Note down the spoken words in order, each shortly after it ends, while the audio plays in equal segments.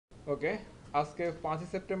ওকে, আজকে 5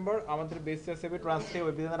 সেপ্টেম্বর আমাদের বেসিসিবি ট্রান্সটে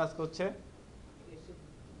web designer আজকে হচ্ছে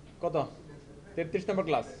কত 33 নম্বর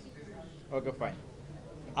ক্লাস। Okay fine.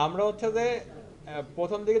 আমরা হচ্ছে যে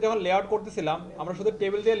প্রথম দিকে যখন লেআউট করতেছিলাম আমরা শুধু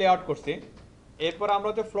টেবিল দিয়ে লেআউট করছি, এরপর আমরা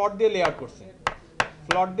হচ্ছে ফ্লট দিয়ে লেআউট করছি।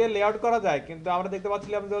 ফ্লট দিয়ে লেআউট করা যায়, কিন্তু আমরা দেখতে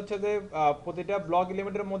পাচ্ছিলাম যে হচ্ছে যে প্রতিটা ব্লক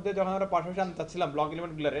এলিমেন্টের মধ্যে যখন আমরা পাশাপাশি আনতে চাচ্ছিলাম ব্লক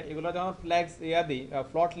এলিমেন্টগুলোরে, এগুলো যখন ফ্ল্যাগস দিই,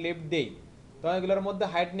 ফ্লট লেফট দেই, তখন এগুলোর মধ্যে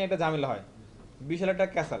হাইট নিয়ে একটা ঝামেলা হয়, বিশাল একটা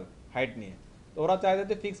ক্যাসাল হাইট নিয়ে। তো ওরা চাইছে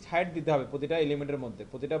যে ফিক্সড হাইট দিতে হবে প্রতিটা এলিমেন্টের মধ্যে,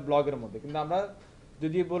 প্রতিটা ব্লকের মধ্যে। কিন্তু আমরা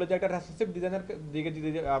যদি বলে যে একটা রেসপন্সিভ ডিজাইনের দিকে যদি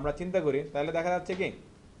আমরা চিন্তা করি, তাহলে দেখা যাচ্ছে কি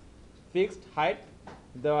ফিক্সড হাইট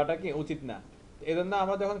দেওয়াটা কি উচিত না। এই জন্য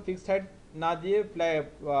আমরা যখন ফিক্সড হাইট না দিয়ে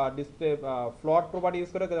ডিসপ্লে ফ্লট প্রপার্টি ইউজ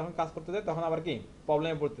করে যখন কাজ করতে যাই, তখন আবার কি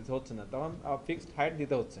প্রবলেমে পড়তেছে, হচ্ছে না, তখন ফিক্সড হাইট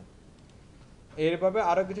দিতে হচ্ছে। এইভাবে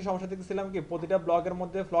আরও কিছু সমস্যা দেখছিলাম কি প্রতিটা ব্লকের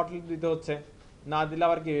মধ্যে ফ্লট দিতে হচ্ছে, না দিলে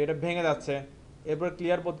আবার কি এটা ভেঙে যাচ্ছে, এরপর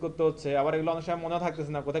ক্লিয়ার বোধ করতে হচ্ছে। আবার এগুলো অনেক সময় মনে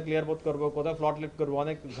থাকতেছে না কোথায় ক্লিয়ার বোধ করবো, কোথায় ফ্লট লিফট করবো,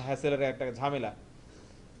 অনেক হ্যাসেলের একটা ঝামেলা।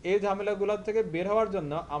 এই ঝামেলাগুলো থেকে বের হওয়ার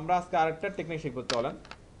জন্য আমরা আজকে আরেকটা টেকনিক শিখবো। চলেন,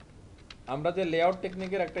 আমরা যে লেআউট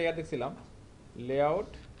টেকনিকের একটা দেখছিলাম,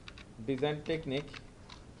 লেআউট ডিজাইন টেকনিক।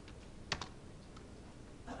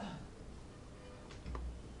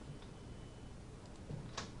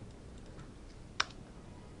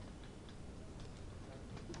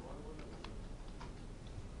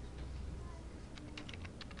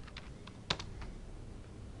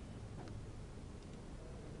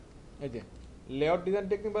 এই যে লেআউট ডিজাইন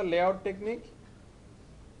টেকনিক বা লেআউট টেকনিক,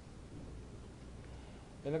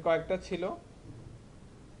 এখানে কয়েকটা ছিল।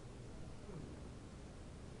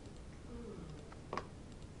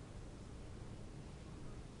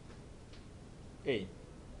 এই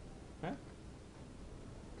হ্যাঁ,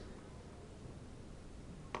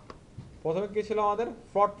 প্রথমে কি ছিল আমাদের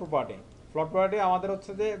ফ্লট প্রপার্টি। ফ্লট প্রপার্টি আমাদের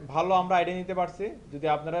হচ্ছে যে ভালো আমরা আইডিয়া নিতে পারছি। যদি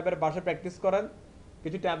আপনারা এবার বাসায় প্র্যাকটিস করেন,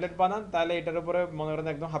 কিছু ট্যাবলেট বানান, তাহলে এটার উপরে মনে করেন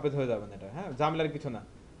একদম হাফেজ হয়ে যাবেন। এটা হ্যাঁ, ঝামেলার কিছু না।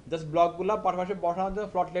 জাস্ট ব্লকগুলো পাশাপাশি বসানোর জন্য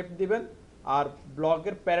ফ্লট লেফট দিবেন, আর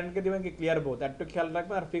ব্লকের প্যারেন্টকে দিবেন কি ক্লিয়ার বোথ, একটু খেয়াল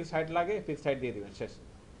রাখবেন। আর ফিক্সড হাইট লাগে, ফিক্সড হাইট দিয়ে দিবেন, শেষ।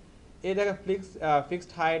 এই জায়গায়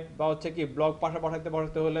ফিক্সড হাইট বা হচ্ছে কি ব্লক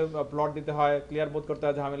বসাতে হলে প্লট দিতে হয়, ক্লিয়ার বোধ করতে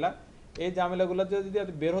হয়, ঝামেলা। এই ঝামেলাগুলো যদি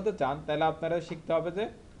আপনি বের হতে চান, তাহলে আপনারা শিখতে হবে যে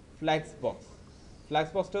ফ্ল্যাক্স বক্স।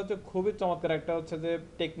 ফ্ল্যাক্স বক্সটা হচ্ছে খুবই চমৎকার একটা হচ্ছে যে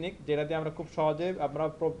টেকনিক, যেটা দিয়ে আমরা খুব সহজে আমরা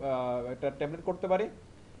একটা টেমপ্লেট করতে পারি।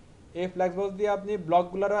 এই ফ্ল্যাক্স বক্স দিয়ে আপনি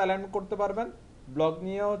ব্লকগুলোরও অ্যালাইনমেন্ট করতে পারবেন, ব্লগ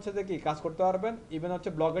নিয়েও হচ্ছে যে কি কাজ করতে পারবেন, ইভেন হচ্ছে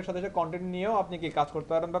ব্লগের সাথে সাথে কন্টেন্ট নিয়েও আপনি কি কাজ করতে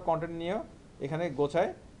পারবেন, বা কন্টেন্ট নিয়েও এখানে গোছায়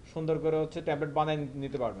সুন্দর করে হচ্ছে ট্যাবলেট বানিয়ে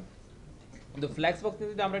নিতে পারবেন। কিন্তু ফ্ল্যাক্স বক্স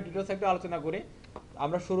নিয়ে যদি আমরা ডিটেলস একটু আলোচনা করি,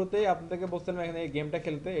 আমরা শুরুতেই আপনাদেরকে বলছিলাম এখানে এই গেমটা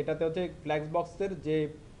খেলতে, এটাতে হচ্ছে ফ্ল্যাক্স বক্সের যে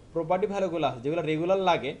প্রপার্টি ভ্যালুগুলো আছে, যেগুলো রেগুলার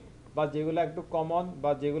লাগে বা যেগুলো একটু কমন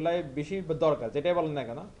বা যেগুলাই বেশি দরকার, যেটাই বলেন না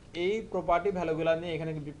কেন, এই প্রপার্টি ভ্যালুগুলো নিয়ে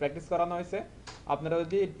এখানে প্র্যাকটিস করানো হয়েছে। আপনারা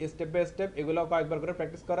যদি স্টেপ বাই স্টেপ এগুলো কয়েকবার করে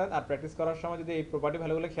প্র্যাকটিস করেন, আর প্র্যাকটিস করার সময় যদি এই প্রপার্টি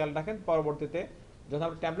ভ্যালুগুলো খেয়াল রাখেন, পরবর্তীতে যখন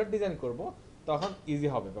আমরা ট্যাবলেট ডিজাইন করব তখন ইজি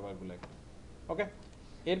হবে ব্যাপারগুলো। ওকে,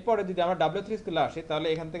 এরপরে যদি আমরা W3 স্কুলে আসি, তাহলে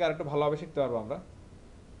এখান থেকে আরেকটু ভালোভাবে শিখতে পারবো আমরা।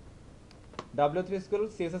 W3 স্কুল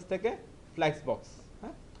সিএসএস থেকে ফ্ল্যাক্স বক্স।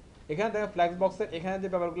 হ্যাঁ, এখানে দেখেন ফ্ল্যাক্স বক্সের এখানে যে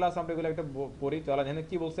ব্যাপারগুলো আছে আমরা এগুলো একটা পড়ি। চলেন, এখানে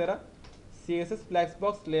কি বলছে এরা, CSS flax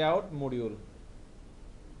box layout module.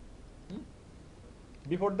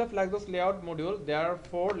 Before the Flexbox layout module, there are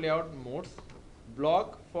 4 layout modes: block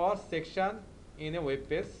for section in a web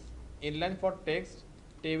page, inline for text,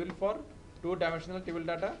 table for two-dimensional table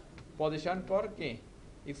data, position for key,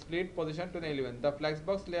 split position to the element. The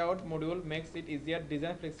Flexbox layout module makes it easier to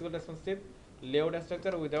design flexible, responsive layout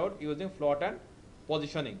structure without using float and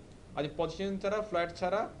positioning. R position ছাড়া ফ্লট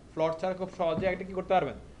ছাড়া খুব সহজে একটা কি করতে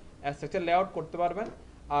পারবেন, structure layout করতে পারবেন।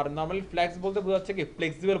 আর নর্মালি ফ্লেক্স বলতে বোঝাচ্ছে কি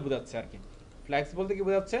ফ্লেক্সিবল বোঝাচ্ছে আর কি। ফ্ল্যাক্স বলতে কি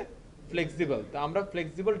বোঝাচ্ছে, ফ্লেক্সিবল। তো আমরা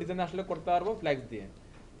ফ্লেক্সিবল ডিজাইন আসলে করতে পারবো ফ্ল্যাক্স দিয়ে।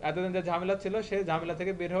 এতদিন যে ঝামেলা ছিল সেই ঝামেলা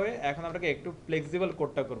থেকে বের হয়ে এখন আমরা একটু ফ্লেক্সিবল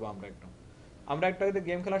কোডটা করবো। আমরা একটা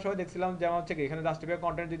গেম খেলার সময় দেখছিলাম, যেমন হচ্ছে কি এখানে জাস্টিফাই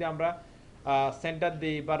কন্টেন্ট যদি আমরা সেন্টার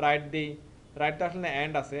দিই বা রাইট দিই, রাইট তো আসলে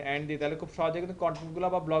অ্যান্ড আছে, অ্যান্ড দিই, তাহলে খুব সহজে কিন্তু কন্টেন্টগুলো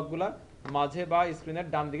বা ব্লকগুলো মাঝে বা স্ক্রিনের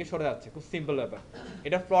ডান দিকে সরে যাচ্ছে। খুব সিম্পল ব্যাপার।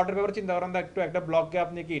 এটা ফ্লটের ব্যাপারে চিন্তা করেন, একটু একটা ব্লককে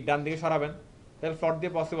আপনি কি ডান দিকে সরাবেন, তাহলে ফ্লট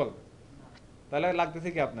দিয়ে পসিবল? তাহলে লাগতেছে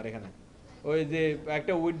কি আপনার এখানে ওই যে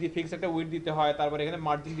একটা উইড দিয়ে ফিক্স একটা উইড দিতে হয়, তারপরে এখানে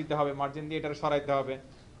মার্জিন দিতে হবে, মার্জিন দিয়ে এটা সরাইতে হবে,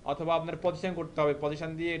 অথবা আপনার পজিশন করতে হবে, পজিশন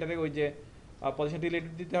দিয়ে এটাকে ওই যে পজিশন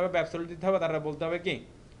রিলেটেড দিতে হবে, অ্যাবসলিউট দিতে হবে, তারপরে বলতে হবে কি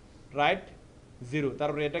রাইট 0,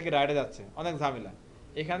 তারপরে এটা কি রাইটে যাচ্ছে, অনেক ঝামেলা।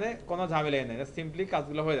 এখানে কোনো ঝামেলাই নেই, সিম্পলি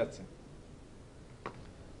কাজগুলো হয়ে যাচ্ছে।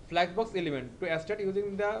 Flexbox element. To start using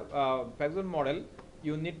the Flexbox model,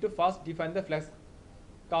 you need to first define the flex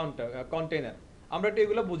container. আমরা একটু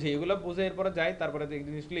এগুলো বুঝে এরপরে যাই, তারপরে এই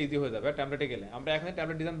জিনিসগুলো ইজি হয়ে যাবে ট্যাবলেটে গেলে। আমরা এখন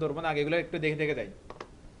ট্যাবলেট ডিজাইন ধরবো না, আগে এগুলো একটু দেখে দেখে যাই।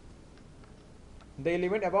 The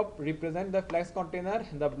element above represent the flex container,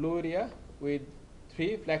 the blue area with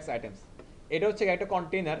 3 flex items. এটা হচ্ছে একটা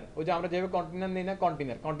কন্টেইনার, ওই যে আমরা যেভাবে কন্টেইনার নেই না,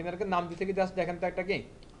 কন্টেইনারকে নাম দিতে কি জাস্ট দেখেন তো একটা কি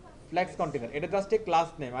ফ্লেক্স কন্টেইনার, এটা জাস্ট এক ক্লাস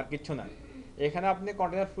নেম আর কিছু না। এখানে আপনি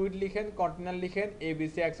কন্টেইনার ফ্লুইড লিখেন, কন্টেইনার লিখেন,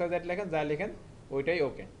 ABC XYZ লিখেন, যা লিখেন ওইটাই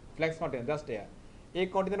ওকে। Flakes container just air. এই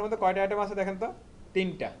কন্টেইনারের মধ্যে কয়টা আইটেম আছে দেখেন তো?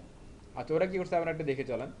 3টা। আচ্ছা ওরা কি করছে আমরা একটু দেখে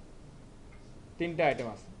চলেন। 3টা আইটেম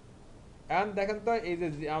আছে। এখন দেখেন তো এই যে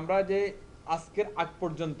আমরা যে আজকের আগ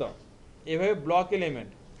পর্যন্ত এভাবে ব্লক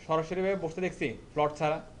এলিমেন্ট সরাসরিভাবে বসতে দেখছি ফ্লট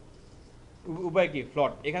ছাড়া, উপায় কি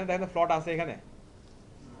ফ্লট, এখানে দেখেন ফ্লট আছে, এখানে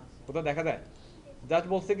কোথাও দেখা যায়? জাস্ট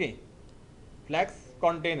বলছে কি ফ্লেক্স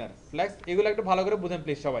কন্টেইনার, ফ্লেক্স, এগুলো একটু ভালো করে বুঝেন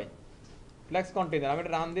প্লিজ সবাই। ফ্লেক্স কন্টেইনার, আমি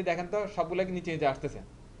এটা রান দিয়ে দেখেন তো সবগুলো কি নিচে নিচে আসতেছে।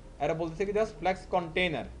 এরা বলতেছে কি জাস্ট ফ্লেক্স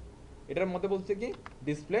কন্টেইনার, এটার মধ্যে বলছে কি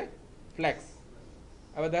ডিসপ্লে ফ্লেক্স।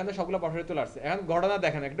 এবার দেখেন তো সবগুলো পাশে চলে আসছে। এখন ঘটনা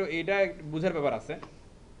দেখেন একটু, এইটা বুঝার ব্যাপার আছে।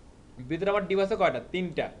 ভিতরে আমার ডিভ আছে কয়টা?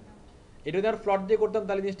 3টা। এটা যদি আর ফ্লট দিয়ে করতাম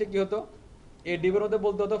তাহলে জিনিসটা কি হতো? এই ডিবের মধ্যে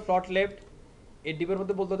বলতে হতো ফ্লট লেফট, এই ডিবের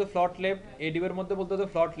মধ্যে বলতে হতো ফ্লট লেফট, এই ডিবের মধ্যে বলতে হতো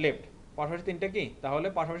ফ্লট লেফট, পাশাপাশি 3টা কি, তাহলে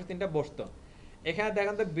পাশাপাশি 3টা বসতো। এখানে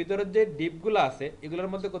দেখেন তো ভিতরের যে ডিপগুলো আছে এগুলোর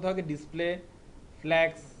মধ্যে কোথাও কি ডিসপ্লে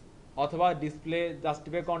ফ্ল্যাক্স অথবা display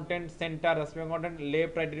justify content centre, justify content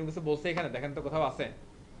left right এরকম কিছু বলছে এখানে, দেখেন তো কোথাও আছে?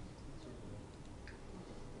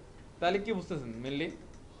 তাহলে কি বুঝতেছেন মেনলি?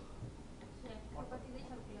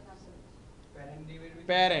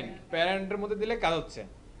 প্যারেন্টের মধ্যে দিলে কাজ হচ্ছে।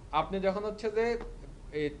 আপনি যখন হচ্ছে যে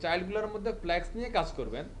এই চাইল্ডগুলোর মধ্যে ফ্ল্যাক্স নিয়ে কাজ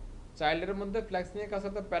করবেন, চাইল্ডের মধ্যে ফ্ল্যাক্স নিয়ে কাজ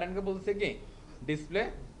করতে প্যারেন্টকে বলছে কি ডিসপ্লে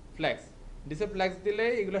ফ্ল্যাক্স। ডিসপ্লে ফ্ল্যাক্স দিলে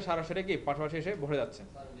এগুলো সরাসরি কি পাশাপাশি এসে ভরে যাচ্ছে।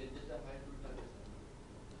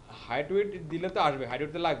 হাইট উইড দিলে তো আসবে, হাইট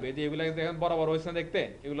উইড তো লাগবে। যে এগুলো দেখেন বড় বড় হয়েছে না দেখতে,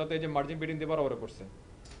 এগুলো তো এই যে মার্জিন পেডিং দিয়ে বড় বড় করছে,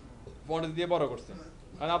 ফন্ট দিয়ে বড় করছে।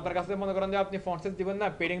 কারণ আপনার কাছে মনে করেন যে আপনি ফন্ট সাইজ দিবেন না,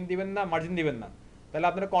 পেডিং দিবেন না, মার্জিন দিবেন না, তাহলে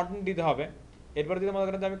আপনার কন্টেন্ট দিতে হবে। এরপর যদি মনে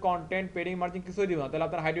করেন যে আমি কন্টেন্ট পেডিং মার্জিন কিছুই দিব না, তাহলে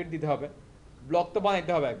আপনার হাইট উইড দিতে হবে। ব্লক তো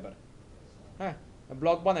বানাইতে হবে একবার, হ্যাঁ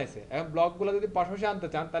ব্লক বানাইছে। এখন ব্লকগুলো যদি পাশাপাশি আনতে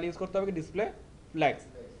চান তাহলে ইউজ করতে হবে কি ডিসপ্লে ফ্ল্যাক্স।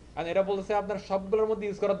 আর এটা বলতেছে আপনার সবগুলোর মধ্যে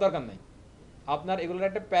ইউজ করার দরকার নেই, আপনার এগুলোর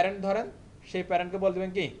একটা প্যারেন্ট ধরেন, সেই প্যারেন্টকে বলে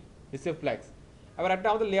দেবেন কি ডিসপ্লে ফ্ল্যাক্স। এবার একটা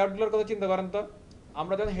আমাদের লেআউটগুলোর কথা চিন্তা করেন তো,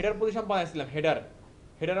 আমরা যখন হেডার পজিশন বানাইছিলাম,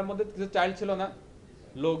 হেডারের মধ্যে কিছু চাইল্ড ছিল না,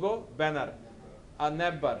 লোগো, ব্যানার আর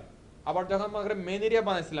ন্যাপবার। আবার যখন মনে করেন মেন এরিয়া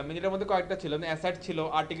বানাইছিলাম, মেন এরিয়ার মধ্যে কয়েকটা ছিল, অ্যাসাইড ছিল,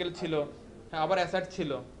 আর্টিকেল ছিল, হ্যাঁ আবার অ্যাসাইড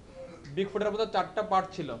ছিল, বিগ ফুটের মধ্যে 4টা পার্ট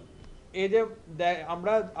ছিল। এই যে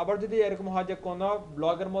আমরা আবার যদি এরকম হয় যে কোনো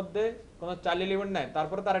ব্লগের মধ্যে কোনো চাইল্ড এলিমেন্ট নাই,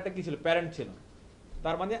 তারপরে তার একটা কি ছিল প্যারেন্ট ছিল,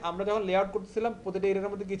 তার মানে আমরা যখন লেআউট করতেছিলাম প্রতিটা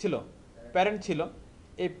এরিয়ার মধ্যে কি ছিল প্যারেন্ট ছিল।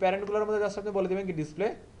 এই প্যারেন্টগুলোর মধ্যে জাস্ট আপনি বলে দেবেন কি ডিসপ্লে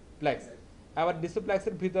ফ্ল্যাক্স। আবার ডিসপ্লে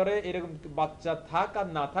ফ্ল্যাক্সের ভিতরে এরকম বাচ্চা থাক আর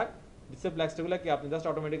না থাক, ডিসপ্লে ফ্ল্যাক্সগুলো কি আপনি জাস্ট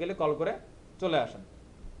অটোমেটিক্যালি কল করে চলে আসেন।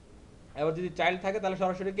 এবার যদি চাইল্ড থাকে তাহলে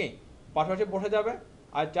সরাসরি কি পাশাপাশি বসে যাবে,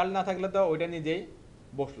 আর চাইল্ড না থাকলে তো ওইটা নিজেই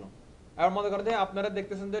বসলো। এবার মনে করেন যে আপনারা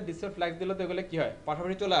দেখতেছেন যে ডিসপ্লে ফ্ল্যাক্স দিলে তো এগুলো কি হয়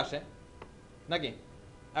পাশাপাশি চলে আসে নাকি।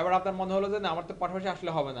 এবার আপনার মনে হলো যে না আমার তো পাশাপাশি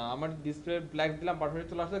আসলে হবে না, আমার ডিসপ্লে ফ্ল্যাক্স দিলাম পাশাপাশি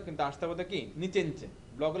চলে আসবে, কিন্তু আসতে হবে কি নিচে নিচে,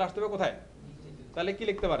 ব্লকগুলো আসতে হবে কোথায়? তাহলে কি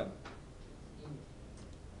লিখতে পারেন?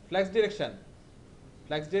 Flax direction.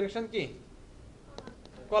 ফ্ল্যাক্স ডিরেকশন কি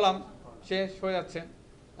কলাম, শেষ হয়ে যাচ্ছে।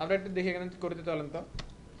 আমরা একটু দেখে এখানে করতে চলেন তো,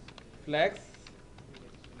 ফ্ল্যাক্স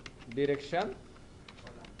ডিরেকশন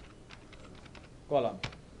কলাম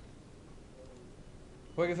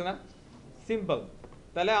হয়ে গেছে না? সিম্পল।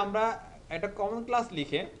 তাহলে আমরা একটা কমন ক্লাস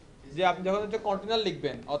লিখে যে আপনি যখন হচ্ছে কন্টেনার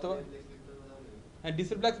লিখবেন অথবা হ্যাঁ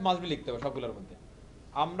ডিসপ্লে ফ্ল্যাক্স মাস্ট বি লিখতে হবে সবগুলোর মধ্যে।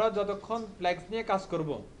 আমরা যতক্ষণ ফ্ল্যাক্স নিয়ে কাজ করব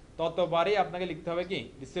ততবারই আপনাকে লিখতে হবে কি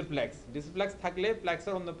ডিসপ্লে ফ্ল্যাক্স। ডিসপ্লে ফ্ল্যাক্স থাকলে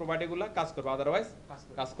ফ্ল্যাক্সের অন্য প্রপার্টিগুলো কাজ করবে, আদারওয়াইজ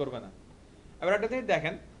কাজ করবে না। এবার একটা জিনিস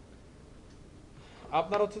দেখেন,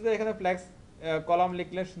 আপনার হচ্ছে যে এখানে ফ্ল্যাক্স কলাম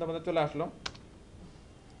লিখলে সুন্দর চলে আসলো,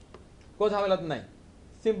 কোনো ঝামেলা নাই,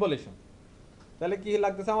 সিম্পল ইস্যু। তাহলে কি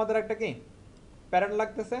লাগতেছে আমাদের একটা কি প্যারেন্ট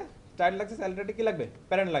লাগতেছে, চাইল্ড লাগতেছে, অলরেডি কি লাগবে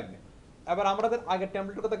প্যারেন্ট লাগবে। এবার আমাদের আগের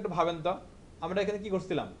টেমপ্লেটের কথা একটু ভাবেন তো, আমরা এখানে কি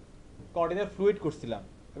করছিলাম কন্টেনার ফ্লুইড করছিলাম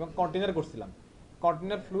এবং কন্টেনার করছিলাম।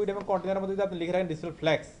 কন্টেনার ফ্লুইড এবং কন্টেনারের মধ্যে যদি আপনি লিখে রাখেন ডিসপ্লে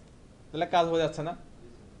ফ্ল্যাক্স, তাহলে কাজ হয়ে যাচ্ছে না?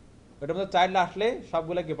 ওটার মধ্যে চাইল্ড আসলে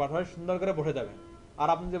সবগুলো কি পাশাপাশি সুন্দর করে বসে যাবে। আর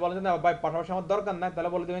আপনি যদি বলেন যে না ভাই পাশাপাশি আমার দরকার নাই, তাহলে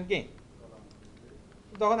বলে দেবেন কি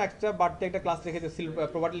তখন একটা বাড়তি একটা ক্লাস লিখে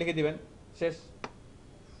প্রপার্টি লিখে দিবেন, শেষ।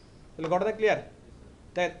 তাহলে ঘটনা ক্লিয়ার?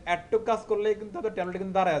 তাই একটুক কাজ করলেই কিন্তু আপনার টেমপ্লেট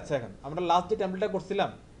কিন্তু দাঁড়ায় যাচ্ছে। এখন আমরা লাস্ট যে টেমপ্লেটটা করছিলাম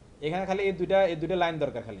এখানে খালি এই দুইটা লাইন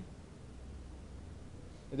দরকার, খালি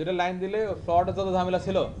এই দুইটা লাইন দিলে ফ্লটের যত ঝামেলা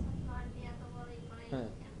ছিল হ্যাঁ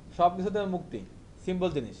সব কিছুতে মুক্তি, সিম্পল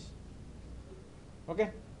জিনিস। ওকে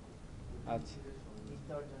আচ্ছা।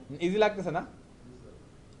 ইজি লাগতেছে না?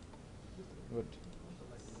 গুড।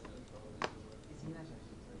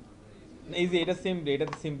 ইজি, এটা সিম্পল, এটা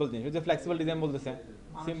সিম্পল জিনিস। ওই যে ফ্লেক্সিবল ডিজাইন বলতেছে,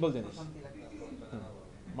 সিম্পল জিনিস।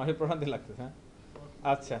 মাসের প্রশান্তি লাগতেছে। হ্যাঁ,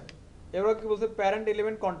 আচ্ছা, এবার কি বলছে, প্যারেন্ট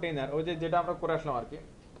এলিমেন্ট কন্টেইনার, ওই যে যেটা আমরা করে আসলাম আর কি,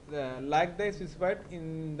 like the specified in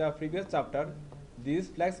the previous chapter, this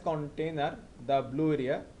flakes container the blue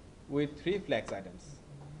area with 3 flakes items.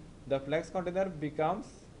 The flakes container becomes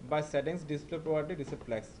by settings display property display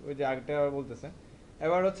flakes, ওই যে আগেটা বলতেছে।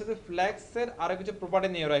 এবার হচ্ছে যে ফ্লেক্সের আরো কিছু প্রপার্টি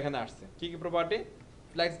নিয়ে ওরা এখানে আসছে। কি কি property?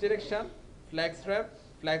 Flakes direction, flakes rap,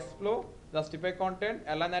 flakes flow, justify content,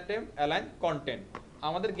 align item, align content.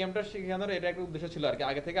 আমাদের গেমটা শেখানোর এটা একটা উদ্দেশ্য ছিল আর কি।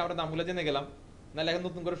 আগে থেকে আমরা নামগুলো জেনে গেলাম, নাহলে এখন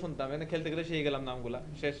নতুন করে শুনতাম, এখানে খেলতে গেলে শিখে গেলাম নামগুলা,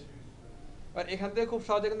 শেষ। আর এখান থেকে খুব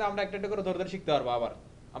সহজে কিন্তু আমরা একটা একটা করে ধরে ধরে শিখতে পারবো। আবার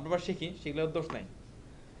আমরা আবার শিখি, শিখলে দোষ নাই।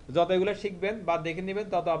 যত এগুলো শিখবেন বা দেখে নেবেন,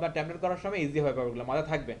 তত আপনার টেমপ্লেট করার সময় ইজি হয়ে পাবে, ওগুলো মাথায়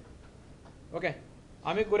থাকবে। ওকে,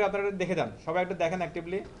 আমি করে আপনারা দেখে যান, সবাই একটু দেখেন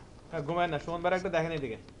অ্যাক্টিভলি। হ্যাঁ, ঘুমায় না, সুমন ভাই একটু দেখেন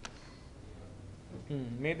এইদিকে।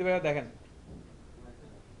 মেহেদি ভাইও দেখেন।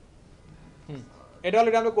 এটা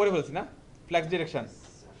অলরেডি আমরা করে ফেলছি না, ফ্লেক্স ডিরেকশন।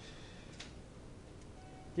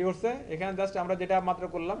 কি করছে এখানে, জাস্ট আমরা যেটা মাত্র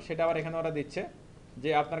করলাম সেটা আবার এখানে ওরা দিচ্ছে যে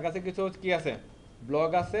আপনার কাছে কিছু কি আছে, ব্লগ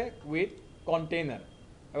আছে উইথ কন্টেইনার।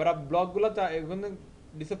 এবার ব্লগগুলো এখানে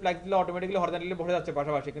ডিসপ্লে ফ্লেক্স দিলে অটোমেটিক্যালি হরিজন্টালি বসে যাচ্ছে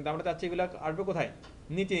পাশাপাশি, কিন্তু আমরা চাচ্ছি এগুলো আসবে কোথায়,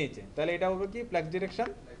 নিচে নিচে। তাহলে এটা হবে কি, ফ্লেক্স ডিরেকশন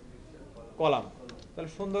কলাম। তাহলে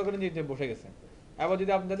সুন্দর করে নিচে বসে গেছে। এবার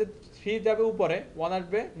যদি আপনাদের 3 যাবে উপরে, 1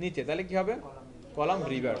 আসবে নিচে, তাহলে কি হবে, কলাম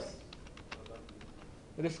রিভার্স।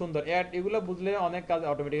 এটা সুন্দর, এগুলো বুঝলে অনেক কাজ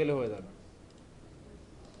অটোমেটিক্যালি হয়ে যাবে।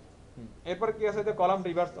 এরপর কি আছে, যে কলাম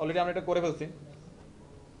রিভার্স, অলরেডি আমরা এটা করে ফেলছি।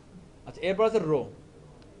 আচ্ছা, এরপর আছে রো।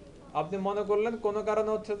 আপনি মনে করলেন কোনো কারণে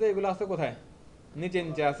হচ্ছে যে এগুলো আছে কোথায়, নিচে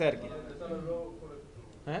নিচে আছে আর কি।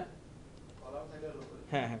 হ্যাঁ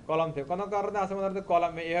হ্যাঁ হ্যাঁ, কলাম থেকে কোনো কারণে আছে, মনে হচ্ছে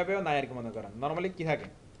কলাম এভাবেও নাই আর কি। মনে করেন নর্মালি কি থাকে,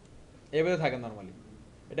 এভাবে থাকে নর্মালি।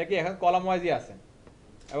 এটা কি এখন কলাম ওয়াইজই আছে।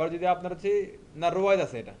 এবার যদি আপনার হচ্ছে না, রো ওয়াইজ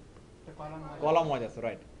আছে, এটা কলাম ওয়াইজ আছে,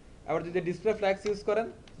 রাইট। এবার যদি ডিসপ্লে ফ্ল্যাক্স ইউজ করেন,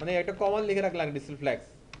 মানে একটা কমন লিখে রাখলাম ডিসপ্লে ফ্ল্যাক্স,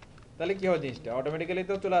 তাহলে কি হয় জিনিসটা, অটোমেটিক্যালি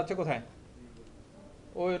তো চলে যাচ্ছে কোথায়,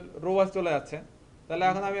 ওই রো ওয়াইজ চলে যাচ্ছে। তাহলে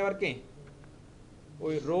এখন আমি আবার কি,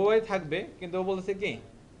 ওই রো ওয়াইজ থাকবে, কিন্তু ও বলতেছে কি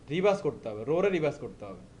রিভার্স করতে হবে, রো রে রিভার্স করতে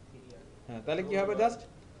হবে। হ্যাঁ, তাহলে কি হবে, just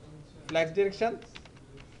flax direction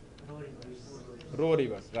rho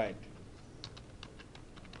reverse, right.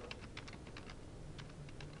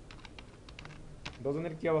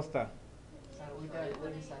 দুজনের কি অবস্থা?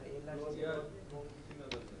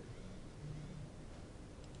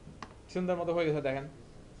 সুন্দর মতো হয়ে গেছে, দেখেন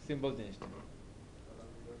সিম্পল জিনিসটা,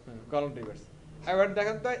 কলাম রিভার্স। এবার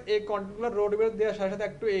দেখেন তো এই কন্টেন্টগুলো রো রিভার্স দেওয়ার সাথে সাথে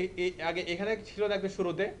একটু আগে এখানে ছিল দেখবে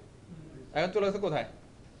শুরুতে, এখন চলে গেছে কোথায়,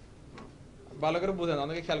 ভালো করে বুঝেন,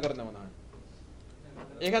 অনেকে খেয়াল করেন না মনে হয়।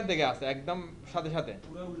 এখান থেকে আসে একদম সাথে সাথে,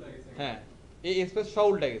 হ্যাঁ, এই স্পেস সব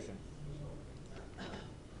উল্টে গেছে।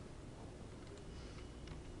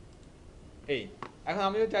 এই এখন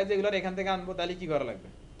আমি চাই যে এগুলো এখান থেকে আনবো, তাহলে কি করা লাগবে,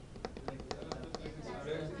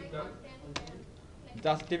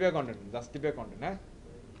 জাস্টিফাই কন্টেন্ট, হ্যাঁ,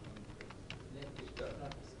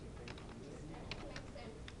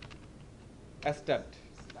 স্টার্ট।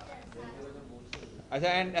 আচ্ছা,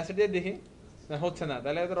 এন্ড অ্যাসেট দিয়ে দেখি, হচ্ছে না,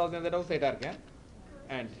 তাহলে তো রজনী যেটা হচ্ছে এটা আর কি, হ্যাঁ,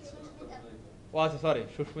 এন্ড। ও আচ্ছা, sorry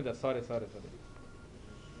Susmita, sorry sorry sorry.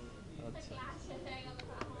 আচ্ছা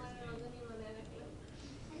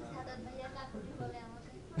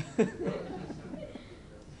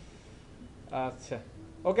আচ্ছা,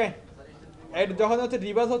 ওকে। যখন হচ্ছে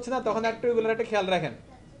রিভার্স হচ্ছে না, তখন একটু এগুলোর একটা খেয়াল রাখেন।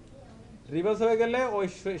 রিভার্স হয়ে গেলে ওই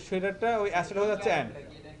সেটারটা ওই অ্যাসেট হয়ে যাচ্ছে এন্ড।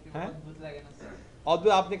 হ্যাঁ,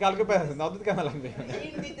 অদ্ভুত, আপনি কালকে পেয়েছেন, অদ্ভুত কেন লাগবে?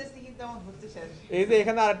 এই যে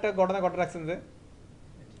এখানে আরেকটা ঘটনা ঘটে রাখছেন যে,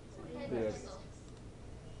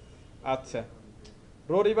 আচ্ছা,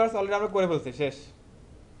 রো রিভার্স অলরেডি আমরা করে ফেলছি, শেষ।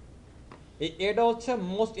 এটা হচ্ছে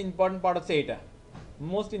মোস্ট ইম্পর্টেন্ট পার্ট, হচ্ছে এইটা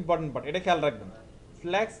মোস্ট ইম্পর্টেন্ট পার্ট, এটা খেয়াল রাখবেন।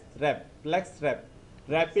 ফ্লেক্স র্যাপ,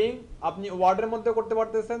 র্যাপিং আপনি ওয়ার্ডের মধ্যে করতে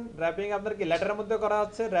পারতেছেন, র্যাপিং আপনার কি লেটারের মধ্যে করা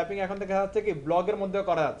যাচ্ছে, র্যাপিং এখন দেখা যাচ্ছে কি ব্লগের মধ্যে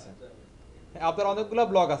করা যাচ্ছে। আপনার অনেকগুলো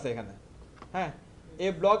ব্লগ আছে এখানে, হ্যাঁ,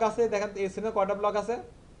 এই ব্লগ আছে, দেখেন এই সিনে কয়টা ব্লগ আছে,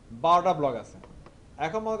 12টা ব্লগ আছে।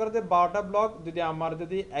 এখন মনে করেন যে 12টা ব্লগ যদি আমার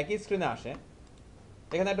যদি একই স্ক্রিনে আসে,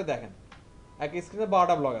 এখানে একটু দেখেন, একই স্ক্রিনে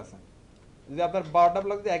 12টা ব্লগ আছে। যদি আপনার 12টা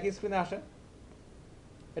ব্লগ যদি একই স্ক্রিনে আসে,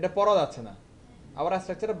 এটা পড়া যাচ্ছে না, আবার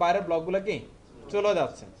স্ট্রাকচারের বাইরের ব্লকগুলো কি চলে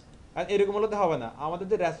যাচ্ছে। আর এরকম হলে হবে না। আমাদের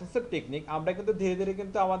যে রেসপন্সিভ টেকনিক, আমরা কিন্তু ধীরে ধীরে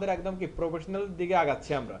কিন্তু আমাদের একদম কি প্রফেশনাল দিকে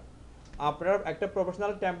আগাচ্ছি আমরা। আপনার একটা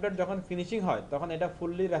প্রফেশনাল টেমপ্লেট যখন ফিনিশিং হয়, তখন এটা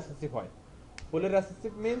ফুললি রেসপন্সিভ হয়। ফুললি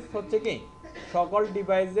রেসপন্সিভ মিনস হচ্ছে কি সকল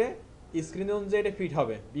ডিভাইসে স্ক্রিন অনুযায়ী এটা ফিট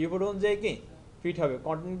হবে, ভিউবোর্ড অনুযায়ী কি ফিট হবে,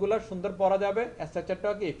 কন্টেন্টগুলো সুন্দর পড়া যাবে,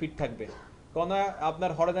 স্ট্রাকচারটাও কি ফিট থাকবে, কোনো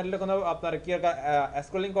আপনার হরিজন্টালি কোনো আপনার কি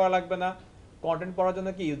স্ক্রলিং করা লাগবে না, কন্টেন্ট পড়ার জন্য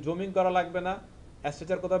কি জুমিং করা লাগবে না,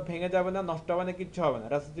 স্ট্রাকচার কোথাও ভেঙে যাবে না, নষ্ট হবে না, কিচ্ছু হবে না,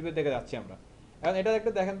 রেসিপি দেখে যাচ্ছি আমরা। এখন এটা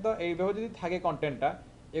একটু দেখেন তো, এইভাবে যদি থাকে কন্টেন্টটা,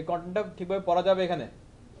 এই কন্টেন্টটা ঠিকভাবে পড়া যাবে এখানে?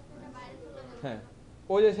 হ্যাঁ,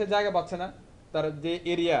 ওই যে সে জায়গা পাচ্ছে না, তার যে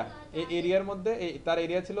এরিয়া, এই এরিয়ার মধ্যে এই তার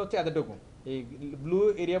এরিয়া ছিল হচ্ছে এতটুকু, এই ব্লু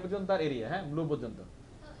এরিয়া পর্যন্ত তার এরিয়া, হ্যাঁ ব্লু পর্যন্ত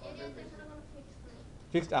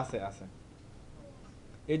ফিক্সড আছে আছে।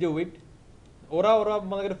 এই যে উইথ, ওরা ওরা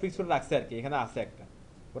মনে করে ফিক্স করে রাখছে আর কি, এখানে আছে একটা,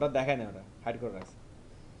 ওরা দেখায় না, ওরা হাইড করে রাখছে,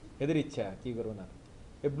 এদের ইচ্ছা কি করবো না।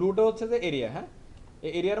 এই ব্লুটা হচ্ছে যে এরিয়া, হ্যাঁ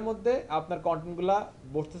এই এরিয়ার মধ্যে আপনার কন্টেন্টগুলা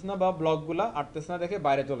বসতেছে না বা ব্লকগুলা আটতেছে না দেখে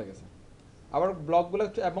বাইরে চলে গেছে। আবার ব্লকগুলো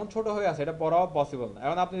এবং ছোট হয়ে আছে, এটা পড়াও পসিবল না।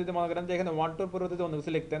 এখন আপনি যদি মনে করেন যে এখানে 1 2 পরিবর্তে যদি অন্য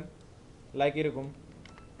কিছু লিখতেন, লাইক এরকম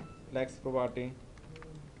ফ্লেক্স প্রপার্টি,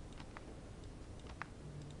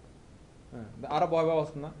 হ্যাঁ আরো ভয়াবহ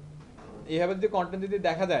অবস্থা না? এইভাবে যদি কন্টেন্ট যদি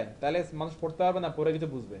দেখা যায় তাহলে মানুষ পড়তে পারবে না, পড়ে কিছু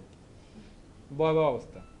বুঝবে, ভয়াবহ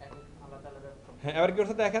অবস্থা। হ্যাঁ এবার কি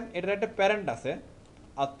করছে দেখেন, এটার একটা প্যারেন্ট আছে,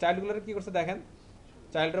 আর চাইল্ডগুলোর কি করছে দেখেন,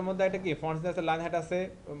 চাইল্ডের মধ্যে একটা কি ফন্ট আছে, লাইন হাইট আছে,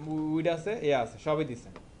 উইড আছে, এ আছে, সবই দিছে।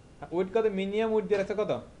 উইড কত, মিনিমাম উইড দিয়ে রাখছে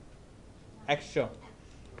কত, 100।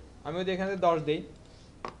 আমি যদি এখানে 10 দিই,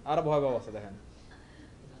 আরো ভয়াবহ অবস্থা দেখেন।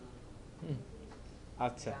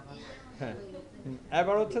 আচ্ছা হ্যাঁ,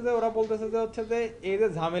 এবার হচ্ছে যে ওরা বলতেছে যে হচ্ছে যে এই যে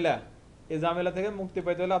ঝামেলা, এই ঝামেলা থেকে মুক্তি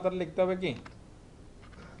পাইতে হলে আপনার লিখতে হবে কি,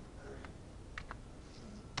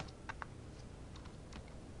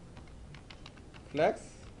 ফ্ল্যাক্স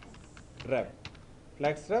র্যাপ,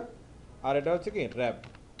 ফ্ল্যাক্স র্যাপ, আর এটা হচ্ছে কি র্যাপ।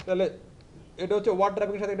 তাহলে এটা হচ্ছে ওয়ার্ড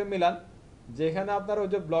র্যাপিংয়ের সাথে এটা মিলান, যেখানে আপনার ওই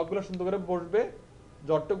যে ব্লকগুলো সুন্দর করে বসবে,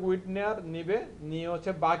 যতটুক উইথ নিবে, নিয়ে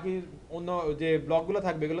হচ্ছে বাকি অন্য যে ব্লকগুলো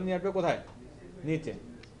থাকবে এগুলো নিয়ে আসবে কোথায়, নিচে,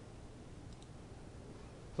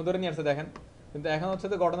 সুন্দর নিয়ে আসছে দেখেন। কিন্তু এখন হচ্ছে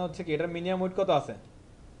তো ঘটনা হচ্ছে কি, এটার মিনিমাম উইথ কত আছে,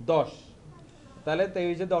 10, তাহলে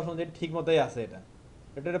 23-10 অনুযায়ী ঠিক মতোই আছে।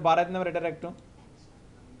 এটা বাড়াই দিন, এটার একটু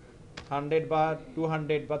 100 বা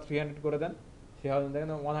 200 বা 300 করে দেন, সে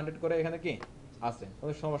দেখেন 100 করে এখানে কি আছে,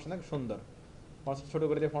 কোনো সমস্যা না, সুন্দর। ফন্ট ছোট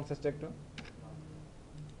করে দিয়ে ফন্ট সাইজটা একটু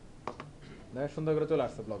দেখেন, সুন্দর করে চলে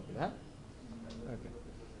আসছে ব্লকগুলো। হ্যাঁ ওকে,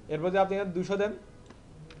 এরপর যে আপনি এখানে 200 দেন,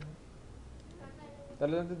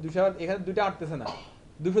 তাহলে 200, এখানে দুইটা আটতেছে না,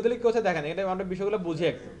 200 দিলে কি হচ্ছে দেখেন, এটা আমরা বিষয়গুলো বুঝি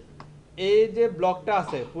একটু। এই যে ব্লকটা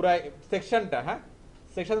আছে পুরা সেকশনটা, হ্যাঁ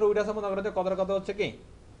সেকশনের উইড আছে মনে করেন যে কত হচ্ছে কি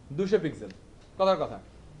 200 পিক্সেল, কথার কথা।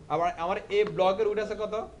 আবার আমার এই ব্লকের উইড আছে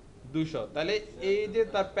কত, 200, তাহলে এই যে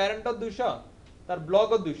তার প্যারেন্টও 200, তার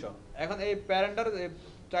ব্লকও 200। এখন এই প্যারেন্টার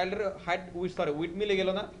চাইল্ডের হাইট উইড, সরি উইড মিলে গেল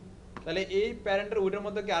না, তাহলে এই প্যারেন্টের উইডের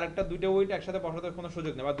মধ্যে কি আরেকটা দুইটা উইড একসাথে বসাতে কোনো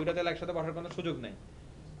সুযোগ নেই, বা দুইটা চাইলে একসাথে বসার কোনো সুযোগ নেই।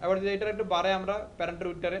 এবার যদি এটার একটু বাড়াই আমরা প্যারেন্টের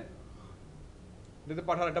উইডটারে, যদি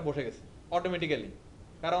পাঠার একটা বসে গেছে অটোমেটিক্যালি,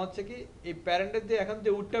 কারণ হচ্ছে কি এই প্যারেন্টের যে এখন যে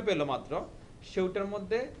উইডটা পেলো মাত্র, সে উইডটার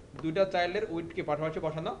মধ্যে দুইটা চাইল্ডের উইডকে পাশাপাশি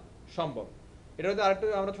বসানো সম্ভব। এটা যদি আরেকটু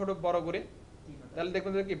আমরা ছোট বড় করি, তাহলে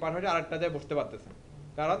দেখবেন যে কি পাশাপাশি আরেকটা যায় বসতে পারতেছে,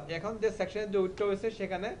 কারণ এখন যে সেকশনের যে উইডটা হয়েছে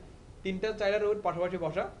সেখানে 3টা চাইল্ডের উইড পাশাপাশি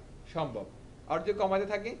বসা সম্ভব। আর যদি কমাতে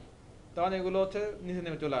থাকি তখন এগুলো হচ্ছে নিচে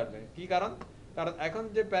নেমে চলে আসবে। কি কারণ, কারণ এখন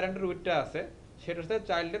যে প্যারেন্টের উইডটা আছে সেটার সাথে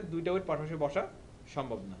চাইল্ডের দুইটা উইড পাশাপাশি বসা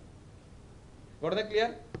সম্ভব না। ঘটনা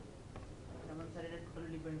ক্লিয়ার?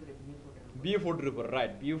 বিউ4 উপর,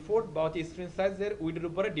 রাইট, বিউ4 বা হচ্ছে স্ক্রিন সাইজের উইডের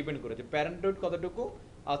উপরে ডিপেন্ড করে যে প্যারেন্ট উইড কতটুকু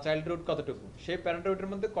আর চাইল্ড উইড কতটুকু, সেই প্যারেন্ট উইডের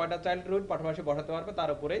মধ্যে কয়টা চাইল্ড উইড পাশাপাশি বসাতে পারবে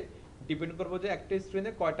তার উপরে ডিপেন্ড করবো যে একটা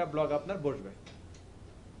স্ক্রিনে কয়টা ব্লক আপনার বসবে।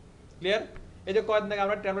 ক্লিয়ার? এই যে কয়েকদিন আগে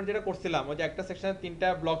আমরা ট্যাবলেট যেটা করছিলাম, ওই যে একটা সেকশনে 3টা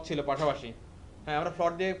ব্লক ছিল পাশাপাশি, হ্যাঁ আমরা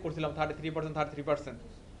ফ্লট দিয়ে করছিলাম 33%, 33%।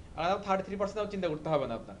 আর 33% চিন্তা করতে হবে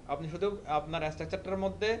না আপনার, আপনি শুধু আপনার স্ট্রাকচারটার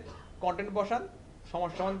মধ্যে কন্টেন্ট বসান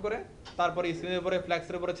সমান করে, তারপরে স্ক্রিনের উপরে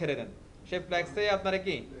ফ্ল্যাক্সের উপরে ছেড়ে দেন, সেই ফ্ল্যাক্সে আপনারা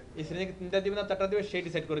কি স্ক্রিনে 3টা দিবেন না 4টা দিবেন সেই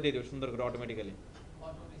ডিসাইড করে দিয়ে দেবে সুন্দর করে অটোমেটিক্যালি,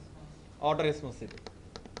 অটো রেসপন্সিভ।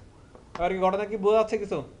 আর কি ঘটনা কি বোঝা যাচ্ছে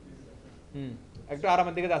কিছু? একটু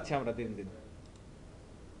আরামের দিকে যাচ্ছি আমরা দিন দিন।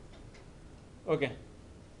 ওকে,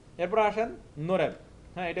 এরপর আসেন নোরেপ।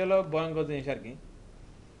 হ্যাঁ এটা হলো ভয়ঙ্কর জিনিস আর কি,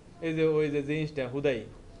 এই যে ওই যে জিনিসটা হুদাই।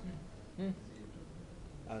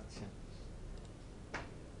 আচ্ছা,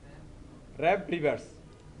 র্যাপ রিভার্স,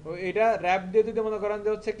 এটা র্যাপ দিয়ে যদি মনে করেন যে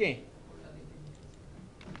হচ্ছে কি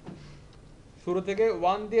শুরু থেকে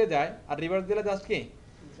 1 দিয়ে যায়, আর রিভার্স দিলে জাস্ট কি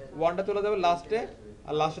 1টা চলে যাবে লাস্টে,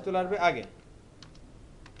 আর লাস্টে চলে আসবে আগে।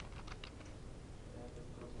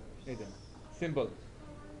 এই যে সিম্পল।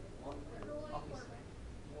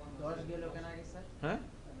 হ্যাঁ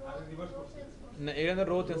না, এটা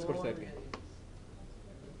রো চেঞ্জ করছে আর কি,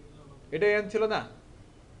 এটা এন ছিল না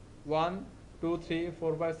 1 2 3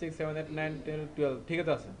 4 5 6 7 8 9 10 12, ঠিক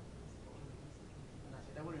আছে।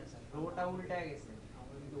 রোটা উল্টায় গেছে,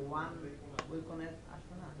 কিন্তু 1 ওই কোণে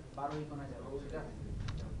আসবে না, 12 ওই কোণে যাবে, সেটা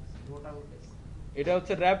রোটা উল্টাইছে। এটা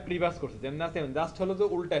হচ্ছে র‍্যাপ রিভার্স করছে, যেমন আছে জাস্ট হলো যে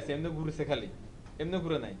উল্টাইছে, এমনি ঘুরেছে খালি, এমনি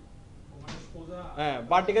ঘুরে নাই। হ্যাঁ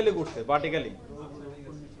ভার্টিক্যালি ঘুরছে, ভার্টিক্যালি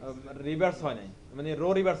রিভার্স হয় নাই, মানে রো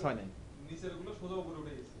রিভার্স হয় নাই। নিচের গুলো সোজা উপরে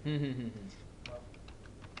উঠে গেছে। হুম।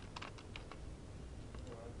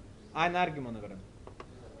 আয়না আর কি মনে করেন।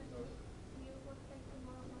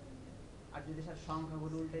 আর যদি স্যার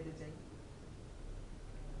সংখ্যাগুলো উল্টাইতে চাই,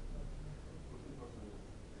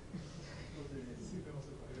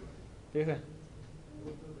 ঠিক আছে,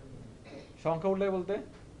 সংখ্যা উল্টাই বলতে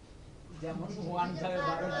যেমন 1 যাবে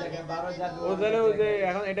 12 এর জায়গায় 12 যাবে ও তাহলে ওই যে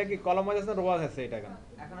এখন এটা কি কলাম ওয়াইজ আছে না রো ওয়াইজ আছে, এটা এখন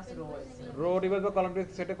এখন আছে রো আছে। রো রিভার্স বা কলাম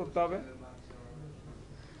রিভার্স সেটা করতে হবে।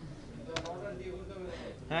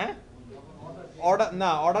 হ্যাঁ অর্ডার না,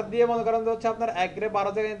 অর্ডার দিয়ে মনে করেন যে হচ্ছে আপনার 1 রে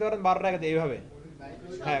 12 জায়গায় নিতে পারেন, 12 টাকা এইভাবে।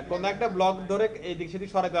 হ্যাঁ কোন একটা ব্লক ধরে এই দিক সেদিক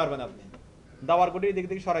সরাইতে পারবেন আপনি, দাওয়ার গুটির দিক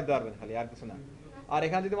থেকে সরাইতে পারবেন খালি, আর কিছু না। আর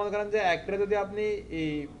এখানে যদি মনে করেন যে 1 রে যদি আপনি এই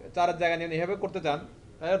 4 জায়গা নিয়ে এইভাবে করতে চান,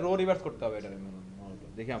 তাহলে রো রিভার্স করতে হবে। এটা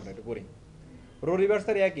দেখি আমরা একটু করি। রো রিভার্স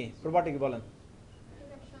এর একই প্রপার্টি কি বলেন?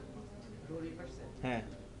 রো রিভার্সে হ্যাঁ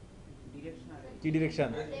ডিরেকশনাল কি ডিরেকশন?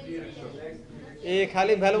 এই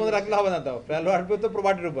খালি ভ্যালু মনে রাখলে হবে না, তো ভ্যালু আসবে তো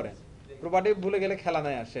প্রপার্টির উপরে, প্রপার্টি ভুলে গেলে খেলা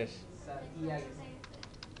নাই আর, শেষ। স্যার ই আগে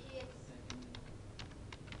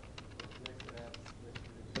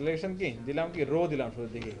ডিরেকশন কি দিলাম, কি রো দিলাম শুধু,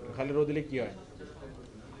 দেখি খালি রো দিলে কি হয়,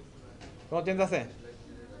 কোনো চেঞ্জ আছে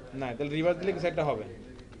না? তাহলে রিভার্স দিলে কিছু একটা হবে।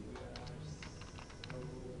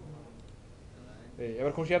 এই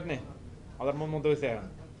এবার খুশি আপনি? আমার মন মতো হয়েছে এখন।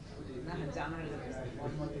 না জানার জন্য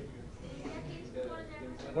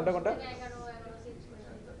কোনটা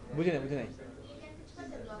বুঝি নাই।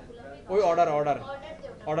 ওই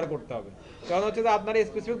অর্ডার করতে হবে, তখন হচ্ছে যে আপনার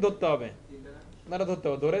স্পেসিফিক ধরতে হবে, আপনারা ধরতে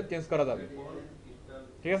হবে, ধরে চেঞ্জ করা যাবে।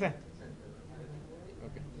 ঠিক আছে,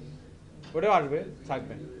 ওকে, ওটাও আসবে,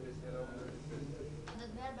 থাকবে।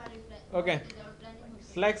 ওকে,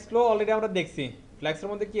 ফ্লেক্স ফ্লো অলরেডি আমরা দেখছি। ফ্লেক্সের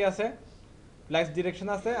মধ্যে কি আছে? ফ্লেক্স ডিরেকশন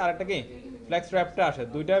আছে, আর একটা কি ফ্লেক্স র্যাপটা আসে,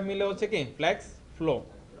 দুইটা মিলে হচ্ছে কি ফ্লেক্স ফ্লো।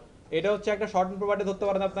 এটা হচ্ছে একটা শর্ট প্রপার্টি ধরতে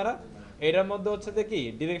পারেন আপনারা। এটার মধ্যে হচ্ছে যে কি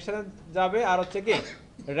ডিরেকশনে যাবে আর হচ্ছে কি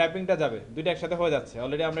র্যাপিংটা যাবে, দুইটা একসাথে হয়ে যাচ্ছে।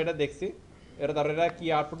 অলরেডি আমরা এটা দেখছি, এটা তারপরে এটা কি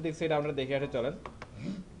আউটপুট দেখছি এটা আমরা দেখে আসে, চলেন।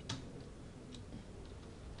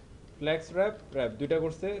 ফ্লেক্স র্যাপ দুইটা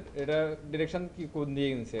করছে, এটা ডিরেকশন কি কোন দিয়ে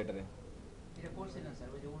গেছে এটারে? এটা করছিলেন স্যার,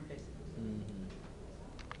 ওই যে উল্টাইছে।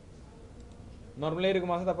 নরমালি এরকম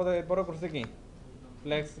আছে, তারপরে এরপরও করছে কি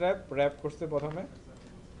ফ্লেক্স র্যাপ করছে প্রথমে,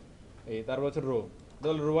 এই তারপর হচ্ছে রো,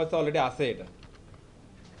 রো আছে অলরেডি আছে। এটা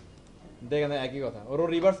দেখেন একই কথা, রো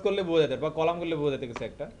রিভার্স করলে বোঝা যেত বা কলাম করলে বোঝা যেত কিছু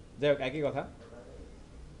একটা, যাই হোক একই কথা।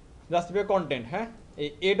 জাস্টিফাই কন্টেন্ট, হ্যাঁ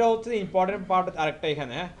এটা হচ্ছে ইম্পর্টেন্ট পার্ট আরেকটা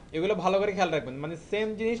এখানে। হ্যাঁ এগুলো ভালো করে খেয়াল রাখবেন, মানে সেম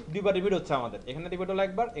জিনিস দুইবার রিপিট হচ্ছে আমাদের, এখানে রিপিট হলো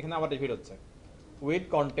একবার, এখানে আবার রিপিট হচ্ছে উইথ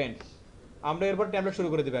কন্টেন্ট। আমরা এরপর ট্যাবলেট শুরু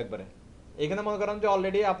করে দেবো একবারে। এখানে মনে করেন যে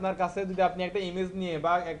অলরেডি আপনার কাছে যদি আপনি একটা ইমেজ নিয়ে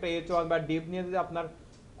বা একটা H1 বা ডিপ নিয়ে যদি আপনার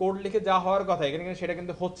কোড লিখে যা হওয়ার কথা, এখানে কিন্তু সেটা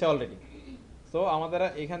কিন্তু হচ্ছে অলরেডি। সো আমাদের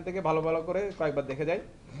এখান থেকে ভালো করে কয়েকবার দেখে যাই।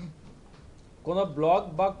 কোনো ব্লগ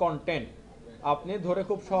বা কন্টেন্ট আপনি ধরে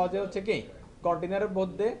খুব সহজে হচ্ছে কি কন্টেনারের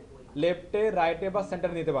মধ্যে লেফটে রাইটে বা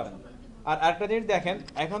সেন্টারে নিতে পারেন। আর আরেকটা জিনিস দেখেন,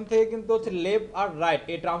 এখন থেকে কিন্তু হচ্ছে লেফট আর রাইট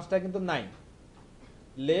এই টার্মসটা কিন্তু নাই,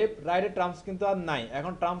 লেফট রাইটের টার্মস কিন্তু আর নাই।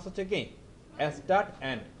 এখন টার্মস হচ্ছে কি start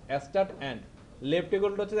and, left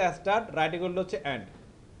equal to হচ্ছে স্টার্ট, রাইট ইকুয়াল টু হচ্ছে এন্ড।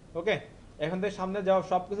 ওকে, এখন থেকে সামনে যাওয়া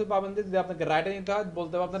সব কিছু পাবেন যে যদি আপনাকে রাইটে নিতে হয়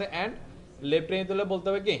বলতে হবে আপনার এন্ড, লেফটে নিতে হলে বলতে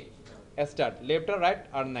হবে কি স্টার্ট। লেফট আর রাইট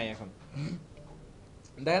আর নাই এখন।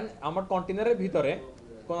 দেখেন আমার কন্টেনারের ভিতরে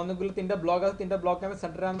কোন অনেকগুলো 3টা ব্লক আছে, 3টা ব্লককে আমি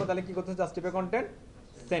সেন্টারে আনবো, তাহলে কি করতে হবে জাস্টিফাই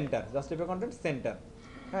কন্টেন্ট সেন্টার।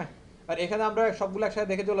 হ্যাঁ, আর এখানে আমরা সবগুলো একসাথে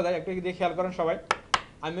দেখে চলে যাই, একটু দিয়ে খেয়াল করেন সবাই।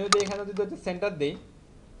 আমি যদি এখানে যদি হচ্ছে সেন্টার দিই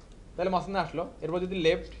তাহলে মাঝখানে আসলো, এরপর যদি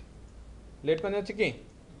লেফট মানে হচ্ছে কি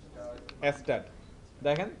স্টার্ট,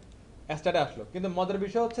 দেখেন স্টার্টে আসলো। কিন্তু মজার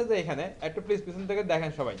বিষয় হচ্ছে যে এখানে একটু প্লিজ পিছন থেকে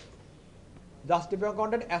দেখেন সবাই, জাস্টিফাই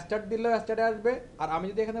কন্টেন্ট স্টার্ট দিলেও স্টার্টে আসবে, আর আমি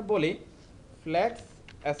যদি এখানে বলি ফ্লেক্স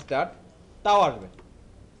স্টার্ট তাও আসবে।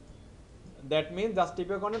 That means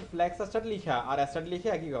justify content flakes start লিখা আর স্টার্ট লিখে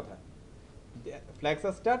একই কথা, ফ্লেক্স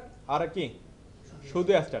স্টার্ট আর কি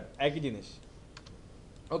শুধু স্টার্ট একই জিনিস।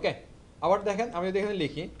 ওকে, আবার দেখেন আমি যদি এখানে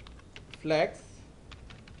লিখি ফ্লেক্স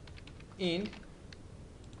ইন্ড,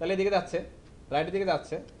 তাহলে এদিকে যাচ্ছে, রাইটের দিকে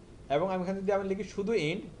যাচ্ছে, এবং আমি এখানে যদি আমি লিখি শুধু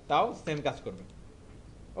ইন্ড তাও সেম কাজ করবে।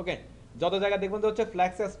 ওকে, যত জায়গায় দেখবেন তো হচ্ছে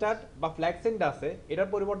ফ্লেক্স স্টার্ট বা ফ্লেক্স ইন্ড আছে, এটার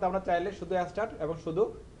পরিবর্তে আমরা চাইলে শুধু স্টার্ট এবং শুধু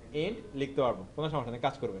ইন্ড লিখতে পারবো, কোনো সমস্যা নেই,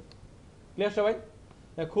 কাজ করবে। ক্লিয়ার সবাই?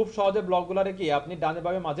 খুব সহজে ব্লকগুলোরে কি আপনি ডানে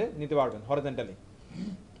বামে মাঝে নিতে পারবেন horizontally.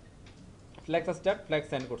 Flakes start flakes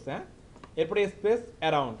send করছে, হ্যাঁ। এরপরে স্পেস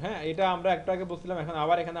অ্যারাউন্ড, হ্যাঁ, এটা আমরা একটু আগে বলছিলাম, এখন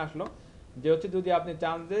আবার এখানে আসলো যে হচ্ছে যদি আপনি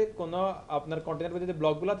চান যে কোনো আপনার কন্টেনারের যে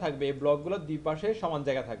ব্লকগুলো থাকবে এই ব্লকগুলো দুই পাশে সমান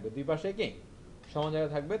জায়গা থাকবে, দুই পাশে কি সমান জায়গা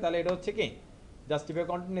থাকবে, তাহলে এটা হচ্ছে কি জাস্টিফাই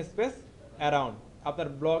কন্টেন্ট স্পেস অ্যারাউন্ড, আপনার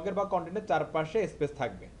ব্লকের বা কন্টেন্টের চারপাশে স্পেস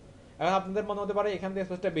থাকবে। এখন আপনাদের মনে হতে পারে এখান থেকে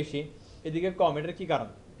স্পেসটা বেশি এদিকে কম, এটার কি কারণ?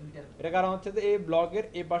 এটা কারণ হচ্ছে যে এই ব্লকের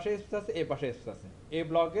এ পাশে স্পেস আছে, এ পাশে স্পেস আছে, এই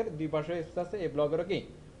ব্লকের দুই পাশে স্পেস আছে, এই ব্লকেরও কি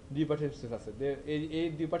দুই পাশে স্পেস আছে, এই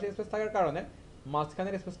দুই পাশে স্পেস থাকার কারণে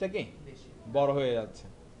মাঝখানের স্পেসটা কি বড় হয়ে যাচ্ছে।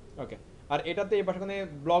 ওকে, আর এটাতে এই পাশে কোনো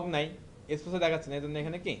ব্লক নাই, স্পেসও দেখাচ্ছে না, এই জন্য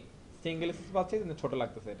এখানে কি সিঙ্গেল স্পেস পাচ্ছে, এই জন্য ছোট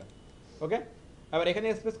লাগতেছে এটা। ওকে, আবার এখানে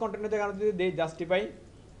স্পেস কন্টেন্টের জায়গা যদি দেই জাস্টিফাই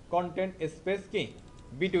কন্টেন্ট স্পেস কি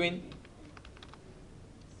বিটুইন,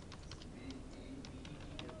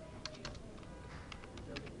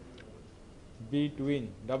 বিটুইন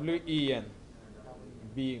WEN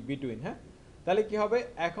বিটুইন, হ্যাঁ। তাহলে কি হবে,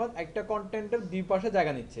 এখন একটা কন্টেন্টের দুই পাশে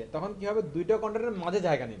জায়গা নিচ্ছে, তখন কি হবে দুইটা কন্টেন্টের মাঝে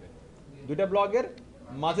জায়গা নেবে, দুইটা ব্লকের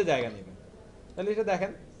মাঝে জায়গা নেবে। তাহলে এটা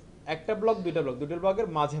দেখেন একটা ব্লক দুইটা ব্লক, দুইটা ব্লকের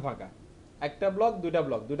মাঝে ফাঁকা, একটা ব্লক দুইটা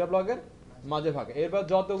ব্লক, দুইটা ব্লকের মাঝে ফাঁকা, এরপর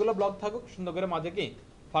যতগুলো ব্লক থাকুক সুন্দর করে মাঝে কি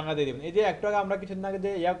ফাঁকা দিয়ে দিবেন। এই যে একটু আগে আমরা কিছুদিন আগে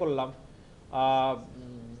যে ইয়া করলাম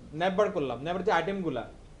নেটবার করলাম, নেটবার যে আইটেমগুলা,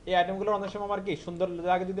 এই আইটেমগুলোর অনেক সময় আমার কি সুন্দর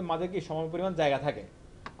জায়গা যদি মাঝে কি সম পরিমাণ জায়গা থাকে,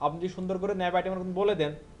 আপনি যদি সুন্দর করে ন্যাপ আইটেমের বলে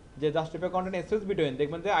দেন যে জাস্টিফাই কন্টেন্ট স্পেস বিটুইন,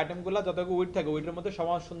 দেখবেন যে আইটেমগুলো যতটুকু উইড থাকে উইডের মধ্যে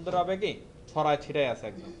সমান সুন্দরভাবে কি ছড়ায় ছিটায় আছে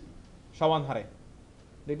একদম সমান হারে,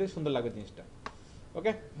 দেখতে সুন্দর লাগবে জিনিসটা।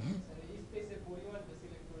 ওকে,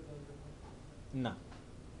 না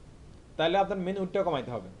তাহলে আপনার মেন উইডটা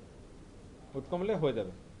কমাইতে হবে, উইড কমলে হয়ে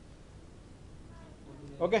যাবে।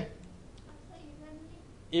 ওকে,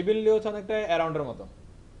 ইভিনলি হচ্ছে অনেকটা অ্যারাউন্ডের মতো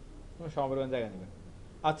সমপরিমাণ জায়গা নেবে।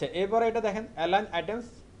 আচ্ছা, এরপরে এটা দেখেন অ্যালাইন আইটেমস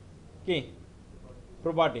কি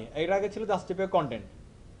প্রপার্টি, এটা আগে ছিল জাস্টিফাই কন্টেন্ট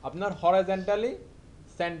আপনার হরাইজন্টালি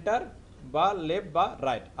সেন্টার বা লেফট বা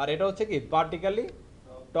রাইট, আর এটা হচ্ছে কি ভার্টিক্যালি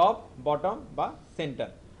টপ বটম বা সেন্টার।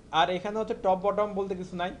 আর এখানে হচ্ছে টপ বটম বলতে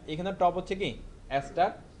কিছু নাই, এখানে টপ হচ্ছে কি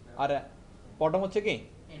স্টার্ট আর বটম হচ্ছে কি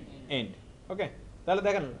এন্ড। ওকে, তাহলে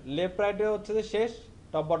দেখেন লেফট রাইটে হচ্ছে যে শেষ,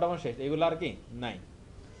 টপ বটমও শেষ, এগুলো আর কি নাই।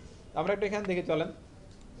 আমরা একটু এখানে দেখে চলেন,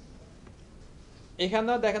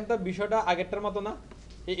 এখানেও দেখেন তো বিষয়টা আগেরটার মতো না,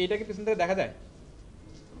 এটা কি পিছন থেকে দেখা যায়?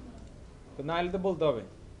 তো না এলে তো বলতে হবে,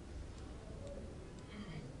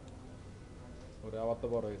 ওরে আবার তো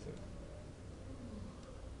বড় হয়েছে।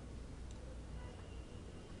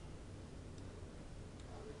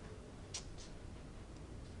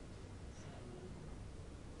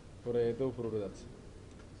 ওরে এতেও উপরে উঠে যাচ্ছে।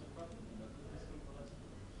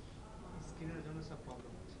 স্ক্রিনের জন্য সব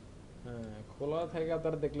প্রবলেম হচ্ছে। হ্যাঁ, খোলা থেকে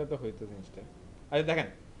আপনারা দেখলে তো হইতো জিনিসটা। আচ্ছা দেখেন,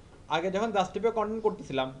 আগে যখন জাস্টিফাই কন্টেন্ট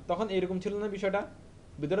করতেছিলাম তখন এরকম ছিল না বিষয়টা,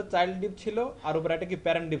 ভিতরে চাইল্ড ডিপ ছিল আর উপরে একটা কি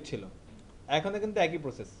প্যারেন্ট ডিপ ছিল। এখন কিন্তু একই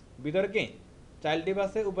প্রসেস, ভিতরে কি চাইল্ড ডিপ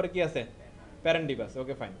আছে, উপরে কি আছে প্যারেন্ট ডিপ আছে।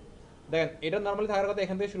 ওকে ফাইন, দেখেন এটা নর্মালি থাকার কথা,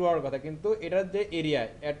 এখান থেকে শুরু হওয়ার কথা, কিন্তু এটার যে এরিয়া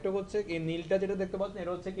এটুকু হচ্ছে এই নীলটা যেটা দেখতে পাচ্ছেন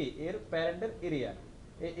এটা হচ্ছে কি এর প্যারেন্টের এরিয়া,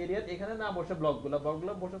 এই এরিয়ার এখানে না বসে ব্লকগুলো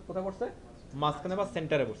বসে কোথায় বসছে মাঝখানে বা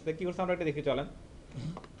সেন্টারে বসছে। কি করছে আমরা এটা দেখি চলেন,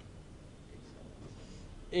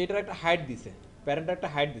 এইটার একটা হাইট দিছে, প্যারেন্টের একটা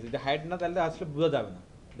হাইট দিছে, যে হাইট না তাহলে আসলে বোঝা যাবে না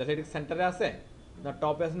যে এটা সেন্টারে আছে না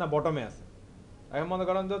টপে আছে না বটমে আছে। এখন মনে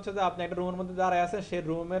করেন যে হচ্ছে যে আপনি একটা রুমের মধ্যে যারা আছে সেই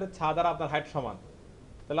রুমের ছাদ আর আপনার হাইট সমান,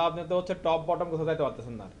 তাহলে আপনি তো হচ্ছে টপ বটম কোথাও যাইতে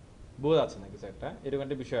পারতেছেন না, বোঝা যাচ্ছে না কিছু একটা, এরকম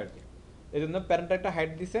একটা বিষয় আর কি। এই জন্য প্যারেন্টের একটা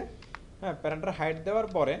হাইট দিছে, হ্যাঁ, প্যারেন্টের হাইট দেওয়ার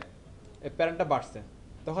পরে এই প্যারেন্টটা বাড়ছে,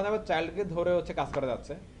 তখন আবার চাইল্ডকে ধরে হচ্ছে কাজ করা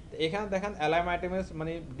যাচ্ছে। তো এখানে দেখেন অ্যালাইম আইটেমের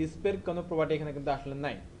মানে ডিসপ্লের কোনো প্রপার্টি এখানে কিন্তু আসলে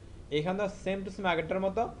নাই, এখানে সেম টু সেম আগেরটার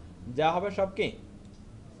মতো যা হবে সব কি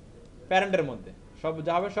প্যারেন্টের মধ্যে, সব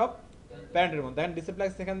যা হবে সব প্যারেন্টের মধ্যে। দেখেন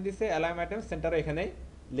ডিসপ্লেক্স এখানে দিছে, অ্যালাইম আইটেম সেন্টারে এখানেই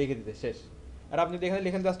লিখে দিতে শেষ। আর আপনি যদি এখানে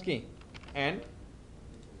লিখেন জাস্ট কি অ্যান্ড,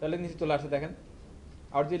 তাহলে নিচে চলে আসে দেখেন।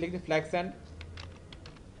 আর যদি লিখি ফ্ল্যাক্স অ্যান্ড,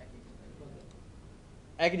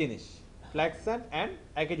 একই জিনিস, ফ্ল্যাক্স অ্যান্ড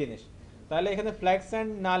একই জিনিস, তাহলে এখানে ফ্ল্যাক্স অ্যান্ড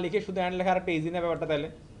না লিখে শুধু অ্যান্ড লেখা আর একটা ইজি না ব্যাপারটা, তাহলে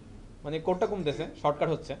মানে কোডটা কমতেছে, শর্টকাট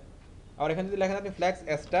হচ্ছে। আর এখানে যদি লেখেন আপনি ফ্ল্যাক্স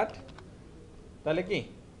স্টার্ট, তাহলে কি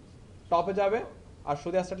টপে যাবে, আর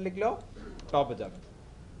শুধু স্টার্ট লিখলেও টপে যাবে।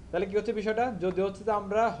 তাহলে কি হচ্ছে বিষয়টা, যদি হচ্ছে যে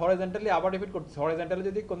আমরা হরিজন্টালি আবার রিপিট করতেছি, হরিজন্টালি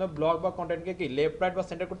যদি কোনো ব্লক বা কন্টেন্টকে কি লেফট রাইট বা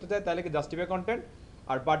সেন্টার করতে চাই তাহলে কি জাস্টিফাই কন্টেন্ট,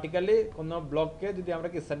 আর ভার্টিক্যালি কোনো ব্লককে যদি আমরা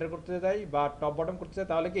কি সেন্টার করতে চাই বা টপ বটম করতে চাই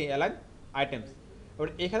তাহলে কি অ্যালাইন আইটেমস। এবার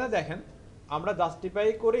এখানে দেখেন আমরা জাস্টিফাই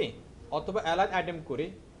করি অথবা অ্যালাইন আইটেম করি,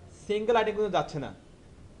 সিঙ্গেল আইটেম কিন্তু যাচ্ছে না,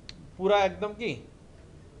 পুরা একদম কি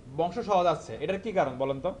বংশ সহ যাচ্ছে। এটার কি কারণ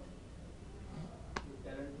বলেন তো?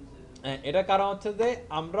 এটার কারণ হচ্ছে যে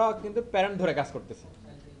আমরা কিন্তু প্যারেন্ট ধরে কাজ করতেছি,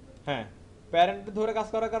 হ্যাঁ, প্যারেন্ট ধরে কাজ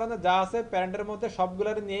করার কারণে যা আছে প্যারেন্টের মধ্যে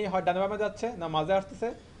সবগুলোর নিয়েই হয় ডানে বামে যাচ্ছে, না মাঝে আসতেছে,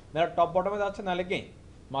 না টপ বটমে যাচ্ছে, নাহলে কি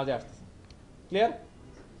মাঝে আসতেছে। ক্লিয়ার?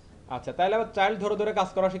 আচ্ছা, তাহলে আবার চাইল্ড ধরে ধরে কাজ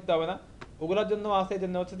করা শিখতে হবে না, ওগুলোর জন্য আছে, এই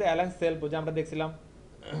জন্য হচ্ছে যে অ্যালাইন সেলফ, যে আমরা দেখছিলাম।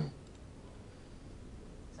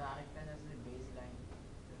 স্যার আরেকটা আছে বেস লাইন।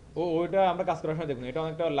 ওইটা আমরা কাজ করার সময় দেখুন, এটা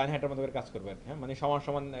অনেকটা লাইন হাইটের মতো করে কাজ করবে আর কি, হ্যাঁ, মানে সমান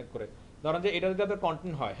সমান করে। ধরেন যে এটা যদি আপনার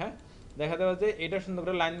কন্টেন্ট হয়, হ্যাঁ, দেখা যাবে যে এটা সুন্দর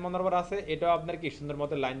করে লাইন বরাবর আছে, এটাও আপনার কি সুন্দর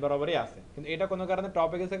মতো লাইন বরাবরই আছে, কিন্তু এটা কোনো কারণে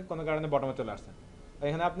টপে গেছে, কোনো কারণে বটমে চলে আসছে।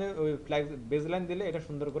 এখানে আপনি ওই ফ্ল্যাগ বেজ লাইন দিলে এটা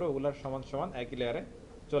সুন্দর করে ওগুলার সমান সমান একই লেয়ারে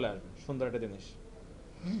চলে আসবে, সুন্দর একটা জিনিস।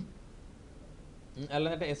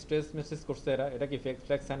 অ্যালান একটা স্ট্রেস মেসেজ করছে, এটা কি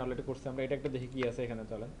ফ্লেক্স সাইন অলরেডি করছে, আমরা এটা একটা দেখি কি আছে এখানে,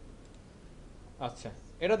 চলেন। আচ্ছা,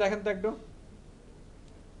 এটা দেখেন তো একটু,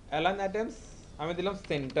 অ্যালান আইটেমস আমি দিলাম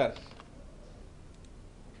সেন্টার,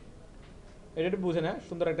 এটা একটু বুঝে না,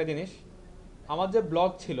 সুন্দর একটা জিনিস। আমার যে ব্লগ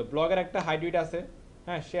ছিল, ব্লগের একটা হাইট উইড আছে,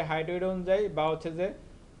 হ্যাঁ, সে হাইট উইড অনুযায়ী বা হচ্ছে যে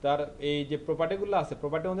তার এই যে প্রপার্টিগুলো আছে,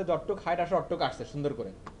 প্রপার্টি অনুযায়ী যতটুক হাইট আসে অতটুক আসছে সুন্দর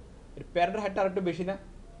করে। এর প্যারেন্টের হাইটটা আরেকটু বেশি না?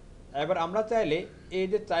 এবার আমরা চাইলে এই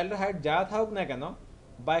যে চাইল্ডের হাইট যা থাকুক না কেন,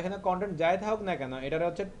 বা এখানে কন্টেন্ট যাই থাকুক না কেন, এটার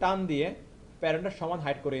হচ্ছে টান দিয়ে প্যারেন্টের সমান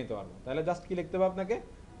হাইট করে নিতে পারবো। তাহলে জাস্ট কি লিখতে হবে আপনাকে,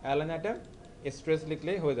 অ্যালান আইটেম স্ট্রেস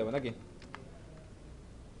লিখলেই হয়ে যাবে নাকি?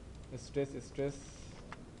 স্ট্রেস স্ট্রেস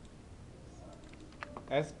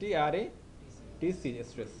STRATC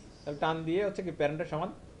স্ট্রেস, তাহলে টান দিয়ে হচ্ছে কি প্যারেন্টের সমান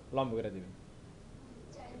লম্ব করে দিবেন।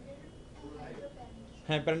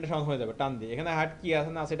 হ্যাঁ, প্যারেন্টের সমান হয়ে যাবে টান দিয়ে, এখানে হাইট কি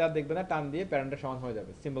আছে না সেটা দেখবে না, টান দিয়ে প্যারেন্টের সমান হয়ে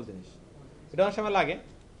যাবে, সিম্পল জিনিস। এটা অনেক সময় লাগে,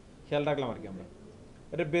 খেয়াল রাখলাম আর কি আমরা।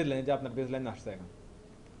 এটা বেজ লাইন, যে আপনার বেজ লাইন আসছে এখন।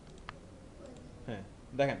 হ্যাঁ,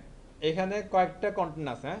 দেখেন এখানে কয়েকটা কন্টেন্ট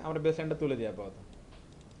আছে, হ্যাঁ, আমরা বেজ লাইনটা তুলে দিই আপাতত,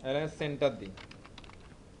 এখানে সেন্টার দিই,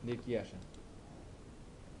 দিয়ে কি আসে,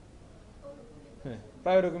 হ্যাঁ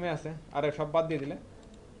প্রায় ওরকমই আছে। আর সব বাদ দিয়ে দিলে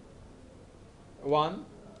 1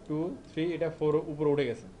 2 3 এটা 4 উপরে উঠে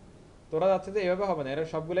গেছে। তোরা যাচ্ছে যে এভাবে হবে না, এরা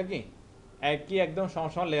সবগুলো কি একই একদম সমান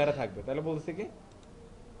সমান লেয়ারে থাকবে। তাহলে বলছি কি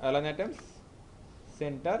অ্যালাইন আইটেমস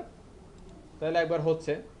সেন্টার, তাহলে একবার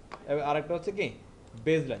হচ্ছে। এবার আরেকটা হচ্ছে কি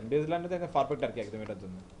বেজ লাইন, বেজ লাইনটা তো একদম পারফেক্ট আর কি একদম এটার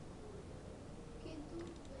জন্য।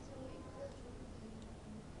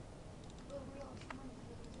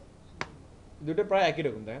 দুটো প্রায় একই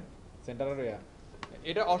রকম দেখেন, সেন্টার আর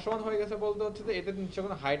এটা অসমান হয়ে গেছে বলতে হচ্ছে যে এতে নিশ্চয়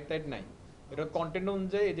কোনো হাইট টাইট নাই, এটা কন্টেন্ট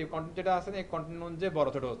অনুযায়ী, এই যে কন্টেন্ট যেটা আছে না এই কন্টেন্ট অনুযায়ী বড়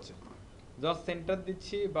ছোট হচ্ছে। জাস্ট সেন্টার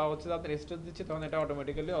দিচ্ছি বা হচ্ছে আপনার স্টেজ দিচ্ছি, তখন এটা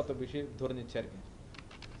অটোমেটিক্যালি অত বেশি ধরে নিচ্ছে আর কি,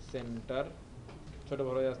 সেন্টার ছোট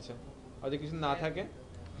বড় হয়ে যাচ্ছে। আর যদি কিছু না থাকে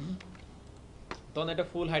তখন এটা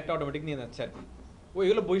ফুল হাইটটা অটোমেটিক নিয়ে যাচ্ছে আর কি।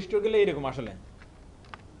 ওইগুলো বৈশিষ্ট্যগুলো এইরকম আসলে,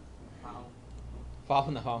 পাও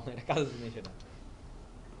না এটা কাজ নেই সেটা।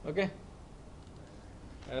 ওকে,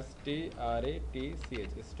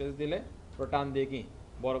 STRATCH স্ট্রেস দিলে পুরো টান দিয়ে কি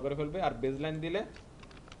বড় করে ফেলবে, আর বেজ লাইন দিলে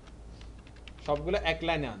সবগুলো এক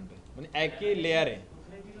লাইনে আনবে, মানে একই লেয়ারে।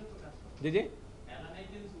 জি জি,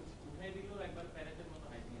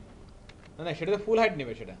 না না সেটা তো ফুল হাইট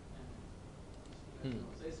নেবে সেটা। হুম,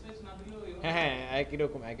 হ্যাঁ হ্যাঁ একই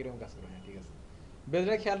রকম কাজ করবে, হ্যাঁ ঠিক আছে।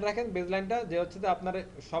 বেজলাইন খেয়াল রাখেন, বেজলাইনটা যে হচ্ছে যে আপনার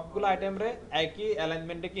সবগুলো আইটেমরে একই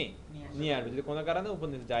অ্যালাইনমেন্টে কি নিয়ে আসবে, যদি কোনো কারণে উপর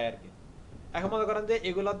নিচে যায় আর কি। এখন মনে করেন যে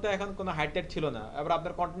এগুলোর তো এখন কোনো হাইট টাইট ছিল না, এবার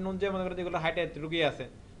আপনার কন্টেন্ট অনুযায়ী মনে করেন যেগুলো হাইট রুকিয়ে আছে,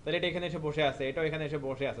 তাহলে এটা এখানে এসে বসে আছে, এটাও এখানে এসে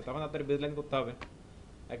বসে আছে, তখন আপনার বেজলাইন করতে হবে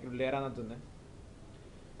একটু লেয়ার আনার জন্য।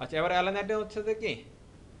 আচ্ছা, এবার অ্যালাইন আইটেম হচ্ছে যে কি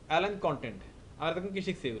অ্যালাইন কন্টেন্ট, আমরা তখন কি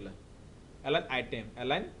শিখছি এগুলো, অ্যালাইন আইটেম,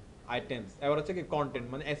 অ্যালাইন আইটেমস। এবার হচ্ছে কি কন্টেন্ট,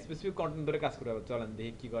 মানে স্পেসিফিক কন্টেন্ট ধরে কাজ করে। চলেন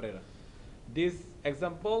দেখি কি করে এরা। This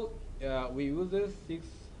example we uses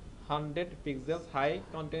 600 pixels high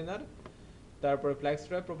container, তারপরে flax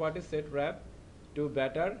rap property set rap to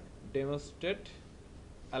better demonstrate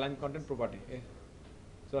align content property.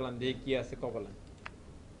 চলেন দেখি কি আছে কপালে।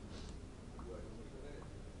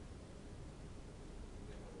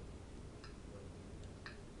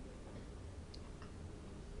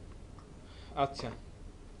 আচ্ছা,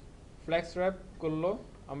 ফ্ল্যাক্স র্যাপ করলো,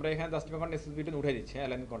 আমরা এখানে 10 কন্টেন্ট এসএসবিটা উঠে দিচ্ছি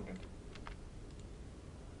অ্যালাইন কন্টেন্ট।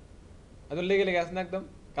 একদম লেগে আছে না, একদম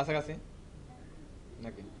কাছাকাছি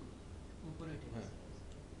নাকি? হ্যাঁ,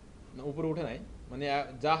 না উপরে উঠে নাই, মানে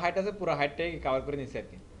যা হাইট আছে পুরো হাইটটাই কভার করে নিচ্ছে আর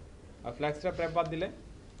কি। আর ফ্ল্যাক্স র্যাপ বাদ দিলে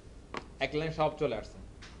এক লাইন সব চলে আসছে।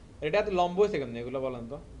 এটা এত লম্ব হয়েছে কেন এগুলো বলেন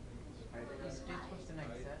তো?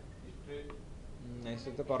 না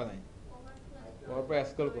স্ট্রেচ তো করে নাই, ওর পর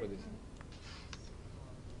স্ক্রল করে দিয়েছে।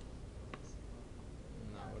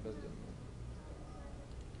 না ওটার জন্য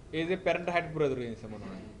এই যে প্যারেন্ট হাইট পুরো ধরে নিয়েছে মনে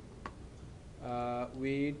হয়।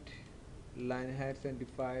 Weed line height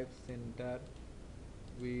 75 centre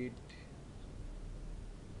weed,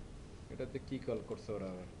 এটাতে কি কল করছে ওরা?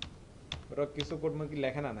 আবার ওরা কিছু কোড কি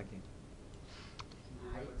লেখে না নাকি?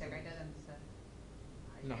 হাইটটা কাইটা জানতে স্যার।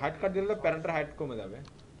 না হাইট কাট দিলে প্যারেন্টের হাইট কমে যাবে,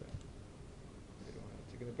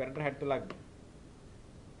 কিন্তু প্যারেন্টের হাইট তো লাগবে।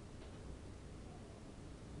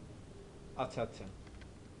 আচ্ছা আচ্ছা,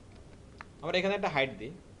 আমরা এখানে একটা হাইট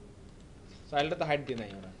দিই, চাইল্ডটা তো হাইট দিই নাই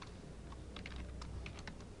আমরা।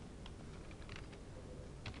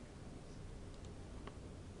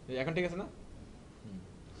 এখন ঠিক আছে না?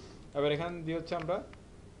 এবার এখানে দিয়ে হচ্ছে আমরা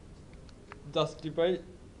জাস্টিফাই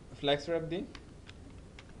ফ্ল্যাক্স র্যাপ দিই।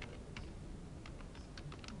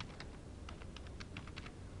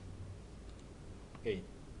 এই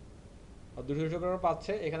আর 200 করে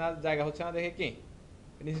পাচ্ছে, এখানে আর জায়গা হচ্ছে না দেখে কি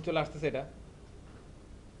নিচে চলে আসতেছে এটা,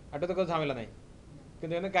 এটা তো কোনো ঝামেলা নাই।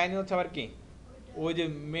 কিন্তু এখানে কাহিনী হচ্ছে আবার কি, ওই যে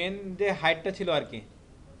মেন যে হাইটটা ছিল আর কি,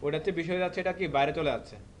 ওইটা হচ্ছে বিষয় যাচ্ছে এটা কি বাইরে চলে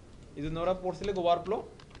যাচ্ছে, এই জন্য ওরা পড়ছিল ওভারফ্লো।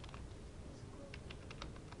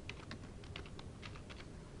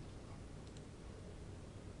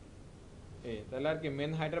 এই তাহলে আর কি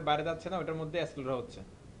মেন হাইটের বাইরে যাচ্ছে না, ওটার মধ্যে অ্যাক্সেলারেট হচ্ছে।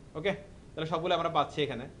 ওকে, তাহলে সবগুলো আমরা পাচ্ছি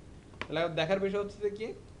এখানে। তাহলে দেখার বিষয় হচ্ছে যে কি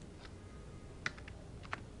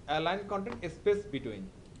অ্যালাইন কন্টেন্ট স্পেস বিটুইন,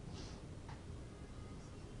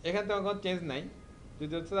 এখান থেকে কোনো চেঞ্জ নাই।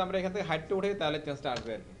 যদি হচ্ছে আমরা এখান থেকে হাইটটা উঠে তাহলে চেঞ্জটা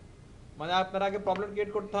আসবে আর কি। মানে আপনার আগে প্রবলেম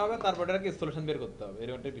ক্রিয়েট করতে হবে, তারপর আর কি সলিউশন বের করতে হবে,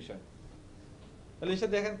 এরকম একটা বিষয়। তাহলে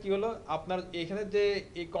সেটা দেখেন কি হলো, আপনার এখানে যে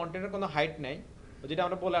এই কন্টেন্টের কোনো হাইট নেই, যেটা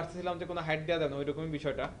আমরা বলে আসতেছিলাম যে কোনো হাইট দেওয়া যাবে না, ওই রকমই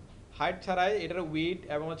বিষয়টা। হাইট ছাড়াই এটার উইড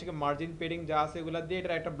এবং হচ্ছে কি মার্জিন পেডিং যা আছে এগুলো দিয়ে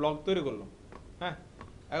এটা একটা ব্লক তৈরি করলো। হ্যাঁ,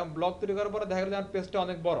 এখন ব্লক তৈরি করার পরে দেখা গেলো যে আমার পেজটা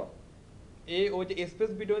অনেক বড়, এই ওই যে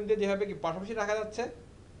স্পেস বিটুইন দিয়ে যেভাবে কি পাশাপাশি রাখা যাচ্ছে,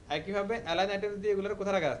 একইভাবে অ্যালাইন আইটেমস দিয়ে এগুলোর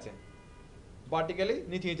কোথায় রাখা যাচ্ছে, ভার্টিক্যালি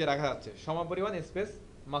নিচে নিচে রাখা যাচ্ছে, সম পরিমাণ স্পেস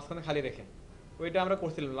মাঝখানে খালি রেখে। ওইটা আমরা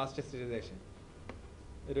করছিলাম লাস্ট স্টেজে এসে,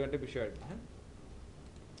 এরকম একটা বিষয় আর কি। হ্যাঁ,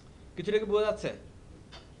 কিছুটা কি বোঝা যাচ্ছে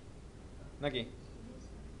নাকি?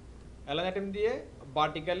 অ্যালাইন আইটেম দিয়ে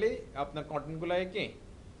ভার্টিক্যালি আপনার কন্টেন্টগুলোকে কি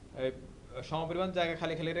সমপরিমাণ জায়গা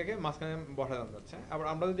খালি খালি রেখে মাঝখানে বসানো যাচ্ছে। আবার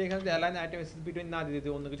আমরা যদি এখানে যে অ্যালাইন আইটেম স্পেস বিটুইন না দিই, যদি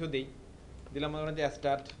অন্য কিছু দিই, দিলাম মনে করেন যে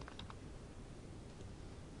স্টার্ট,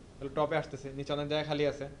 তাহলে টপে আসতেছে, নিচে অনেক জায়গা খালি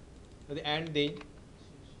আছে। যদি অ্যান্ড দিই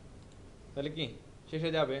তাহলে কি শেষ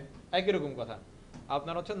হয়ে যাবে। একই রকম কথা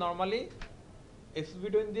আপনার হচ্ছে নর্মালি স্পেস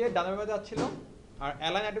বিটুইন দিয়ে ডানে বামে যাচ্ছিল, আর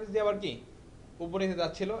অ্যালাইন আইটেমস দিয়ে আবার কি উপরে নিচে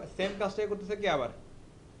যাচ্ছিল, সেম কাজটাই করতেছে কি আবার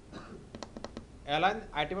অ্যালাইন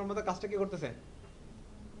আইটেমের মতো কাজটা কি করতেছে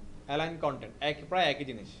অ্যালাইন কন্টেন্ট, প্রায় একই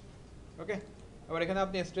জিনিস। ওকে, এবার এখানে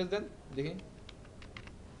আপনি স্ট্রেস দেন দেখি,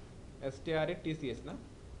 STRATCS না,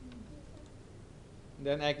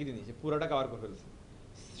 দেন একই জিনিস পুরোটা কভার করে ফেলছে।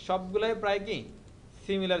 সবগুলোই প্রায় কি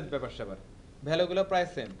সিমিলার ব্যাপার স্যাপার, ভ্যালুগুলো প্রায়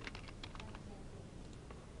সেম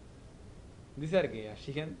দিছে আর কি। আর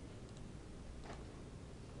শিখেন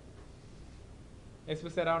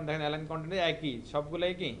এক্সপ্রেস অ্যারাউন্ড, দেখেন অ্যালাইন কন্টেন্ট একই,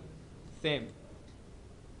 সবগুলোই কি সেম,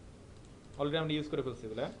 অলরেডি আমরা ইউজ করে ফেলছি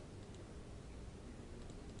এগুলো।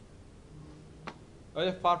 ওই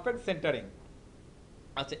যে পারফেক্ট সেন্টারিং,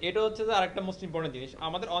 আচ্ছা এটা হচ্ছে যে আরেকটা মোস্ট ইম্পর্টেন্ট জিনিস।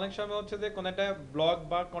 আমাদের অনেক সময় হচ্ছে যে কোনো একটা ব্লগ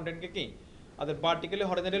বা কন্টেন্টকে কি আমাদের ভার্টিক্যালি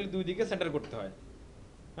হরিজন্টালি দুই দিকে সেন্টার করতে হয়।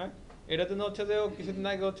 হ্যাঁ, এটার জন্য হচ্ছে যে কিছুদিন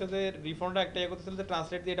আগে হচ্ছে যে রিফন্ডটা একটা ইয়ে করতেছিল যে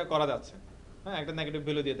ট্রান্সলেট দিয়ে এটা করা যাচ্ছে। হ্যাঁ, একটা নেগেটিভ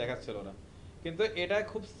ভ্যালু দিয়ে দেখাচ্ছিল ওরা, কিন্তু এটা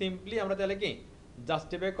খুব সিম্পলি আমরা তাহলে কি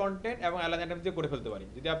জাস্টিফাই কন্টেন্ট এবং অ্যালাইন আইটেম দিয়ে করে ফেলতে পারি।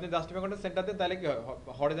 যদি আপনি জাস্টিফাই কন্টেন্ট সেন্টার দেন তাহলে কি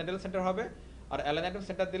হরিজন্টাল সেন্টার হবে, আর অ্যালাইন আইটেম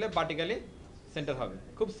সেন্টার দিলে ভার্টিক্যালি সেন্টার হবে।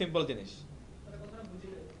 খুব সিম্পল জিনিস।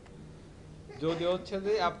 যদি হচ্ছে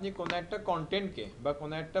যে আপনি কোনো একটা কন্টেন্টকে বা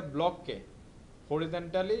কোনো একটা ব্লগকে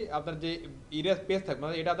হরিজন্টালি আপনার যে এরিয়া পেজ থাকবে,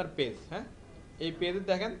 মানে এটা আপনার পেজ, হ্যাঁ এই পেজে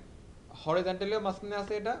দেখেন হরিজন্টালিও মাঝখানে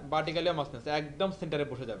আছে, এটা ভার্টিক্যালিও মাঝখানে আছে, একদম সেন্টারে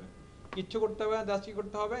বসে যাবে, কিচ্ছু করতে হবে না। জাস্ট কি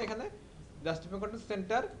করতে হবে এখানে justify content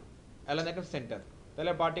centre align item centre,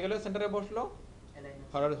 তাহলে ভার্টিক্যালিও সেন্টারে বসলো,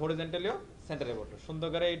 হরিজন্টালিও সেন্টারে বসলো, সুন্দর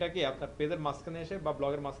করে এটা কি আপনার পেজের মাঝখানে এসে বা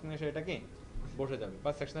ব্লগের মাঝখানে এসে এটা কি বসে যাবে, বা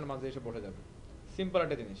সেকশনের মাঝে এসে বসে যাবে। সিম্পল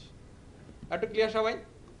একটা জিনিস, একটু ক্লিয়ার সবাই?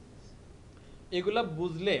 এগুলা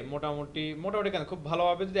বুঝলে মোটামুটি মোটামুটি কেন খুব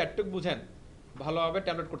ভালোভাবে যদি একটু বুঝেন ভালোভাবে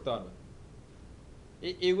ট্যাবলেট করতে পারবেন।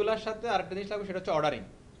 এইগুলার সাথে আরেকটা জিনিস লাগবে, সেটা হচ্ছে অর্ডারিং।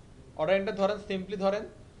 অর্ডারিংটা ধরেন সিম্পলি ধরেন,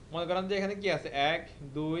 মনে করেন যে এখানে কি আছে 1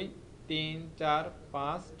 2 3 4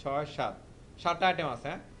 5 6 7, 7টা আইটেম আছে।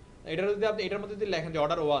 হ্যাঁ, এটার যদি আপনি এটার মধ্যে যদি লেখেন যে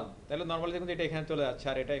অর্ডার 1, তাহলে নর্মালি দেখুন এটা এখানে চলে যাচ্ছে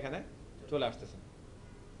আর এটা এখানে চলে আসতেছে।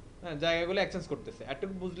 হ্যাঁ, জায়গাগুলো এক্সচেঞ্জ করতেছে। একটু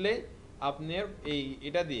বুঝলেই আপনার এই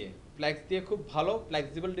এটা দিয়ে ফ্ল্যাক্স দিয়ে খুব ভালো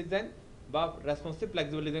ফ্লেক্সিবল ডিজাইন বা রেসপন্সিভ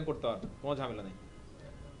ফ্লেক্সিবল ডিজাইন করতে পারবেন, কোনো ঝামেলা নেই।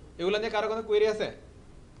 এগুলো নিয়ে কারো কোনো কোয়েরি আছে?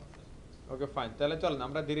 ওকে ফাইন, তাহলে চলেন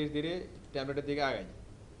আমরা ধীরে ধীরে ট্যাবলেটের দিকে আগাই।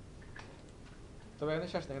 তবে এখানে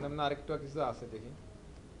শেষ না, এখানে আরেকটু কিছু আছে দেখি,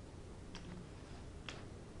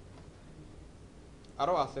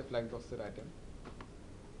 আরও আছে ফ্ল্যাক্স বক্সের আইটেম।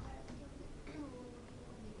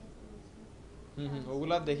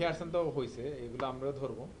 ওগুলা দেখে আসছেন তো হয়েছে, এগুলো আমরাও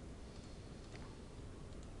ধরবো।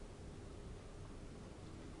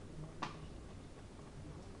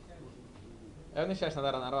 এমনি শেষ না,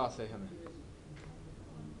 দাঁড়ান আরো আছে এখানে।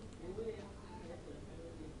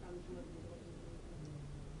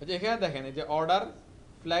 এখানে দেখেন এই যে order,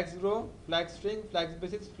 flax grow, flax string, flax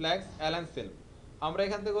basis, flax align self. আমরা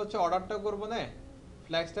এখান থেকে হচ্ছে অর্ডারটা করবো না,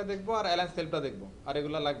 ফ্ল্যাক্সটা দেখবো আর অ্যালাইন সেলফটা দেখবো, আর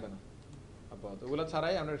এগুলো লাগবে না আপাতত। ওগুলো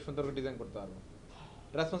ছাড়াই আমরা সুন্দর করে ডিজাইন করতে পারবো।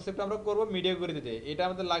 রেসপন্সিভটা আমরা করবো মিডিয়া গরিতে, এটা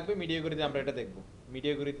আমাদের লাগবে মিডিয়া গরিতে, আমরা এটা দেখবো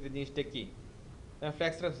মিডিয়া গরিতে জিনিসটা কি।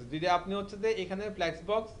 ফ্ল্যাক্স যদি আপনি হচ্ছে যে এখানে ফ্ল্যাক্স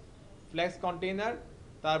বক্স, ফ্ল্যাক্স কন্টেইনার,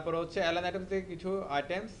 তারপর হচ্ছে অ্যালাইন আইটেমস থেকে কিছু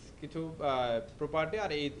আইটেমস, কিছু প্রপার্টি,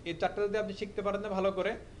 আর এই চারটা যদি আপনি শিখতে পারেন না ভালো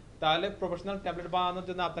করে, তাহলে প্রফেশনাল ট্যাবলেট বানানোর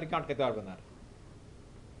জন্য আপনার কি আটকাতে পারবেন আর।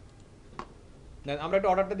 আমরা একটা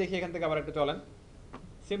অর্ডারটা দেখি এখান থেকে, আবার একটু চলেন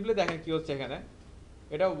সিম্পলি দেখেন কি হচ্ছে এখানে।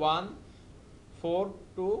 এটা 1 4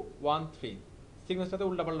 2 1 3 সিগনেচারটা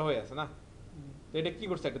উল্টাপাল্টা হয়ে আছে না, তো এটা কি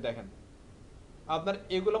করছে একটু দেখেন। আপনার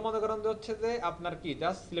এগুলো মনে করেন যে হচ্ছে যে আপনার কি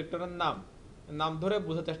জাস্ট সিলেক্টরের নাম ধরে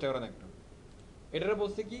বোঝার চেষ্টা করেন একটু। এটারে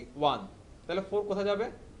বলছে কি 1, তাহলে 4 কোথায় যাবে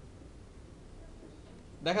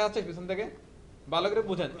দেখা যাচ্ছে পিছন থেকে, ভালো করে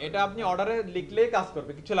বুঝেন। এটা আপনি অর্ডারে লিখলেই কাজ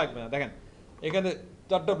করবে, কিছু লাগবে না। দেখেন এখানে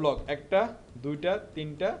 4টা ব্লক, 1টা 2টা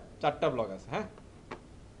 3টা 4টা ব্লক আছে। হ্যাঁ,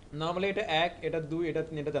 নর্মালি এটা 1, এটা 2, এটা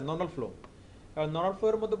 3, এটা 4 নর্মাল ফ্লো। কারণ নর্মাল ফ্লো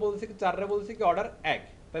এর মধ্যে বলছি কি 4রে বলছি কি অর্ডার 1,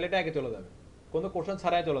 তাহলে এটা 1-এ চলে যাবে, কোনো কোশ্চেন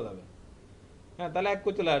ছাড়াই চলে যাবে। হ্যাঁ, তাহলে 1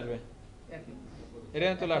 কই চলে আসবে, এটা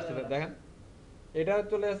চলে আসছে। দেখেন এটা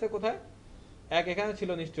চলে আসছে কোথায়, 1 এখানে ছিল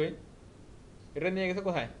নিশ্চয়ই, এটা নিয়ে গেছে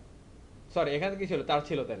কোথায়, সরি এখানে কি ছিল 4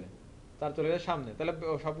 ছিল, তাহলে 4 চলে গেছে সামনে, তাহলে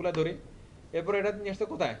সবগুলা ধরি। এরপর এটা নিয়ে আসছে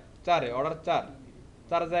কোথায় 4-এ, অর্ডার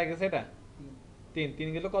 4 জায়গায় গেছে, এটা 3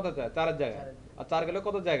 গেল কত জায়গায় 4-এর জায়গায়, আর 4 গেল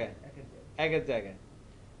কত জায়গায় 1-এর জায়গায়।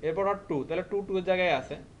 এরপর আর 2, তাহলে 2 এর জায়গায়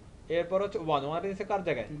আছে। এরপর হচ্ছে 1 নিচে কার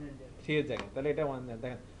জায়গায় 3-এর জায়গায়, তাহলে এটা 1।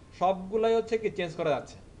 দেখেন সবগুলাই হচ্ছে কি চেঞ্জ করা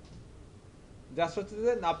যাচ্ছে, জাস্ট হচ্ছে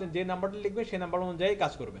যে আপনি যে নাম্বারটা লিখবেন সেই নাম্বার অনুযায়ী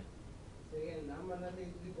কাজ করবে।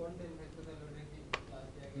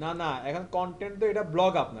 না না, এখন কন্টেন্ট তো এটা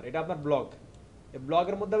ব্লগ আপনার, এটা আপনার ব্লগ, এই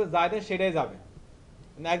ব্লগের মধ্যে আপনি যা দেন সেটাই যাবে।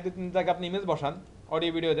 1 2 3 জায়গায় আপনি ইমেজ বসান,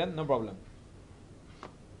 অডিও ভিডিও দেন, নো প্রবলেম।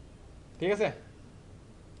 ঠিক আছে,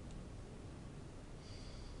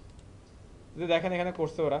 যদি দেখেন এখানে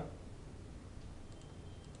করছে ওরা,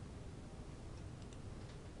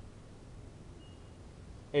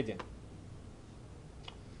 এই যে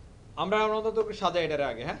আমরা অন্তত সাজাই এটার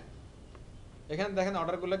আগে। হ্যাঁ, এখানে দেখেন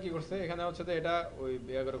অর্ডারগুলো কি করছে, এখানে হচ্ছে যে এটা ওই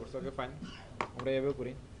বিয়া করে করছে, ওকে ফাইন, আমরা এভাবে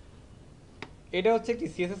করি। এটা হচ্ছে কি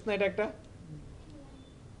সিএসএস না, এটা একটা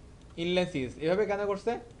ইনলাইন সিএস, এভাবে কেন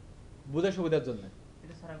করছে বুঝার সুবিধার জন্য।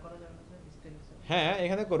 এটা সারা করা যাবে না স্টাইল। হ্যাঁ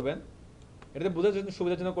এখানে করবেন, এটাতে বুঝার জন্য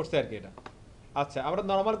সুবিধার জন্য করছে আর কি এটা। আচ্ছা আমরা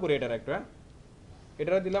নর্মাল করি এটার একটু। হ্যাঁ,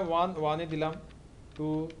 এটা দিলাম 1 দিলাম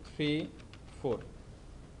 2 3 4,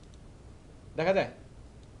 দেখা যায়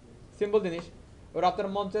সিম্পল জিনিস। ওর আপনার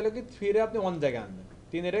মন চাইলে কি 3-রে আপনি 1 জায়গায় আনবেন,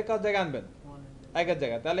 3-এর কার জায়গায় আনবেন 1-এর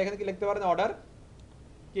জায়গায়, তাহলে এখানে কি লিখতে পারেন অর্ডার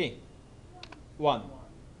কি 1,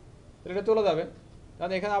 তাহলে এটা চলে যাবে।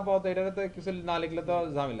 কারণ এখানে আপাতত এটাতে কিছু না লিখলে তো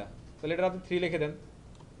ঝামেলা, তাহলে এটা আপনি 3 লিখে দেন।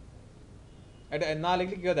 এটা না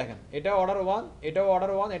লিখলে কি হয় দেখেন, এটাও অর্ডার 1, এটাও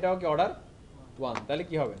অর্ডার 1, এটাও কি অর্ডার 1, তাহলে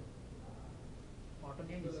কি হবে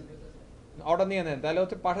অর্ডার নিয়ে নেন, তাহলে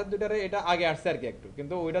হচ্ছে পাশের দুইটারে এটা আগে আসছে আর কি একটু,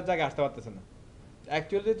 কিন্তু ওইটার জায়গায় আসতে পারতেছে না।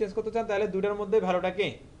 অ্যাকচুয়ালি যদি চেঞ্জ করতে চান তাহলে দুইটার মধ্যে ভ্যালুটা কি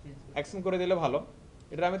এক্সচেঞ্জ করে দিলে ভালো।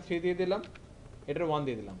 এটা আমি 3 দিয়ে দিলাম, এটার 1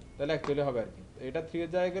 দিয়ে দিলাম, তাহলে অ্যাকচুয়ালি হবে আর কি। এটা 3 এর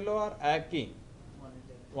জায়গায় গেল, আর 1 কি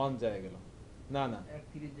 1 জায়গায় গেল, না না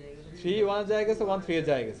 3 1 এর জায়গায় গেছে, 1 3 এর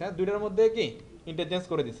জায়গায় গেছে। হ্যাঁ, দুইটার মধ্যে কি ইন্টারচেঞ্জ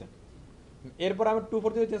করে দিছে। এরপর আমি 2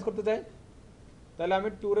 4 যদি চেঞ্জ করতে চাই, তাহলে আমি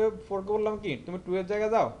 2 রে 4 কে বললাম কি তুমি 2 এর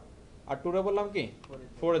জায়গায় যাও, আর 2 রে বললাম কি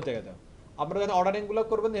 4 এর জায়গায় যাও। আপনারা যখন অর্ডারিং গুলো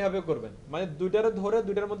করবেন এভাবে করবেন, মানে দুইটারে ধরে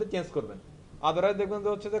দুইটার মধ্যে চেঞ্জ করবেন, আদারওয়াইজ দেখবেন যে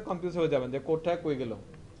হচ্ছে যে কনফিউজ হয়ে যাবেন যে কোডটা কই গেল,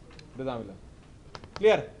 ঝামেলা।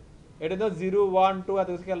 ক্লিয়ার? এটা তো 0 1 2 এত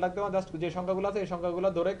কিছু খেয়াল রাখতে হবে, জাস্ট যে সংখ্যাগুলো আছে এই সংখ্যাগুলো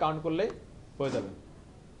ধরে কাউন্ট করলেই হয়ে যাবে।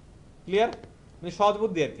 ক্লিয়ার? মানে সহজ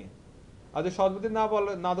বুদ্ধি আর কি। আর যদি সহজ বুদ্ধি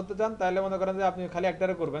না ধরতে চান তাহলে মনে করেন যে আপনি খালি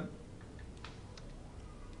একটারে করবেন।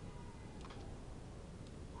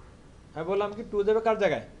 আমি বললাম কি 2 যাবে কার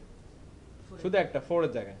জায়গায়, শুধু একটা 4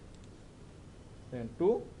 এর জায়গায়। 2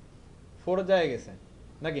 4 এর জায়গায় গেছে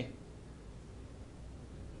নাকি,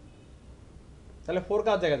 তাহলে 4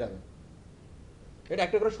 কার জায়গায় যাবে, এটা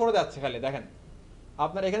একটা করে সরে যাচ্ছে খালি। দেখেন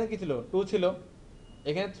আপনার এখানে কি ছিল 2 ছিল,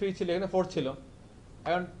 এখানে 3 ছিল, এখানে 4 ছিল।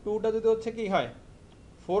 এখন 2টা যদি হচ্ছে কি হয়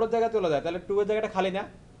 4 এর জায়গায় চলে যায়, তাহলে 2 এর জায়গাটা খালি না,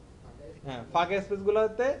 হ্যাঁ ফাঁকা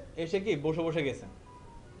স্পেসগুলোতে এসে কি বসে বসে গেছে।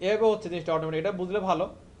 এভাবে হচ্ছে জিনিসটা অটোমেটিক, এটা বুঝলে ভালো।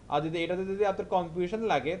 আর যদি এটাতে যদি আপনার কনফিউশন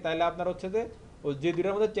লাগে তাহলে আপনার হচ্ছে যে ও যে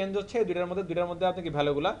দুইটার মধ্যে চেঞ্জ হচ্ছে এই দুইটার মধ্যে আপনি কি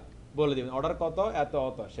ভ্যালুগুলা বলে দিবেন, অর্ডার কত, এত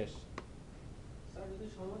অত, শেষ। স্যার যদি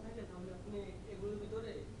সময় থাকে তাহলে আপনি এগুলোর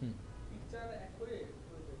ভিতরে হুম। পিকচার অ্যাড করে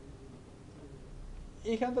করে দেবেন।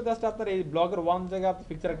 এইখানে তো জাস্ট আপনার এই ব্লগের ওয়ান জায়গায় আপনি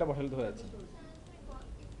পিকচার একটা বসালে তো হয়ে যাচ্ছে।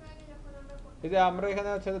 এই যে আমরা এখানে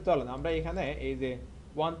হচ্ছে যে চলেন আমরা এখানে এই যে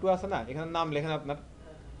 1 2 আছে না, এখানে নাম লেখেন আপনার,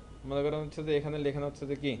 মনে করেন হচ্ছে যে এখানে লেখেন হচ্ছে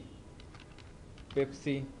যে কি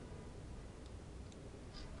পেপসি,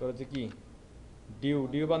 তো হচ্ছে কি ডিউ,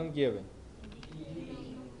 ডিউ বানান কি হবে,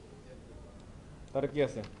 তার কি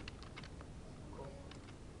আছে,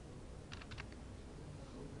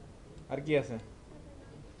 আর কি আছে,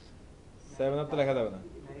 7 আপ তো লেখা যাবে না,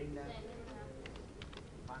 মেরিন্ডা,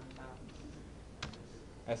 পান্তা,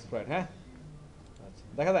 স্প্রাইট, হ্যাঁ আচ্ছা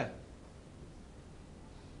দেখা যায়।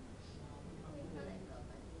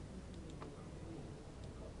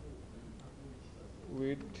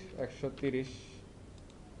 উইট 130,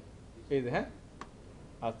 এই যে, হ্যাঁ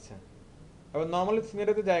আচ্ছা। এবার নর্মালি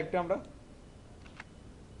সিনারিতে যাই একটু আমরা,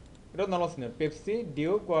 এটা normal scenery, Pepsi,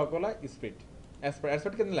 due, Coca কোলা, স্প্রিট, স্প্রাইট,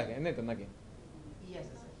 স্প্রাইট কেন লাগে এনে তো নাকি ই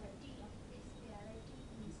আছে স্যার।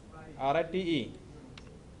 RITE,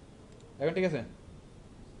 এখন ঠিক আছে,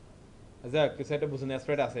 যাক কিছু একটা বুঝুন,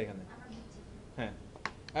 স্প্রাইট আছে এখানে, হ্যাঁ।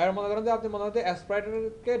 আর মনে করেন যে আপনি মনে হচ্ছে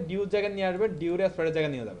স্প্রাইটকে ডিউর জায়গায় নিয়ে আসবেন, ডিউর স্প্রাইটের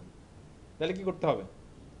জায়গায় নিয়ে যাবেন, তাহলে কি করতে হবে,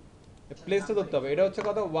 প্লেসটা ধরতে হবে, এটা হচ্ছে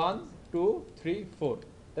কত 1 2 3 4,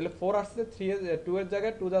 তাহলে 4 আসছে 3 2 এর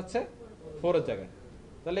জায়গায়, 2 যাচ্ছে 4 এর জায়গায়,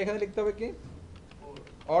 তাহলে এখানে লিখতে হবে কি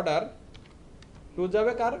অর্ডার 2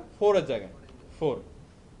 যাবে কার 4 এর জায়গায় 4,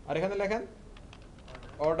 আর এখানে লেখেন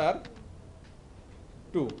অর্ডার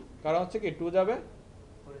 2, কারণ হচ্ছে কি 2 যাবে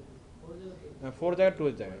 4 জায়গায় 2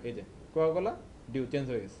 এর জায়গায়, এই যে কোকাকোলা ডিউ চেঞ্জ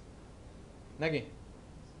হয়ে গেছে নাকি,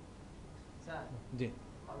 স্যার জি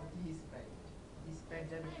হবে কি স্প্রাইট, স্প্রাইট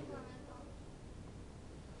যাবে কি করে?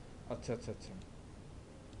 আচ্ছা আচ্ছা আচ্ছা,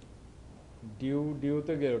 ডিউ ডিউ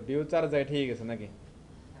তো গেল, ডিউ 4 জায়গায় ঠিক আছে নাকি,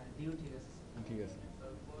 হ্যাঁ ডিউ ঠিক আছে স্যার। ঠিক আছে।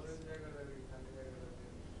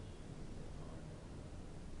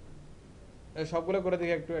 এই সবগুলো করে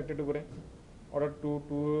দেখি একটু একটু একটু করে, অর্ডার 2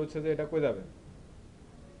 2 হচ্ছে যে এটা কই যাবে,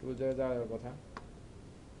 2 জায়গায় যাওয়ার কথা,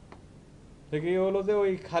 ঠিক হলো যে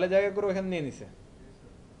ওই খালি জায়গা করে ওখানে নিয়ে নিছে,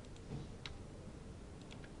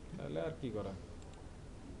 তাহলে আর কি করা,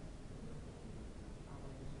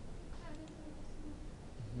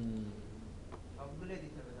 হুম সবগুলোই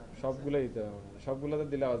দিতে হবে দাদা। সবগুলোই দিতে হবে, সবগুলোতে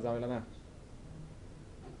দিলে আবার ঝামেলা না,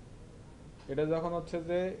 এটা যখন হচ্ছে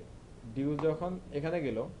যে ডিউ যখন এখানে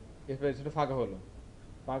গেল, সেটা ফাঁকা হলো,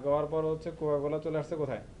 ফাঁকা হওয়ার পর হচ্ছে কোকাকোলা চলে আসছে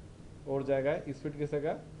কোথায়, ওর জায়গায়, স্পিড গেছে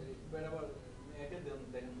গা,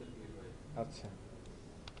 আচ্ছা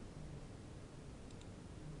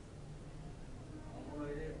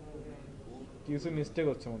কিছু মিস্টেক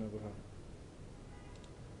হচ্ছে মনে হয় কোথাও,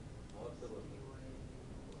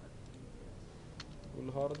 ভুল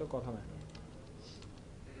হওয়ার তো কথা না।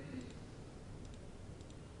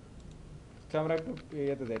 আচ্ছা আমরা একটু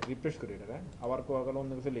ইয়েতে যাই, রিফ্রেশ করি এটা, আবার কোকাকোলা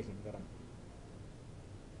অন্য কিছু লিখি, কারণ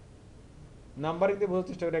নাম্বারিং দিয়ে বোঝার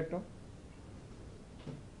চেষ্টা করি একটু,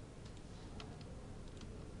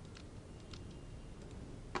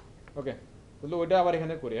 ওকে বুঝলো, ওইটা আবার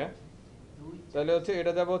এখানে করি, হ্যাঁ দুই তাহলে হচ্ছে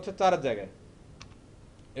এটা যাবে হচ্ছে 4 এর জায়গায়,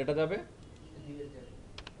 এটা যাবে দুইয়ের জায়গায়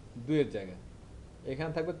 2 এর জায়গায়,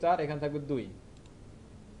 এখানে থাকবে 4, এখানে থাকবে 2,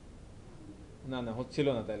 না না হচ্ছিল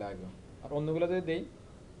না তাহলে আগে, আর অন্যগুলো যদি দেই,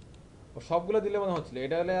 ও সবগুলো দিলে মনে হচ্ছিল,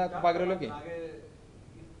 এটা হলে বাগের হলো কি, আগে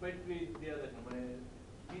স্প্রেডটি দেয়া যায় না, মানে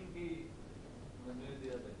তিন কি মানে দুই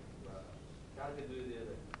দেয়া যায় বা চারকে দুই দেয়া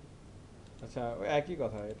যায় আচ্ছা ওই একই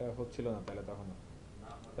কথা, এটা হচ্ছিল না তাহলে তখন, না,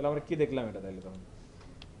 তাহলে আমরা কি দেখলাম এটা তাহলে তখন,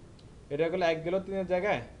 এটা গেলো 1 গেল 3 এর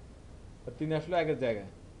জায়গায়, আর 3 আসলো 1 এর জায়গায়,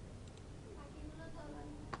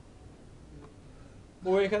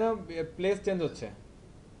 ও এখানে প্লেস চেঞ্জ হচ্ছে,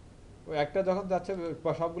 ওই একটা যখন যাচ্ছে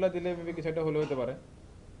সবগুলা দিলে মেবি কিছু একটা হলে হতে পারে,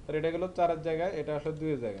 তাহলে এটা গেলো 4 এর জায়গায়, এটা আসলো 2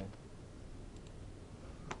 এর জায়গায়,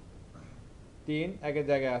 3 1 এর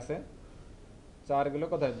জায়গায় আছে, 4 গেলো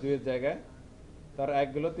কোথায় 2 এর জায়গায়, তার 1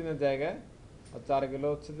 গেলো 3 এর জায়গায়, আর 4 গেলো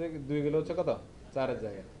হচ্ছে যে 2 গেলো হচ্ছে কত 4 এর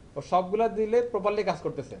জায়গায়, ও সবগুলা দিলে প্রপারলি কাজ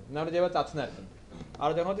করতেছে না, আপনি যেভাবে চাচ্ছেন আর কি, আর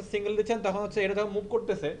যখন হচ্ছে সিঙ্গেল দিচ্ছেন তখন হচ্ছে এটা যখন মুভ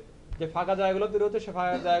করতেছে, যে ফাঁকা জায়গাগুলো তৈরি হচ্ছে সে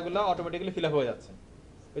ফাঁকা জায়গাগুলো অটোমেটিক্যালি ফিল আপ হয়ে যাচ্ছে,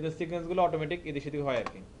 ওই যে সিকোয়েন্সগুলো অটোমেটিক এদিক সেদিক হয় আর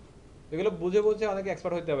কি, এগুলো বুঝে বুঝে অনেকে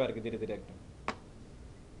এক্সপার্ট হতে হবে আর কি ধীরে ধীরে একটু,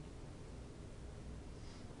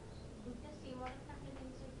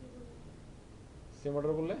 সেম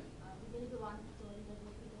অর্ডার বললে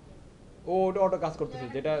ও ওটা অটো কাজ করতেছে,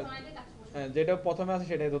 যেটা হ্যাঁ যেটা প্রথমে আছে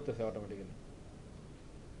সেটাই ধরতেছে অটোমেটিক্যালি।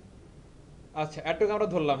 আচ্ছা এটুকু আমরা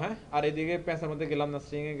ধরলাম, হ্যাঁ আর এদিকে প্যাঁচের মধ্যে গেলাম না,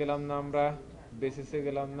 স্ট্রিং এ গেলাম না, আমরা বেসিসে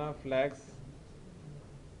গেলাম না, ফ্ল্যাক্স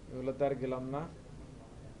এগুলোতে আর গেলাম না।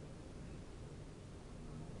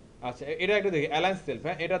 আচ্ছা এটা একটু দেখি, অ্যালায়েন্স সেলফ,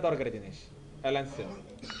 হ্যাঁ এটা দরকারি জিনিস, অ্যালায়েন্স সেলফ।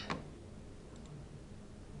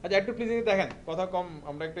 আচ্ছা একটু প্লিজ এদিকে দেখেন, কথা কম,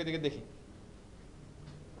 আমরা একটু এদিকে দেখি।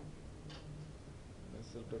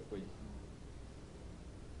 সেলফটা কই?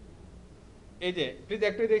 এই যে প্লিজ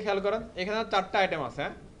একটু এদিকে খেয়াল করেন, এখানে 4টা আইটেম আছে,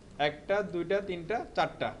 হ্যাঁ 1টা 2টা 3টা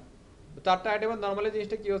 4টা। 4টা আইটেমের নর্মালি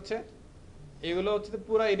জিনিসটা কি হচ্ছে, এগুলো হচ্ছে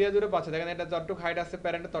পুরো এরিয়া জুড়ে পাচ্ছে, দেখেন এটা যতটুকু হাইট আছে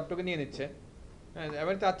প্যারেন্ট ততটুকু নিয়ে নিচ্ছে। হ্যাঁ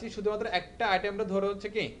এবার চাচ্ছি শুধুমাত্র একটা আইটেমটা ধরে হচ্ছে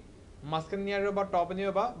কি মাঝখানে নিয়ে আসবো বা টপে নিব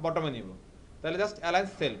বা বটমে নিব, তাহলে just align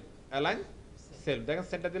self, align self দেখেন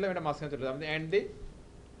সেন্টার দিলাম, এটা মাঝখানে চলে যাবে, আপনি এন্ড দিই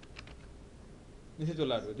নিচে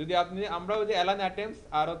চলে আসবে। যদি আপনি আমরা ওই যে অ্যালাইন আইটেমস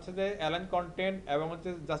আর হচ্ছে যে অ্যালাইন কন্টেন্ট এবং হচ্ছে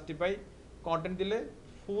জাস্টিফাই কন্টেন্ট দিলে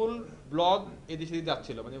ফুল ব্লগ এদিক সেদিক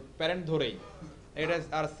যাচ্ছিল, মানে প্যারেন্ট ধরেই এটা।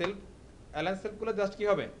 আর সেলফ অ্যালাইন সেলফগুলো জাস্ট কি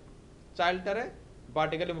হবে, চাইল্ডটারে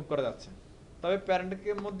ভার্টিক্যালি মুভ করা যাচ্ছে। তবে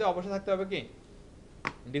প্যারেন্টের মধ্যে অবশ্যই থাকতে হবে কি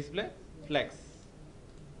ডিসপ্লে ফ্লেক্স।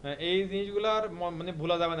 হ্যাঁ এই জিনিসগুলো আর মানে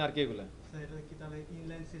ভোলা যাবে না আর কি এগুলো। স্যার এটা কি তাহলে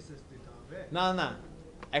ইনলাইন সিএসএস দিতে হবে? না না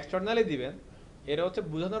এক্সটার্নালি দিবেন, এটা হচ্ছে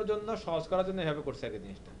বোঝানোর জন্য সহজ করার জন্য এভাবে করছে আর কি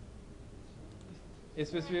জিনিসটা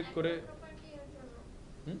স্পেসিফিক করে।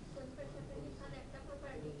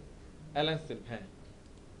 অ্যালায়েন্স সেলফ, হ্যাঁ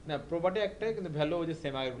না প্রপার্টি একটাই কিন্তু ভ্যালু ওই যে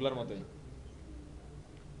সেম আগেরগুলোর মতোই।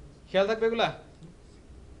 খেয়াল থাকবে এগুলা,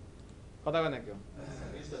 কথা বলে না কেউ?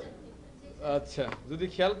 আচ্ছা যদি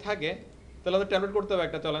খেয়াল থাকে তাহলে আমাদের ট্যাবলেট করতে হবে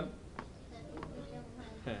একটা, চলেন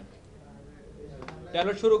হ্যাঁ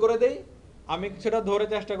ট্যাবলেট শুরু করে দেই, আমি কিছুটা ধরে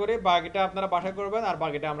চেষ্টা করি, বাকিটা আপনারা বাসায় করবেন আর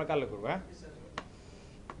বাকিটা আমরা কালে করবো। হ্যাঁ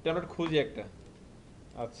ট্যাবলেট খুঁজি একটা।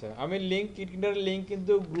 আচ্ছা আমি লিঙ্ক কিটকিন্ডারের লিঙ্ক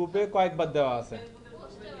কিন্তু গ্রুপে কয়েকবার দেওয়া আছে,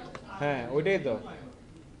 হ্যাঁ ওইটাই তো,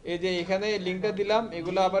 এই যে এখানে লিঙ্কটা দিলাম,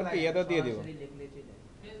 এগুলো আবার কি এটাও দিয়ে দিব।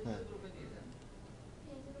 হ্যাঁ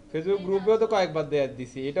ফেসবুক গ্রুপেও তো কয়েকবার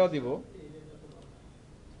দিছি, এটাও দিব।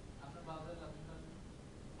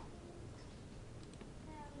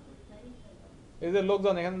 এই যে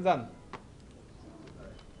লোকজন এখানে যান,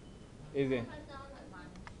 এই যে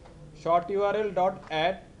short URL dot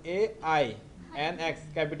at A I N x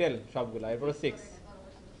capital সবগুলো, এরপরে 6।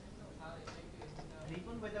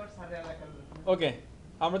 ওকে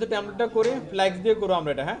আমরা তো ট্যাবলেটটা করি ফ্ল্যাক্স দিয়ে করবো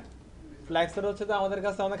আমরা এটা। হ্যাঁ ফ্ল্যাক্সের হচ্ছে তো আমাদের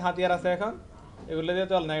কাছে অনেক হাতিয়ার আছে এখন, এগুলো দিয়ে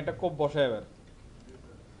চল না, এটা খুব বসে এবার।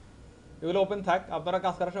 এগুলো ওপেন থাক, আপনারা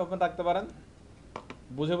কাজ করার সময় ওপেন রাখতে পারেন,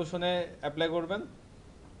 বুঝে শুনে অ্যাপ্লাই করবেন।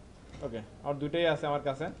 ওকে আর দুটোই আছে আমার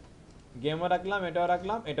কাছে, গেমও রাখলাম, এটাও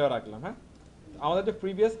রাখলাম, এটাও রাখলাম। হ্যাঁ আমাদের যে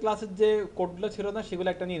প্রিভিয়াস ক্লাসের যে কোডগুলো ছিল না সেগুলো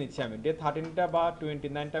একটা নিয়ে নিচ্ছি আমি, ডে 13টা বা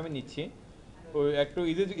 29টা আমি নিচ্ছি, ওই একটু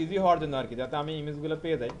ইজি হওয়ার জন্য আর কি, যাতে আমি ইমেজগুলো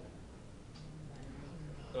পেয়ে যাই।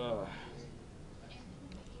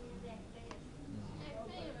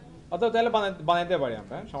 অত তাহলে বানাইতে পারি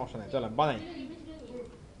আমরা, সমস্যা নেই, চলেন বানাই।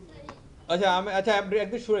 আচ্ছা আমি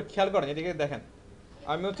একটু খেয়াল করেন এদিকে দেখেন,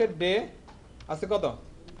 আমি হচ্ছে ডে আছে কত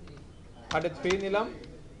 33 নিলাম।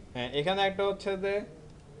 হ্যাঁ এখানে একটা হচ্ছে যে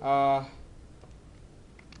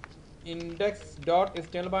ইন্ডেক্স ডট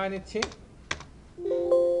স্টাইল বানিয়ে নিচ্ছি।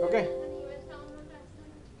 ওকে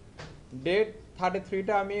ডেট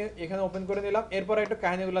 33টা আমি এখানে ওপেন করে নিলাম, এরপর একটু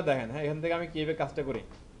কাহিনীগুলো দেখেন। হ্যাঁ এখান থেকে আমি কীভাবে কাজটা করি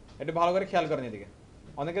একটু ভালো করে খেয়াল করেন এদিকে,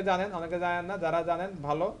 অনেকে জানেন অনেকে জানেন না, যারা জানেন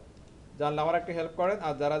ভালো, জানলে আমার একটু হেল্প করেন,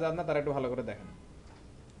 আর যারা জানেন না তারা একটু ভালো করে দেখেন।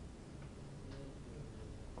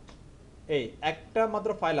 এই একটা মাত্র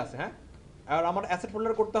ফাইল আছে, হ্যাঁ আর আমার অ্যাসেট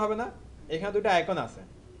ফোল্ডার করতে হবে না, এখানে দুটো আইকন আছে,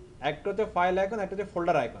 একটা হচ্ছে ফাইল আইকন, একটা হচ্ছে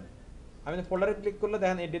ফোল্ডার আইকন। আমি ফোল্ডারে ক্লিক করলে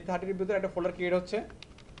দেখেন এই ডে 30 এর ভিতরে একটা ফোল্ডার ক্রিয়েট হচ্ছে,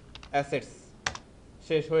 অ্যাসেটস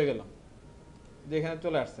শেষ হয়ে গেল, যে এখানে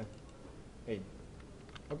চলে আসছে এই।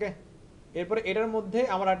 ওকে এরপরে এটার মধ্যে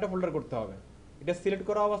আমার একটা ফোল্ডার করতে হবে, এটা সিলেক্ট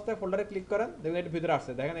করা অবস্থায় ফোল্ডারে ক্লিক করেন, দেখুন এটার ভিতরে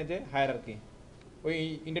আসছে, দেখেন এই যে হায়ারার্কি ওই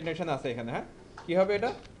ইন্টারনেশন আছে এখানে। হ্যাঁ কী হবে এটা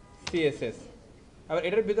সিএসএস। আবার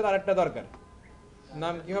এটার ভিতরে আরেকটা দরকার,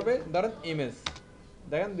 নাম কি হবে ধরেন ইমেজ,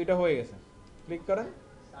 দেখেন দুইটা হয়ে গেছে, ক্লিক করেন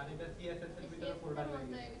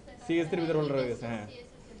সিএস এর ভিতরে ফোল্ডার হয়ে গেছে। হ্যাঁ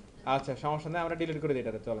আচ্ছা সমস্যা নেই, আমরা ডিলিট করে দিই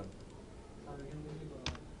এটাতে, চলেন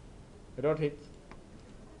এটাও ঠিক।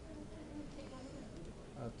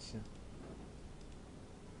 আচ্ছা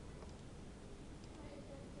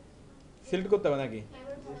সিলেক্ট করতে হবে নাকি?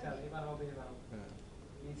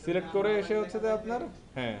 সিলেক্ট করে এসে হচ্ছে যে আপনার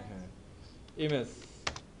হ্যাঁ হ্যাঁ ইমেজ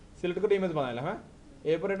সিলেক্ট করে ইমেজ বানাইলাম। হ্যাঁ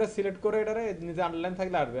এরপর এটা সিলেক্ট করে এটারে নিজে আন্ডারলাইন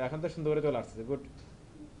থাকলে আসবে, এখন তো সুন্দর করে চলে আসছে, গুড।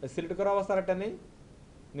 সিলেক্ট করা অবস্থা আরেকটা নেই,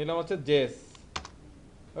 নিলাম হচ্ছে জেস।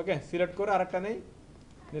 ওকে সিলেক্ট করে আরেকটা নেই,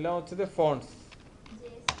 নিলাম হচ্ছে যে ফন্টস,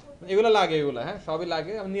 এগুলো লাগে, এগুলো হ্যাঁ সবই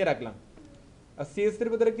লাগে, আমি নিয়ে রাখলাম। আর সিএস এর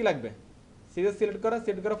ভিতরে কি লাগবে, সিএস সিলেক্ট করেন,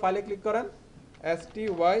 সিলেক্ট করে ফাইলে ক্লিক করেন,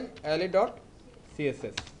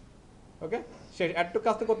 style.css। ওকে শেষ, একটু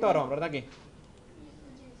কাজ তো করতে পারো আমরা নাকি?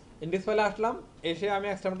 ইন্ডেক্স ফাইলে আসলাম, এসে আমি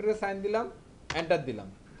এক্সটেম্পোরারি সাইন দিলাম, এন্টার দিলাম,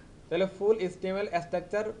 তাহলে ফুল HTML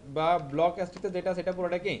স্ট্রাকচার বা ব্লক স্ট্রাকচার যেটা সেটা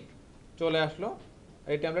পুরোটা কি চলে আসলো।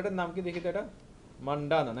 এই ট্যাবলেটের নাম কি দেখি তো, এটা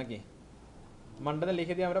মান্ডানা নাকি? মান্ডানা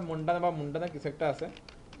লিখে দিই আমরা, মন্ডানা বা মুন্ডানা কিছু একটা আছে,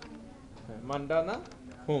 হ্যাঁ মান্ডানা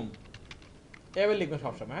হোম এবার লিখবো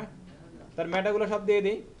সবসময়। হ্যাঁ, তার ম্যাটাগুলো সব দিয়ে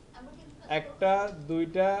দিই, একটা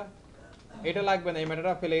দুইটা, এটা লাগবে না, এই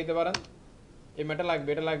ম্যাটাটা ফেলে দিতে পারেন, এই ম্যাটা লাগবে,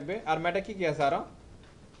 এটা লাগবে। আর ম্যাটা কি কি আছে আরো?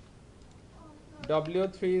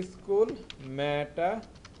 W3 স্কুল ম্যাটা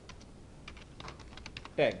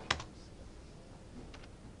ট্যাগ,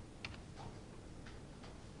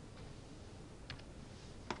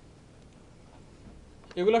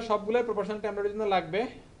 এগুলো সবগুলোই প্রপোর্শনাল টেমপ্লেটের জন্য লাগবে।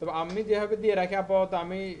 তবে আমি যেভাবে দিয়ে রাখি আপাতত,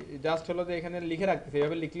 আমি জাস্ট হলো যে এখানে লিখে রাখতেছি,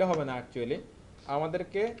 এভাবে লিখলে হবে না অ্যাকচুয়ালি,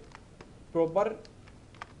 আমাদেরকে প্রপার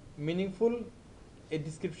মিনিংফুল এই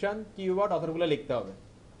ডিসক্রিপশন কিওয়ার্ড অথরগুলো লিখতে হবে।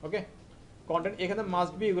 ওকে, কন্টেন্ট এখানে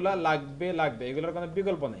মাস্ট বি, এগুলো লাগবে লাগবে, এগুলোর কোনো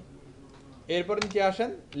বিকল্প নেই। এরপর নিচে আসেন,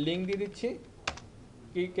 লিঙ্ক দিয়ে দিচ্ছি,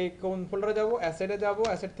 কি কোন ফোল্ডারে যাবো, অ্যাসেটে যাবো,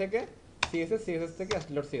 অ্যাসেট থেকে সিএসএস থেকে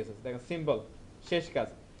অ্যাসেট.সিএসএস, দেখেন সিম্পল, শেষ কাজ।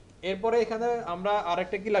 এরপরে এখানে আমরা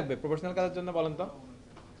আরেকটা কি লাগবে প্রফেশনাল কাজের জন্য বলেন তো?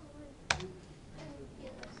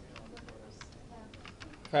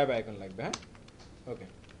 ফাইভ আইকন লাগবে। হ্যাঁ, ওকে,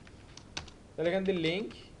 তাহলে এখান দিয়ে লিঙ্ক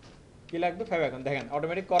কি লাগবে, ফাইভ আইকন, দেখেন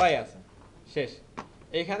অটোমেটিক করাই আছে, শেষ।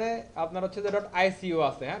 এখানে আপনার হচ্ছে যে .ico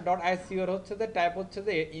আছে। হ্যাঁ, .ico হচ্ছে যে টাইপ হচ্ছে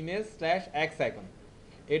যে image/x আইকন,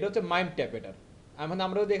 এটা হচ্ছে মাইম ট্যাপ এটার। এখন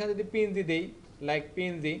আমরা যদি এখানে যদি পিএনজি দেই, লাইক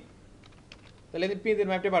পিএনজি, তাহলে এই পিএনজির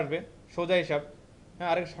মাইম ট্যাপ আসবে, সোজা হিসাব। হ্যাঁ,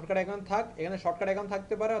 আরেক শর্টকাট আইকন থাক, এখানে শর্টকাট আইকন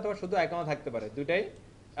থাকতে পারে অথবা শুধু আইকনও থাকতে পারে, দুইটাই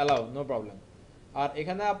অ্যালাউ, নো প্রবলেম। আর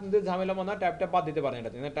এখানে আপনাদের ঝামেলা মনে হয় ট্যাপটা বাদ দিতে পারেন,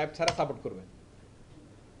 এটাতে টাইপ ছাড়া সাপোর্ট করবে।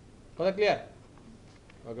 কথা ক্লিয়ার?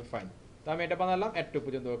 ওকে ফাইন, তো আমি এটা বানালাম অ্যাড টু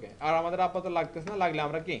পর্যন্ত। ওকে, আর আমাদের আপাতত লাগতেছে না, লাগলে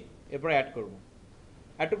আমরা কি এরপরে অ্যাড করবো।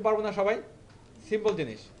 অ্যাড টু পারবো না সবাই, সিম্পল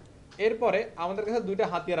জিনিস। এরপরে আমাদের কাছে দুইটা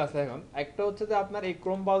হাতিয়ার আছে এখন, একটা হচ্ছে যে আপনার এই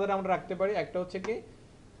ক্রোম ব্রাউজারে আমরা রাখতে পারি, একটা হচ্ছে কি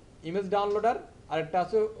ইমেজ ডাউনলোডার, আর একটা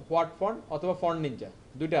আছে হোয়াট ফন্ট অথবা ফন্ট নিনজা,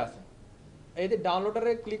 দুইটা আছে। এই যে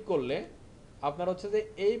ডাউনলোডারে ক্লিক করলে আপনার হচ্ছে যে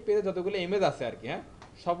এই পেজে যতগুলো ইমেজ আছে আর কি, হ্যাঁ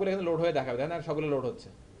সবগুলো এখানে লোড হয়ে দেখাবে, দেখেন সবগুলো লোড হচ্ছে,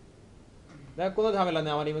 দেখেন কোনো ঝামেলা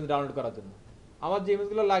নেই আমার ইমেজ ডাউনলোড করার জন্য। আমার যে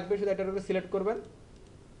ইমেজগুলো লাগবে শুধু এটার উপরে সিলেক্ট করবেন,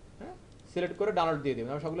 হ্যাঁ সিলেক্ট করে ডাউনলোড দিয়ে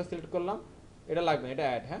দেবেন। আমি সবগুলো সিলেক্ট করলাম, এটা লাগবে না, এটা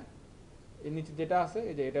অ্যাড। হ্যাঁ, এর নিচে যেটা আছে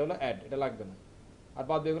এই যে এটা হলো অ্যাড, এটা লাগবে না। আর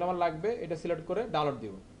বাদ এগুলো আমার লাগবে, এটা সিলেক্ট করে ডাউনলোড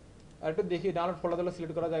দিব। আর একটু দেখি ডাউনলোড ফোল্ডারগুলো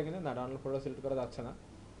সিলেক্ট করা যায় কিনা, না ডাউনলোড ফোল্ডার সিলেক্ট করা যাচ্ছে না,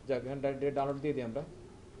 যাক এখানে ডাউনলোড দিয়ে দিই আমরা।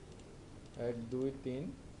 1 2 3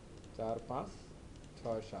 4 5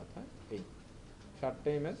 6 7, হ্যাঁ এই 7টা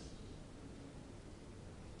ইমেজ।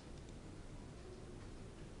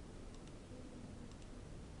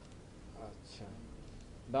 আচ্ছা,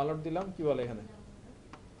 ডাউনলোড দিলাম, কি বলে এখানে,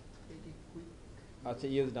 আচ্ছা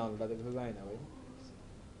ইয়েস ডাউনলোড আছে, কিছু জানি না ভাই।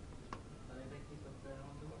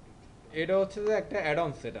 এটা হচ্ছে যে একটা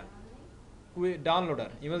অ্যাডঅনস, এটা ডাউনলোডার,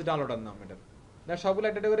 ইমেজ ডাউনলোডার নাম এটার। না সবগুলো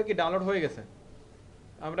একটা করে কি ডাউনলোড হয়ে গেছে।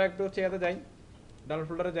 আমরা একটু হচ্ছে এতে যাই, ডাউনলোড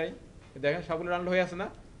ফোল্ডারে যাই, দেখেন সবগুলো ডাউনলোড হয়ে আছে না।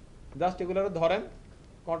 জাস্ট এগুলো ধরেন,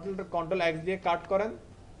 কন্ট্রোল এক্স দিয়ে কাট করেন,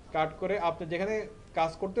 কাট করে আপনি যেখানে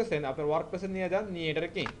কাজ করতেছেন আপনার ওয়ার্ক প্লেসে নিয়ে যান, নিয়ে এটাকে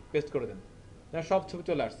কি পেস্ট করে দেন, সব ছবি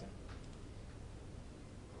চলে আসছে।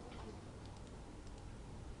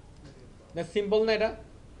 সিম্পল না এটা?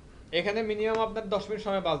 এখানে মিনিমাম আপনার 10 মিনিট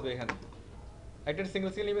সময় বাঁচবে। এখানে একটা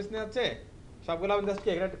সিঙ্গেল ইমেজ নিয়ে আছে, সবগুলো আপনি জাস্ট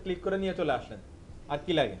এখানে ক্লিক করে নিয়ে চলে আসলেন, আর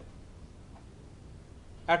কি লাগে।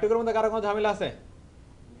 এটুকুর মধ্যে কারো কোনো ঝামেলা আছে?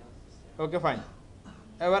 ওকে ফাইন,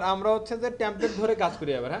 এবার আমরা হচ্ছে যে টেমপ্লেট ধরে কাজ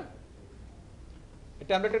করি এবার। হ্যাঁ,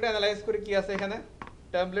 টেমপ্লেটটা অ্যানালাইজ করে কি আছে এখানে।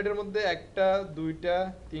 টেমপ্লেটের মধ্যে একটা দুইটা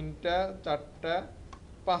তিনটা চারটা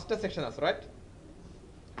পাঁচটা সেকশন আছে, রাইট?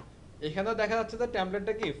 এখানেও দেখা যাচ্ছে যে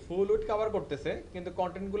টেমপ্লেটটা কি ফুল উইডথ কভার করতেছে, কিন্তু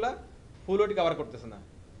কন্টেন্টগুলো ফুল উইডথ কভার করতেছে না,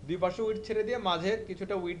 দুই পাশে উইডথ ছেড়ে দিয়ে মাঝে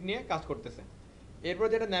কিছুটা উইডথ নিয়ে কাজ করতেছে। এরপর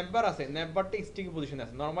যেটা ন্যাপবার আছে, ন্যাপবারটা স্টিকি পজিশনে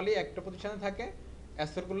আছে, নর্মালি একটা পজিশনে থাকে,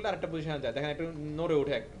 অ্যাসেট করলে আরেকটা পজিশনে যায়, দেখেন একটু নড়ে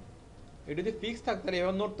ওঠে একটু। এটা যদি ফিক্স থাকতো তাহলে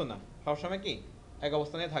এবার নড়তো না, সবসময় কি এক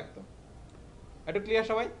অবস্থানে থাকতো। একটু ক্লিয়ার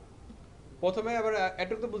সবাই? প্রথমে আবার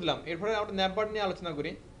এটুকু তো বুঝলাম, এরপরে আমরা ন্যাপবার নিয়ে আলোচনা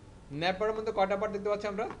করি। ন্যাপবারের মধ্যে কয়টা পার্ট দেখতে পাচ্ছি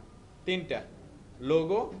আমরা? তিনটা,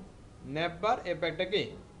 লোগো, ন্যাপবার, এরপর একটা কি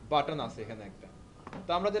বাটন আছে এখানে একটা। তো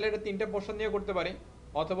আমরা তাহলে এটা তিনটা পোর্শন নিয়ে করতে পারি,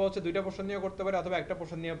 অথবা হচ্ছে দুইটা পোর্শন নিয়ে করতে পারি, অথবা একটা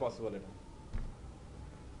পোর্শন নিয়ে পসিবল এটা।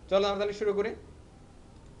 চলো আমরা তাহলে শুরু করি।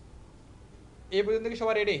 এই পর্যন্ত কি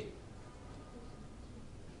সবাই রেডি?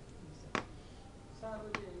 স্যার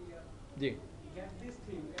ওই যে জি, get this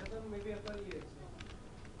thing এটা তো মেবি আপনার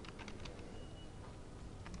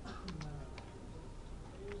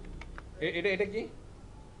এটা এটা কি?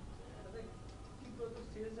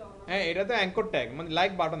 হ্যাঁ এটা তো অ্যাঙ্কর ট্যাগ মানে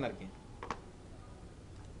লাইক বাটন আর কি।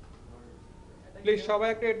 প্লিজ সবাই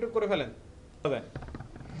একটু একটু করে ফেলেন।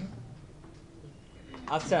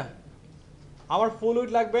 আচ্ছা আমার ফুল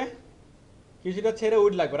উইড লাগবে, কিছুটা ছেড়ে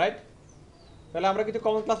উইড লাগবে, রাইট? তাহলে আমরা কিছু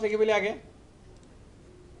কমন ক্লাস লিখে ফেলি আগে,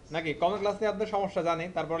 নাকি কমন ক্লাস নিয়ে আপনার সমস্যা জানি,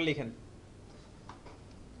 তারপর লিখেন।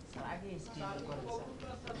 স্যার আগে HTML করেন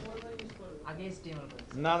স্যার, আগে HTML করেন।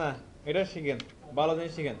 না না এটা শিখেন, ভালো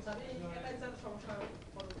জিনিস শিখেন, স্যার এটাই স্যার সমস্যা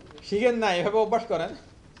শিখেন না এভাবে অভ্যাস করেন।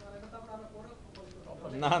 স্যার এটা তো আমরা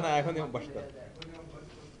পরে না না এখনই অভ্যাস করেন।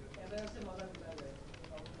 এটা হচ্ছে মজার দেয়া যায়।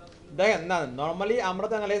 দেখেন না নর্মালি আমরা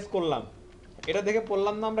তো অ্যানালাইজ করলাম, এটা দেখে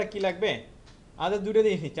পড়লাম না আমরা কি লাগবে, আমাদের দুটো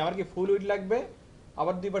জিনিস নিচ্ছি, আমার কি ফুল উইড লাগবে,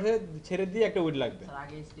 আবার দুই পাশে ছেড়ে দিয়ে একটা উইড লাগবে। স্যার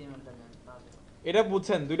আগে HTML টা দেন তাহলে। এটা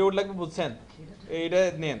বুঝছেন, দুটো উইড লাগবে বুঝছেন, এইটা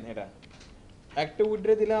নেন। এটা একটা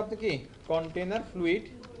উইডরে দিলাম আপনি কি কন্টেনার ফ্লুইড,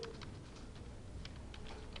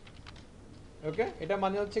 ওকে, এটা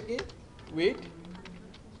মানে হচ্ছে কি উইড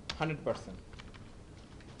 100%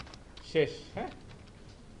 শেষ। হ্যাঁ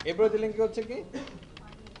এরপরে দিলেন কি হচ্ছে কি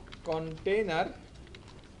কন্টেনার,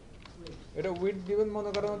 এটা উইড দিবেন মনে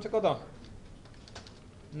করেন হচ্ছে কত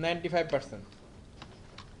 95%।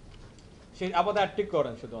 সেই আপাতত অ্যাক্টিভ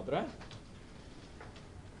করেন শুধুমাত্র। হ্যাঁ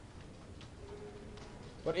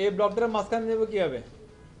আর এই ব্লকটার মাঝখানে নেব কি হবে,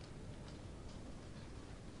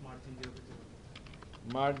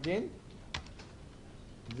 মার্জিন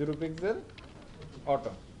 0 পিক্সেল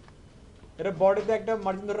অটো। এটা বডিতে একটা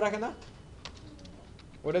মার্জিন ধরে রাখে না,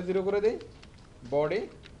 ওটা 0 করে দেই, বডি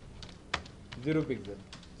 0 পিক্সেল।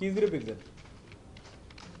 কি 0 পিক্সেল?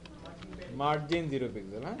 Margin 0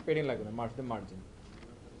 pixel. হ্যাঁ পেডিং লাগবে না, মার্জিন।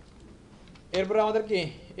 এরপরে আমাদের কি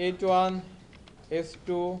H1 H2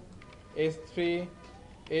 H3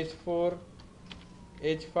 H4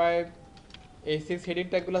 H5 H6 heading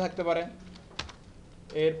ট্যাগগুলো থাকতে পারে।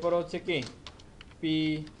 এরপর হচ্ছে কি পি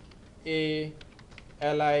এ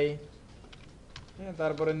এল আই, হ্যাঁ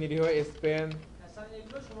তারপরে নিরীহ স্পেন, স্যার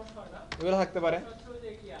এগুলো সমস্যা হয় না, এগুলো থাকতে পারে। হচ্ছে ওই যে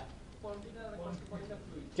কন্টেনার আর কন্টেনার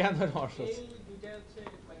ফ্লুইড কেন ধরনের অসুস্থ? এই দুইটা হচ্ছে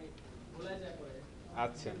মানে ভুলা যায় পরে।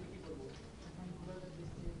 আচ্ছা কি করব?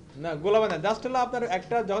 না গোলাবে না, জাস্ট হলো আপনার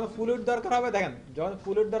একটা যখন ফুল উইড দরকার হবে, দেখেন যখন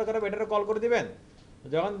ফুল উইড দরকার হবে এটারে কল করে দিবেন,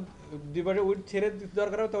 যখন দুই পাশে উইড ছেড়ে দিতে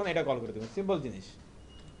দরকার হবে তখন এটা কল করে দেবেন, সিম্পল জিনিস।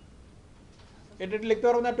 এটা লিখতে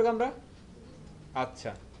পারবো না একটু আমরা?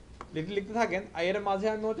 আচ্ছা লিখতে থাকেন, আর এর মাঝে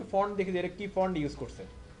আমি হচ্ছে ফন্ট দেখি যে এটা কি ফন্ট ইউজ করছে।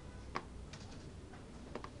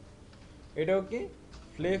 এটাও কি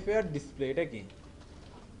ফ্লেফেয়ার ডিসপ্লে, এটা কি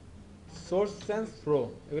সোর্স সেন্স প্রো,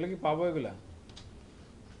 এগুলো কি পাবো? এগুলা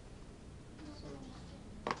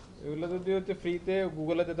এগুলো যদি হচ্ছে ফ্রিতে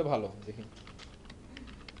গুগলে দিতে ভালো, দেখি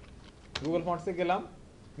গুগল ফন্টসে গেলাম।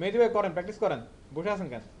 মেহেদি ভাই করেন, প্র্যাকটিস করেন, বসে আছেন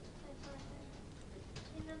কেন?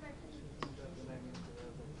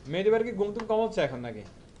 মেহেদি ভাইয়ের কি ঘুম তুম কম হচ্ছে এখন নাকি?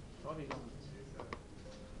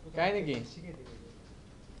 তাই নাকি?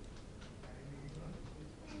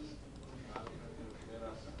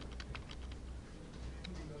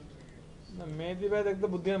 না মেহেদি ভাই দেখতে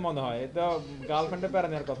বুদ্ধিমান মনে হয়, এটা গার্লফ্রেন্ডে প্যারা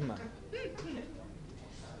নেওয়ার কথা না।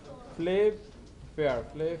 প্লে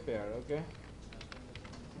ফেয়ার ওকে।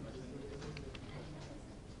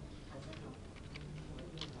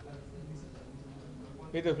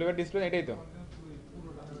 এই তো ফ্লেভার ডিসপ্লে, এটাই তো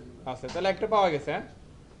আচ্ছা, তাহলে একটা পাওয়া গেছে। হ্যাঁ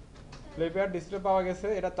ফ্লেভার ডিসপ্লে পাওয়া গেছে,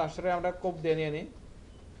 এটা তার সাথে আমরা কোপ দিয়ে নিয়ে নিই,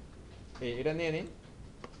 এটা নিয়ে নিই।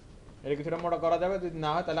 এটা কিছুটা মোটা করা যাবে, যদি না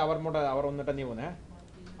হয় তাহলে আবার মোটা, আবার অন্যটা নিব না। হ্যাঁ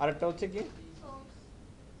আরেকটা হচ্ছে কি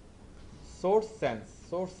সোর্স সেন্স,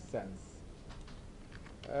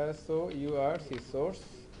 SOURC সোর্স,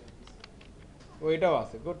 ওইটাও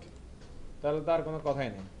আছে, গুড। তাহলে তার কোনো কথাই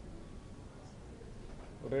নেই,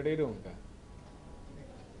 রেডি রুমটা।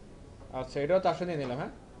 আচ্ছা এটাও 400 নিয়ে নিলাম।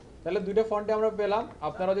 হ্যাঁ তাহলে দুইটা ফন্টে আমরা পেলাম,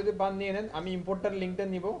 আপনারা যদি পান নিয়ে নেন, আমি ইম্পোর্টার লিঙ্কটা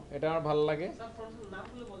নিব, এটা আমার ভালো লাগে। স্যার ফন্ট নাম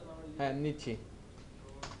বলে বলেন আমরা। হ্যাঁ নিচ্ছি,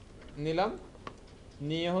 নিলাম,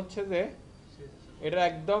 নিয়ে হচ্ছে যে এটা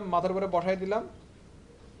একদম মাথার উপরে বসাই দিলাম।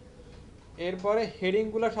 এরপরে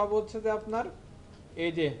হেডিংগুলো সব হচ্ছে যে আপনার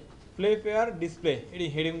এই যে ফ্লেফেয়ার ডিসপ্লে, এই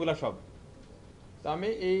হেডিংগুলো সব। তো আমি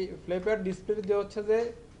এই ফ্লেফেয়ার ডিসপ্লে যে হচ্ছে যে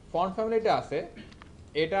ফন্ট ফ্যামিলিটা আছে,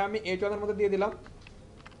 এটা আমি H1 এর মধ্যে দিয়ে দিলাম,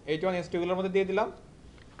 H1 ST-গুলোর মধ্যে দিয়ে দিলাম।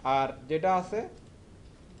 আর যেটা আছে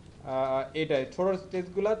এটাই ছোট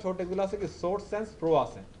টেক্সটগুলো আছে কি সোর্স সেন্স প্রো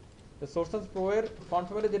আছে, তো সোর্স সেন্স প্রো এর ফন্ট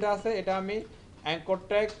ফ্যামিলি যেটা আছে এটা আমি অ্যাঙ্কর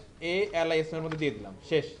ট্যাগ ALIS এর মধ্যে দিয়ে দিলাম,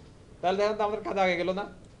 শেষ। তাহলে দেখেন তো আমাদের কাজ আগে গেল না?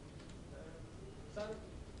 স্যার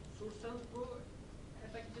সুরসান প্রো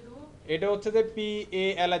এটা কি দেব? এটা হচ্ছে যে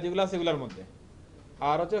PALI যেগুলো আছে এগুলোর মধ্যে,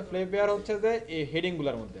 আর হচ্ছে ফ্লেফেয়ার হচ্ছে যে এই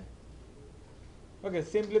হেডিংগুলোর মধ্যে। ওকে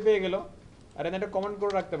সিম্পলি পেয়ে গেল। আর এখানে একটা কমেন্ট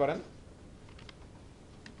করে রাখতে পারেন,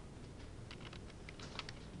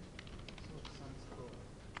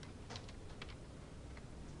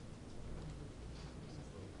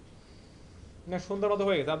 না সুন্দর মতো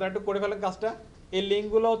হয়ে গেছে, আপনারা একটু করে ফেলেন কাজটা। এই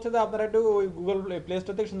লিঙ্কগুলো হচ্ছে যে আপনারা একটু ওই গুগল প্লে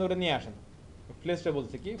স্টোর থেকে সুন্দর করে নিয়ে আসেন। প্লে স্টোর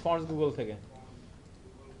বলছে কি, ফন্টস গুগল থেকে।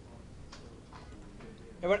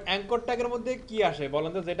 এবার অ্যাঙ্কর ট্যাগের মধ্যে কি আসে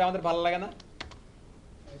বলেন তো, যেটা আমাদের ভালো লাগে না?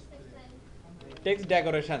 টেক্সট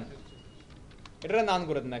ডেকোরেশন, এটা নান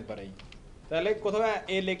করে দেন একবারেই, তাহলে কোথাও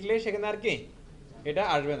এ লিখলে সেখানে আর কি এটা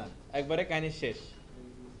আসবে না, একবারে কাহিনী শেষ।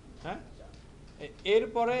 হ্যাঁ,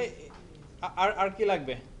 এরপরে আর আর কি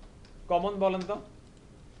লাগবে কমন বলেন তো?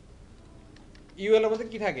 ইউএল এর মধ্যে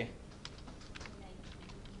কি থাকে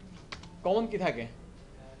কমন, কি থাকে?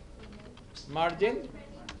 Margin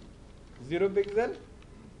 0 pixel,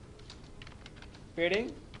 padding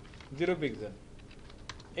 0 pixel.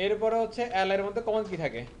 এরপরে হচ্ছে এল এর মধ্যে কমন কি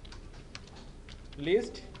থাকে?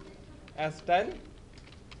 লিস্ট, স্টাইল,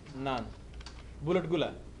 নান। বুলেটগুলা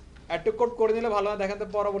একটু কোড করে নিলে ভালো হয়, দেখেন তো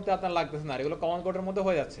পরবর্তী আপনার লাগতেছে না, এগুলো কমন কোডের মধ্যে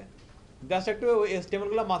হয়ে যাচ্ছে। জাস্ট একটু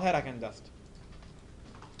এসটিএমএল মাথায় রাখেন, জাস্ট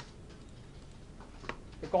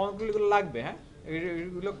কমন গুলো লাগবে। হ্যাঁ,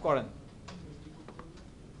 এগুলো করেন,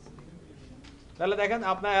 তাহলে দেখেন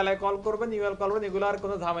আপনার এলআই কল করবেন, ইউএল কল করবেন, এগুলো আর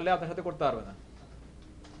কোনো ঝামেলা আপনার সাথে করতে পারবে না।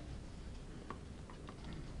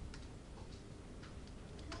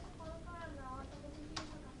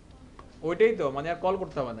 ওইটাই তো, মানে আর কল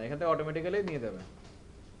করতে হবে না, এখান থেকে অটোমেটিক্যালি নিয়ে যাবে,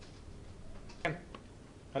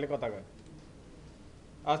 খালি কথা কয়।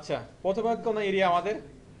 আচ্ছা, প্রথমে কোন এরিয়া আমাদের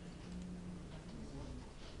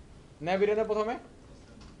ন্যাব এরিয়া প্রথমে।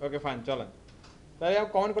 ওকে ফাইন, চলেন তাহলে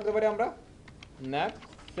কমেন্ট করতে পারি আমরা ন্যাব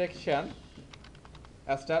section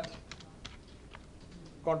start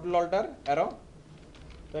control alter arrow,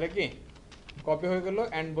 তাহলে কি কপি হয়ে গেল,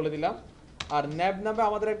 এন্ড বলে দিলাম। আর ন্যাব নামে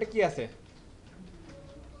আমাদের একটা কি আছে,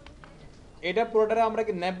 এটা পুরোটারে আমরা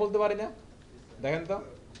কি ন্যাব বলতে পারি না? দেখেন তো,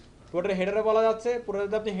 পুরোটা হেডারে বলা যাচ্ছে, পুরোটা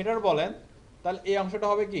যদি আপনি হেডার বলেন তাহলে এই অংশটা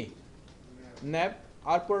হবে কি ন্যাব,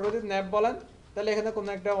 আর পুরোটা যদি ন্যাব বলেন তাহলে এখানে কোনো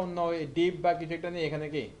একটা অন্য ডিপ বা কিছু একটা নিয়ে এখানে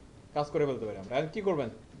কি কাজ করে ফেলতে পারি আমরা। আর কি করবেন,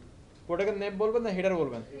 পুরোটাকে ন্যাব বলবেন না হেডার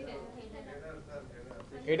বলবেন?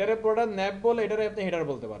 এটারে পুরোটা ন্যাব বলে, এটারে আপনি হেডার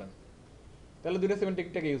বলতে পারেন, তাহলে দুটো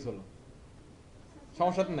সিমেন্টিকটাকে ইউজ হলো,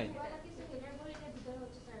 সমস্যা তো নাই।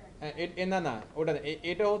 হ্যাঁ, না না ওটা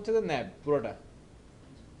এটা হচ্ছে যে ন্যাব পুরোটা,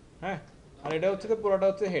 হ্যাঁ, আর এটা হচ্ছে যে পুরোটা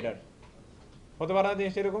হচ্ছে হেডার, হতে পারে না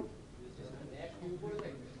জিনিসটা এরকম?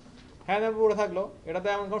 হ্যাঁ, ন্যাব পুরো থাকলো, এটাতে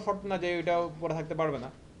এমন কোনো শর্ত না যে এটাও পুরো থাকতে পারবে না,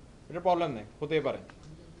 এটা প্রবলেম নেই, হতেই পারে।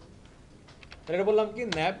 এটা বললাম কি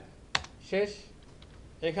ন্যাব শেষ।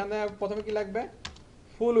 এখানে প্রথমে কি লাগবে,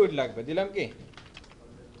 ফুল উইড লাগবে, দিলাম কি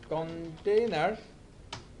কন্টেইনার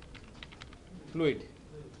ফ্লুইড।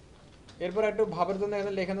 এরপর একটু ভাবের জন্য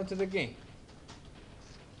এখানে লেখানো হচ্ছে যে কি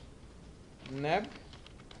ন্যাব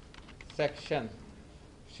সেকশন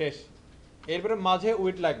শেষ। এরপরে মাঝে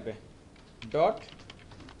উইড লাগবে, ডট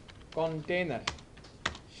কন্টেইনার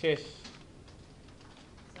শেষ।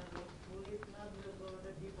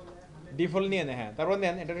 ডিফল্ট নিয়ে নেন, হ্যাঁ, তারপর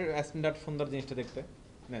নেন এটা স্ট্যান্ডার্ড সুন্দর জিনিসটা দেখতে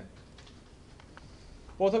নেন।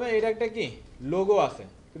 প্রথমে এটা একটা কি লোগো আছে,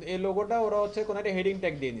 কিন্তু এই লোগোটা ওরা হচ্ছে কোনো একটা হেডিং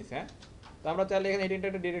ট্যাগ দিয়ে নিছে। হ্যাঁ, তো আমরা চাইলে এখানে হেডিং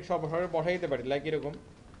ট্যাগটা ডিরেক্ট সব বসাই দিতে পারি, লাইক এরকম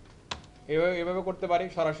এভাবে করতে পারি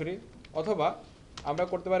সরাসরি, অথবা আমরা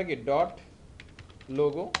করতে পারি কি ডট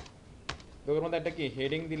লোগো, লোগোর মধ্যে একটা কি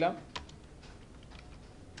হেডিং দিলাম,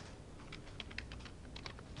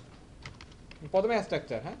 প্রথমে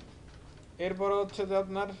স্ট্রাকচার। হ্যাঁ, এরপর হচ্ছে যে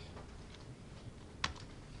আপনার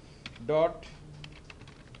ডট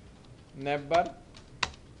ন্যাববার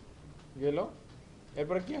গেল,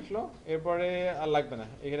 এরপরে কি আসলো, এরপরে আর লাগবে না,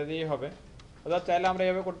 এখানে দিয়ে হবে। অর্থাৎ চাইলে আমরা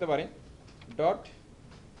এভাবে করতে পারি ডট,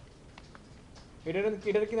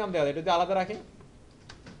 এটার কি নাম দেওয়া যায়, এটা যদি আলাদা রাখি,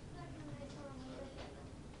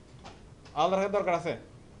 আলাদা রাখার দরকার আছে?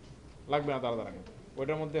 লাগবে না তো আলাদা রাখা,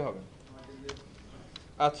 ওইটার মধ্যে হবে।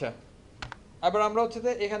 আচ্ছা, এবার আমরা হচ্ছে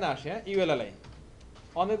যে এখানে আসি। হ্যাঁ, ইউএলএলআই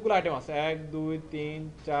অনেকগুলো আইটেম আছে, 1 2 3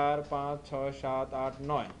 4 5 6 7 8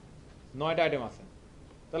 9, 9টা আইটেম আছে।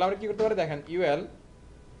 তাহলে আমরা কি করতে পারি দেখেন, ইউএল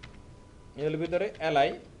এর ভিতরে এলআই,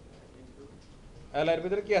 এলআই এর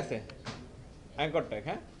ভিতরে কি আছে অ্যাঙ্কর ট্যাগ।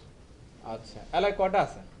 হ্যাঁ, আচ্ছা, এলআই কয়টা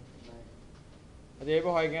আছে? আচ্ছা,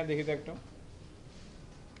 এবার হয় কিনা দেখি তো একটু,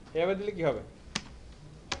 এভাবে দিলে কি হবে,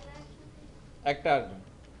 একটা আসবে।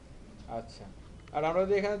 আচ্ছা, আর আমরা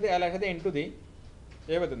যদি এখানে এলআই সাথে ইনটু দিই,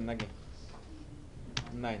 এভাবে দেন নাকি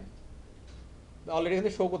 9, অলরেডি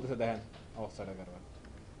এখানে শো করতেছে, দেখেন অবস্থাটা কারবার,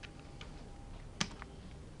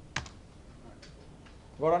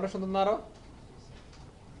 গড়ানটা সুন্দর না আরো?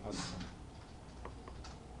 আচ্ছা,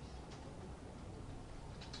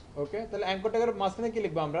 ওকে, তাহলে অ্যাঙ্কর ট্যাগের মাঝখানে কি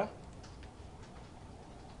লিখবো আমরা,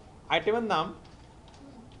 আইটেমের নাম।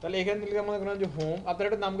 তাহলে এখানে লিখলাম মনে করেন যে হোম, আপনার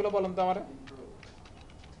একটা নামগুলো বলেন তো আমার।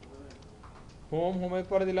 হোমের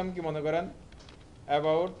পরে দিলাম কি মনে করেন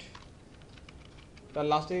অ্যাবাউট, তার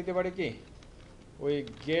লাস্টে দিতে পারি কি ওই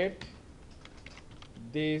গেট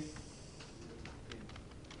দিস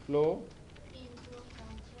ফ্লো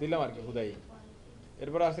দিলাম আর কি হুদাই।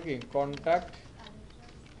 এরপরে আছে কি কন্ট্যাক্ট,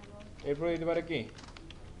 এরপরে দিতে পারে কি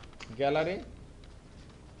গ্যালারি,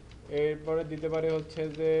 এরপরে দিতে পারে হচ্ছে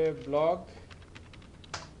যে ব্লগ,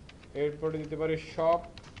 এরপরে দিতে পারে শপ,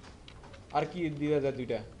 আর কি দেওয়া যায়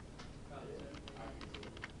দুইটা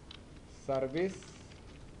সার্ভিস,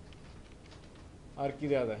 আর কি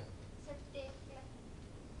দেওয়া যায়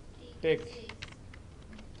টেক।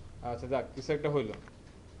 আচ্ছা যাক কিছু একটা হইলো।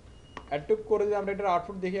 একটু করে যদি আমরা এটার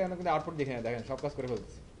আউটপুট দেখি, এখন কিন্তু আউটপুট দেখে না, দেখেন সব কাজ করে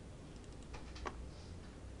ফেলছি।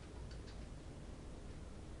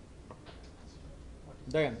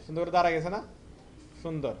 দেখেন সুন্দর করে দাঁড়া গেছে না,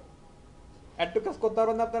 সুন্দর। একটু কাজ করতে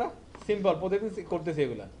পারবেন না আপনারা, সিম্পল প্রতিদিন করতেছি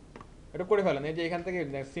এগুলা, একটু করে ফেলেন। এই যে এখান থেকে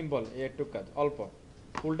সিম্পল এই একটু কাজ অল্প,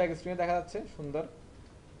 ফুলটা স্ক্রিনে দেখা যাচ্ছে সুন্দর,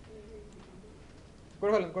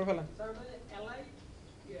 করে ফেলেন করে ফেলেন। স্যার ওটা এলআই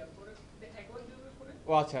পরে একবার দিবে পরে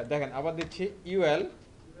ও আচ্ছা দেখেন আবার দিচ্ছি ইউএল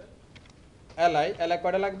এলআই, এলআই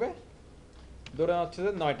কয়টা লাগবে ধরে হচ্ছে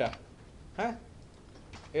যে 9টা, হ্যাঁ।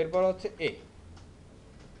 এরপর হচ্ছে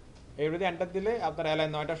এর যদি এন্টার দিলে আপনার এলআই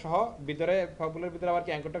 9টা সহ ভিতরে ফর্মুলার ভিতরে আবার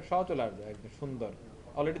কি অ্যাঙ্করটা সহ চলে আসবে, একদম সুন্দর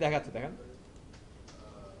অলরেডি দেখা যাচ্ছে দেখেন,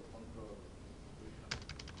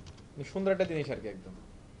 সুন্দর একটা জিনিস আর কি একদম।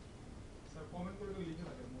 স্যার কমেন্ট করে লিখে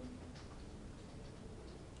রাখেন।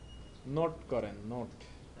 নোট করেন নোট,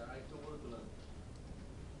 আরেকটু উপরে তোলান।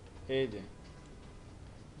 এই যে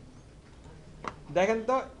দেখেন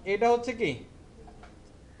তো এটা হচ্ছে কি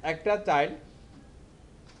একটা চাইল্ড,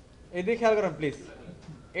 এদিকে খেয়াল করেন প্লিজ,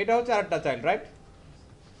 এটা হচ্ছে আরেকটা চাইল্ড রাইট,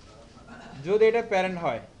 যদি এটা প্যারেন্ট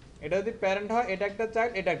হয়, এটা যদি প্যারেন্ট হয় এটা একটা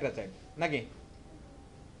চাইল্ড এটা একটা চাইল্ড নাকি।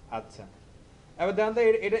 আচ্ছা এবার দেখেন তো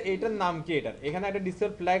এটা এটার নাম কি, এটার এখানে একটা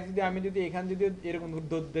ডিসপ্লে ফ্ল্যাগ যদি আমি যদি এখানে যদি এরকম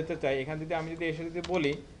দিতে চাই, এখানে যদি আমি যদি এসে যদি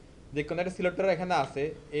বলি যে কোনো একটা সিলেক্টর এখানে আছে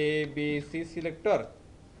এ বি সি সিলেক্টর,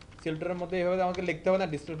 সিলেক্টরের মধ্যে এভাবে আমাকে লিখতে হবে না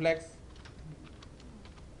ডিসপ্লে ফ্ল্যাগস,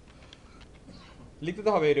 লিখতে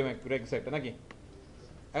তো হবে এরকম কিছু একটা নাকি।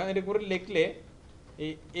 এখন এটা করে লিখলে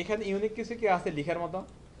এই এখানে ইউনিক কিছু কি আছে লিখার মতো,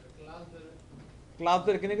 ক্লাস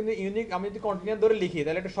ধরে কিন্তু ইউনিক আমি যদি কন্টিনিউ ধরে লিখি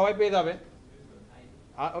তাহলে এটা সবাই পেয়ে যাবে।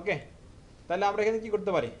 ওকে তাহলে আমরা এখানে কি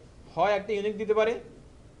করতে পারি, হয় একটা ইউনিক দিতে পারি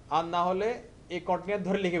আর না হলে এই কন্টিনিউ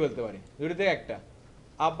ধরে লিখে ফেলতে পারি, দুটো থেকে একটা।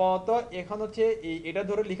 আপাতত এখন হচ্ছে এটা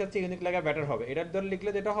ধরে লিখাচ্ছে ইউনিক লেখা বেটার হবে, এটা ধরে লিখলে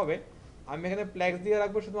যেটা হবে আমি এখানে ফ্ল্যাক্স দিয়ে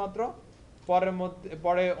রাখবো শুধুমাত্র, পরের মধ্যে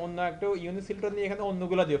পরে অন্য একটা ইউনিক সিলেক্টর নিয়ে এখানে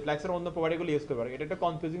অন্যগুলো দিও, ফ্ল্যাক্সের অন্য প্রপার্টিগুলো ইউজ করতে পারি। এটা একটা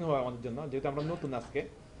কনফিউজিং হয় আমাদের জন্য যেহেতু আমরা নতুন আজকে,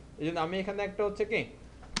 এই জন্য আমি এখানে একটা হচ্ছে কি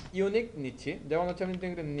ইউনিক নিচ্ছি, যেমন হচ্ছে আমি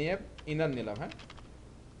নেপ ইনার নিলাম, হ্যাঁ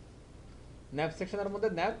ন্যাপ সেকশনের মধ্যে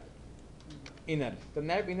ন্যাপ ইনার, তো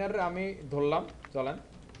ন্যাপ ইনার আমি ধরলাম চলেন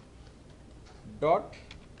ডট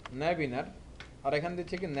ন্যাপ ইনার, আর এখানে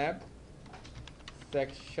দিচ্ছি কি ন্যাপ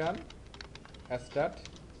সেকশন স্টার্ট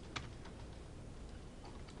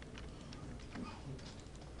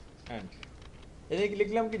এন্ড, এদিকে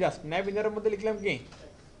লিখলাম কি জাস্ট ন্যাপ ইনারের মধ্যে লিখলাম কি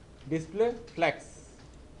ডিসপ্লে ফ্ল্যাক্স,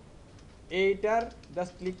 এইটার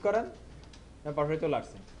জাস্ট ক্লিক করেন পারফেক্ট চলে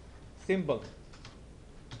আসছে সিম্পল।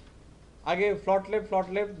 আগে ফ্লট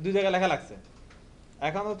লেফট দুই জায়গায় লেখা লাগছে,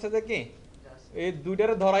 এখন হচ্ছে যে কি এই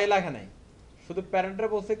দুইটারে ধরাই লেখা নাই, শুধু প্যারেন্টরা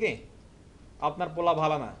বলছে কি আপনার পোলা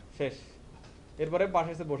ভালো না শেষ, এরপরে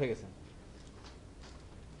পাশে এসে বসে গেছে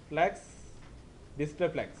ফ্ল্যাক্স ডিসপ্লে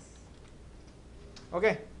ফ্ল্যাক্স।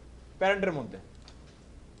 ওকে প্যারেন্টের মধ্যে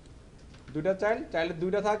দুইটা চাইল্ড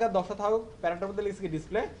দুইটা থাক আর 10টা থাকুক, প্যারেন্টের মধ্যে লিখছে কি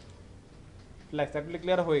ডিসপ্লে ফ্ল্যাক্স, অ্যাপ্লি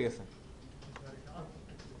ক্লিয়ার হয়ে গেছে।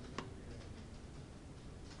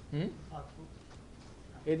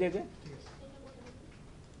 এই যে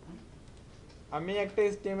আমি একটা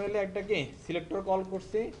HTML এ একটা কি সিলেক্টর কল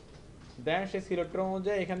করছি, দেন সেই সিলেক্টর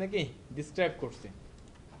অনুযায়ী এখানে কি ডিসক্রাইব করছি।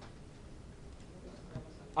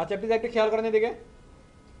 আচ্ছা প্লিজ একটা খেয়াল করেন এদিকে,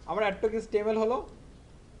 আমার একটা কি HTML হলো,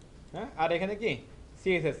 হ্যাঁ আর এখানে কি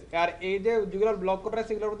CSS, আর এই যে যেগুলো ব্লক করা আছে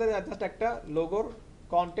সেগুলোর মধ্যে জাস্ট একটা লোগোর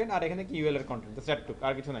কন্টেন্ট আর এখানে কি URL এর কন্টেন্ট, জাস্ট একটু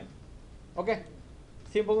আর কিছু নাই। ওকে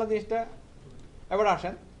সিম্পল না জিনিসটা। এবার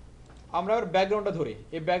আসেন আমরা আবার ব্যাকগ্রাউন্ডটা ধরি,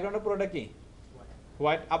 এই ব্যাকগ্রাউন্ডের পুরোটা কি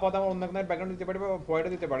হোয়াইট, আপাতত আমরা অন্য কোনো ব্যাকগ্রাউন্ড দিতে পারি বা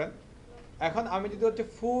হোয়াইটও দিতে পারেন। এখন আমি যদি হচ্ছে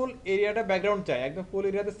ফুল এরিয়াটা ব্যাকগ্রাউন্ড চাই, একদম ফুল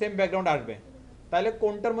এরিয়াতে সেম ব্যাকগ্রাউন্ড আসবে, তাহলে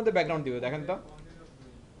কোনটার মধ্যে ব্যাকগ্রাউন্ড দিবে দেখেন তো,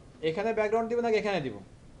 এখানে ব্যাকগ্রাউন্ড দিব নাকি এখানে দিব,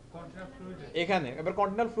 এখানে। এবার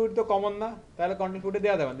কন্টেনার ফ্লুইড তো কমন না, তাহলে কন্টেনার ফ্লুইডে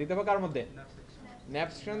দেওয়া যাবে, দিতে হবে কার মধ্যে ন্যাপ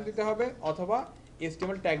সেকশন দিতে হবে অথবা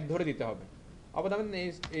HTML ট্যাগ ধরে দিতে হবে। আপাতত আমি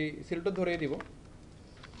এই সিলটা ধরে দিব,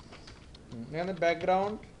 এখানে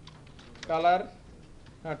ব্যাকগ্রাউন্ড কালার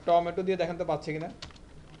হ্যাঁ টমেটো দিয়ে দেখেন তো পাচ্ছে কিনা,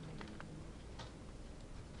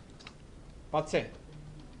 পাচ্ছে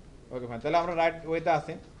ওকে ফাইন, তাহলে আমরা রাইট ওয়েতে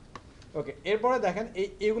আছি। ওকে, এরপরে দেখেন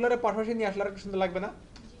এইগুলার পাশাপাশি নিয়ে আসলে আর একটু সুন্দর লাগবে না?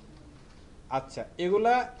 আচ্ছা,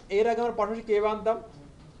 এগুলা এর আগে আমরা পাশাপাশি কে বানতাম?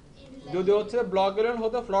 যদি হচ্ছে ব্লক এলিমেন্ট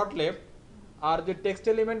হতো ফ্লট লেফট, আর যে টেক্সট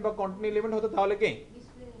এলিমেন্ট বা কন্টেন্ট এলিমেন্ট হতো তাহলে কি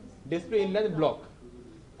ডিসপ্লে ইনলাইন ব্লক।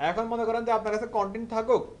 এখন মনে করেন যে আপনার কাছে কন্টেন্ট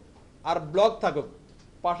থাকুক আর ব্লক থাকুক,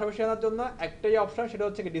 পাশাপাশি আনার জন্য একটাই অপশন, সেটা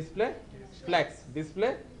হচ্ছে কি ডিসপ্লে ফ্ল্যাক্স। ডিসপ্লে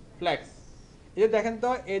ফ্ল্যাক্স, এই যে দেখেন তো,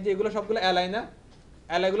 এই যে এগুলো সবগুলো অ্যালাই না,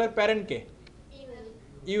 অ্যালাইগুলোর প্যারেন্ট কে?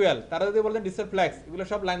 ইউএল। তারা যদি বলতেন ডিসপ্লে ফ্ল্যাক্স, এগুলো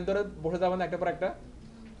সব লাইন ধরে বসে যাবেন একটা পর একটা।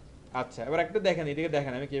 আচ্ছা, এবার একটা দেখেন, এদিকে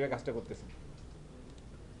দেখেন আমি কিভাবে কাজটা করতেছি।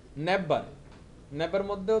 ন্যাপবার, ন্যাপবার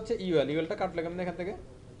মধ্যে হচ্ছে ইউএল, ইউএলটা কাটলে কেমন এখান থেকে?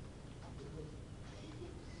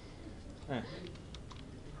 হ্যাঁ,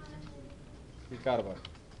 কারবার,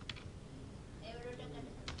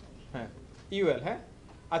 হ্যাঁ ইউএল। হ্যাঁ,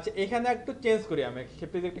 আচ্ছা এখানে একটু চেঞ্জ করি আমি,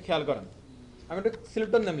 প্লিজ একটু খেয়াল করেন। আমি একটু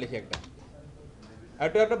সিলেক্টর নাম লিখি একটা,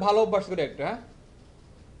 একটা ভালো অভ্যাস করি একটা। হ্যাঁ,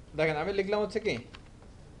 দেখেন আমি লিখলাম হচ্ছে কি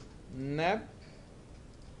ন্যাপ,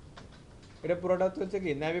 এটা পুরোটা হচ্ছে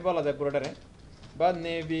কি ন্যাভি বলা যায় পুরোটারে, বা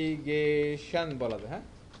নেভিগেশন বলা যায়। হ্যাঁ,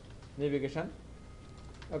 নেভিগেশন।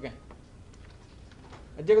 ওকে,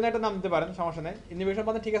 যে কোনো একটা নাম দিতে পারেন, সমস্যা নেই। নেভিগেশন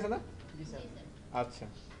মানে ঠিক আছে না? আচ্ছা,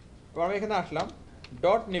 এবার আমি এখানে আসলাম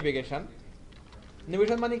ডট নেভিগেশন।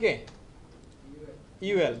 নেভিগেশন মানে কে?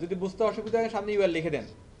 ইউএল। যদি বুঝতে অসুবিধা হয় সামনে ইউএল লিখে দেন,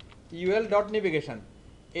 ইউএল ডট নেভিগেশন।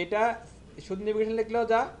 এটা শুধু নেভিগেশন লিখলেও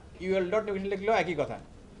যা, ইউএল ডট নেভিগেশন লিখলেও একই কথা,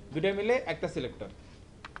 দুটো মিলে একটা সিলেক্টর।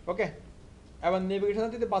 ওকে, এবার নেভিগেশন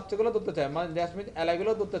যদি বাচ্চাগুলো ধরতে চায়, মানে জাস্টমিন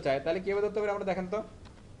অ্যালাইগুলো ধরতে চায়, তাহলে কীভাবে ধরতে পারে আমরা দেখেন তো।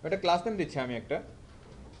 একটা ক্লাস নেম দিচ্ছি আমি একটা,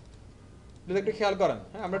 যদি একটু খেয়াল করেন।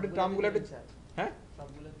 হ্যাঁ, আমরা একটু ট্রামগুলো একটু, হ্যাঁ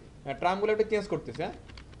হ্যাঁ ট্রামগুলো একটু চেঞ্জ করতেছি। হ্যাঁ,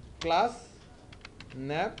 ক্লাস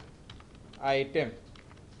ন্যাপ আইটেম,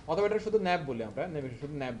 অথবা এটা শুধু ন্যাপ বলি আমরা, নেভিগেশন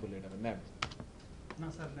শুধু ন্যাপ বলি, এটা ন্যাপ না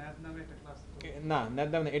স্যার, ন্যাপ নামে একটা ক্লাস না, ন্যাপ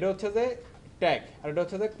নাম না, এটা হচ্ছে যে ট্যাগ, আর এটা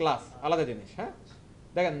হচ্ছে যে ক্লাস, আলাদা জিনিস। হ্যাঁ,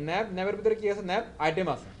 দেখেন ন্যাপ, ন্যাপের ভিতরে কি আছে? ন্যাপ আইটেম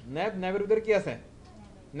আছে। ন্যাপ, ন্যাপের ভিতরে কি আছে?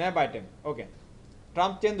 Nap item. ওকে,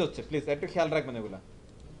 ট্রাম চেঞ্জ হচ্ছে, প্লিজ একটু খেয়াল রাখবেন এগুলা।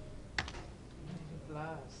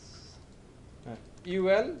 প্লাস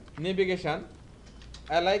ইউএল নেভিগেশন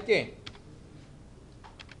এলআই কে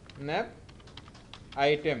ন্যাপ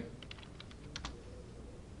আইটেম।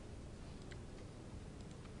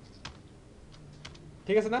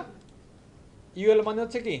 ঠিক আছে না? ইউএল মানে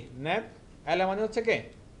হচ্ছে কি ন্যাপ, এলআই মানে হচ্ছে কে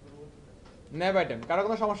ন্যাপ আইটেম। কারো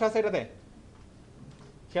কোনো সমস্যা আছে এটাতে?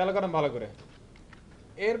 খেয়াল করেন ভালো করে।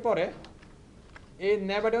 এরপরে এই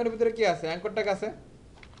ন্যাপ আইটেমের ভিতরে কি আছে? অ্যাঙ্কর ট্যাগ আছে।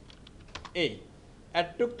 এই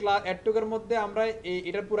অ্যাডটুকের মধ্যে আমরা এই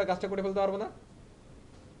এটার পুরো কাজটা করে ফেলতে পারবো না?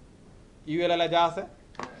 ইউএল এলআই যা আছে।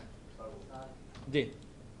 জি,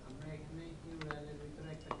 আমরা এখানে ইউআরএল এর ভিতরে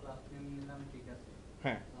একটা ক্লাস নেম নিলাম, ঠিক আছে।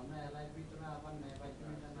 হ্যাঁ, আমরা এলআই এর ভিতরে আবার ন্যাপ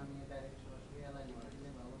আইটেমটা নামিয়ে ডাইরেক্ট সরাসরি এলআই লিখে দিলে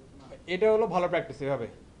ভালো হতো না? এটা হলো ভালো প্র্যাকটিস। এভাবে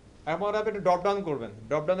এখন আপনি একটু ড্রপ ডাউন করবেন,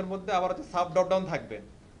 ড্রপ ডাউনের মধ্যে আবার হচ্ছে সাব ড্রপ ডাউন থাকবে,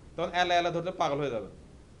 তখন এলা এলা ধরতে পাগল হয়ে যাবে,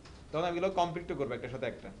 তখন এগুলো কমপ্লিট করবে একটার সাথে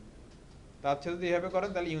একটা। তার সাথে যদি এভাবে করেন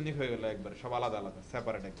তাহলে ইউনিক হয়ে গেল একবার, সব আলাদা আলাদা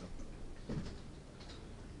সেপারেট একদম।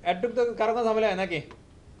 অ্যাডটুক তো কারো কোনো ঝামেলা হয় নাকি?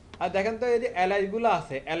 আর দেখেন তো এই যে এলআইগুলো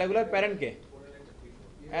আছে, এলআইগুলোর প্যারেন্ট কে?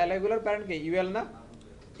 এলআইগুলোর প্যারেন্ট কে? ইউএল না?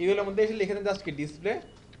 ইউএল এর মধ্যে এসে লিখে দেন জাস্ট কি ডিসপ্লে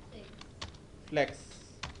ফ্লেক্স।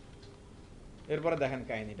 এরপরে দেখেন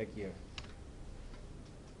কাহিনীটা কি হবে,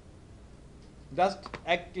 জাস্ট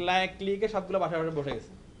এক ক্লিকে সবগুলো বাসা বাসা বসে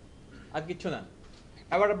গেছে, আর কিচ্ছু না।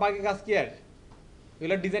 এবার বাকি কাজ কি আর?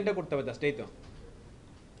 এগুলো ডিজাইনটা করতে হবে জাস্ট, এই তো।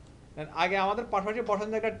 আগে আমাদের পাশাপাশি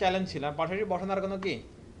বসানোর একটা চ্যালেঞ্জ ছিল, পাশাপাশি বসানোর কোনো কি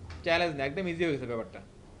চ্যালেঞ্জ নেই, একদম ইজি হয়ে গেছে ব্যাপারটা।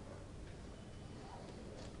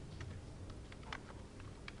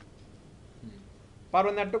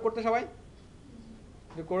 পারবেন না একটু করতে সবাই?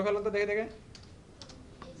 করে ফেলেন তো দেখে দেখে।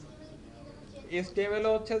 HTML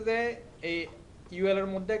হচ্ছে যে এই ইউএল এর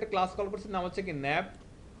মধ্যে একটা ক্লাস কল করছি, নাম হচ্ছে কি ন্যাপ,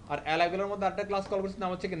 আর এলআইগুলোর মধ্যে একটা ক্লাস কল করছি, নাম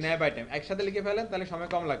হচ্ছে কি ন্যাপ আইটেম। একসাথে লিখে ফেলেন তাহলে সময়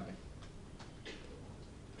কম লাগবে।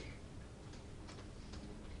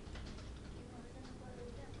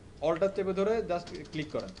 অল্টার চেপে ধরে জাস্ট ক্লিক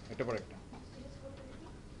করেন একটা পর একটা।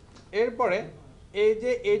 এরপরে এই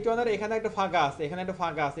যে H1 এর এখানে একটা ফাঁকা আছে, এখানে একটা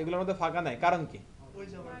ফাঁকা আছে, এগুলোর মধ্যে ফাঁকা নাই, কারণ কি?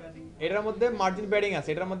 এটার মধ্যে মার্জিন প্যাডিং আছে,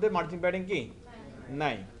 এটার মধ্যে মার্জিন প্যাডিং কি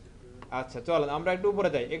নাই। আচ্ছা চলেন আমরা একটু উপরে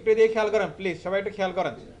যাই, একটু এদিকে খেয়াল করেন প্লিজ, সবাই একটু খেয়াল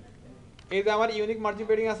করেন। এই যে আমার ইউনিক মার্জিন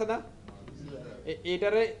প্যাডিং আছে না,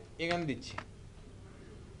 এইটারে এখানে দিচ্ছি,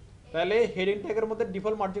 তাহলে হেডিং ট্যাগের মধ্যে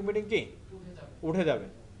ডিফল্ট মার্জিন প্যাডিং কি উঠে যাবে।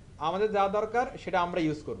 আমাদের যা দরকার সেটা আমরা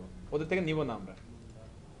ইউজ করব, ওদের থেকে নিব না আমরা।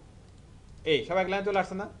 এই সব এক লাইনে চলে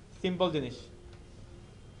আসছে না? সিম্পল জিনিস।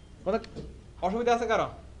 কোনো অসুবিধা আছে কারো?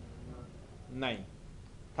 নাই,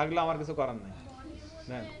 থাকলে আমার কিছু করার নাই।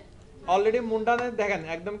 অলরেডি মুন্ডানে দেখেন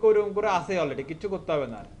একদম ওইরকম করে আছে অলরেডি, কিচ্ছু করতে হবে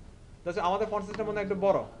না। তাহলে আমাদের ফন্ট সাইজটা মনে হয় একটু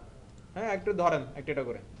বড়, হ্যাঁ একটু ধরেন একটা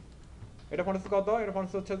করে। এটা ফন্ট সাইজ কত? এটা ফন্ট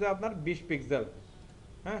সাইজ হচ্ছে যে আপনার 20 পিক্সেল।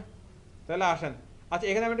 হ্যাঁ তাহলে আসেন, আচ্ছা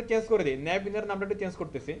এখানে আমি একটু চেঞ্জ করে দিই, ন্যাপ ইনার নামটা একটু চেঞ্জ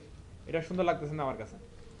করতেছি, এটা সুন্দর লাগতেছে না আমার কাছে।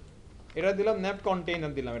 এটা দিলাম ন্যাপ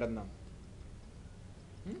কন্টেইনার দিলাম এটার নাম।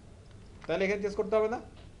 তাহলে এখানে চেঞ্জ করতে হবে না,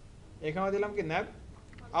 এখানে দিলাম কি ন্যাপ।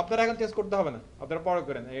 আপনারা এখন চেঞ্জ করতে হবে না, আপনারা পরে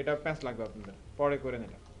করেন, এটা প্যাঁচ লাগবে আপনাদের, পরে করেন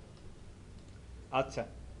এটা। আচ্ছা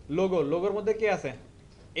লোগোর মধ্যে কি আছে?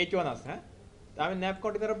 H1 আছে। হ্যাঁ তা আমি ন্যাপ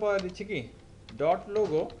কন্টেইনারের পরে দিচ্ছি কি ডট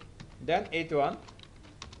লোগো দেন H1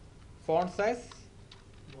 ফন্ট সাইজ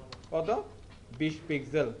কত? 20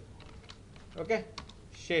 পিক্সেল। ওকে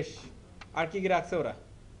শেষ। আর কি কি রাখছে ওরা?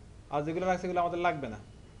 আর যেগুলো রাখছে এগুলো আমাদের লাগবে না,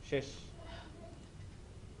 শেষ।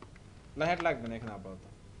 লাইট লাগবে না এখানে আপাতত,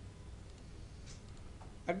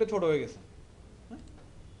 একটু ছোট হয়ে গেছে।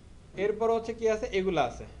 এরপর হচ্ছে কি আছে, এগুলো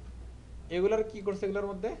আছে। এগুলার কি করছে, এগুলোর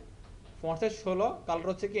মধ্যে ফন্ট সাইজ 16, কালার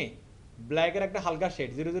হচ্ছে কি ব্ল্যাকের একটা হালকা শেড,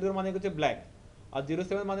 00 মানে হচ্ছে ব্ল্যাক, আর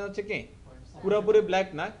 07 মানে হচ্ছে কি পুরোপুরি ব্ল্যাক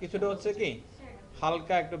না, কিছুটা হচ্ছে কি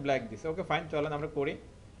হালকা একটু ব্ল্যাক দিছে। ওকে ফাইন, চলেন আমরা করি।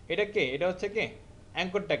 এটা কে? এটা হচ্ছে কি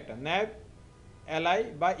অ্যাঙ্কর ট্যাগটা, ন্যাব এলআই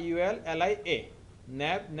বা ইউএল এলআই এ,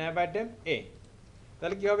 ন্যাব আইটেম এ।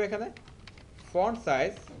 তাহলে কি হবে এখানে? ফন্ট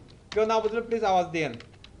সাইজ, কেউ না বুঝলে প্লিজ আওয়াজ দিয়েন।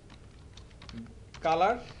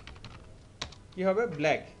 কালার কি হবে?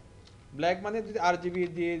 ব্ল্যাক মানে যদি আরজিবি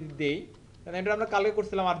দিয়ে দেই, তাহলে এটা আমরা কালকে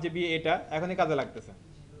করছিলাম আরজিবি, এটা এখনই কাজে লাগতেছে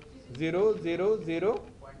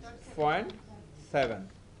 000.7।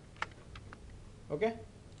 ওকে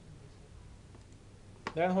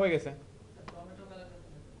দেখেন হয়ে গেছে। টমেটো কালার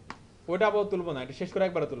ওইটা আবার তুলবো না, এটা শেষ করে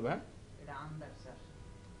একবারে তুলবো। হ্যাঁ এটা আন্দাজ স্যার।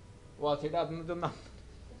 ও আচ্ছা, এটা আপনার জন্য,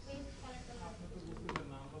 আপনি তো বুঝতেছেন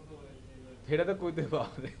না, আমরা তো এটা তো কইতে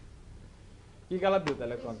পারে কি কালার দিও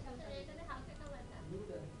তাহলে কোন?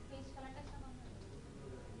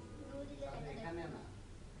 এখানে না,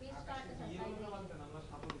 ইয়েগুলো লাগবে না, আমরা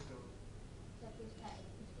সাদা দিতে হবে।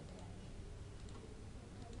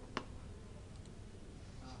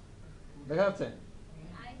 দেখা যাচ্ছে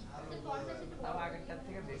তাও আগেরটার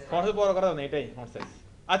থেকে বেটার। ফন্ট সাইজ বড় করা যাবে না, এটাই ফন্ট সাইজ।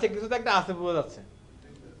 আচ্ছা কিছু তো একটা আছে, বোঝা যাচ্ছে,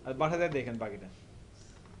 আর বাসায় যায় দেখেন বাকিটা।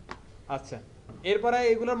 আচ্ছা এরপরে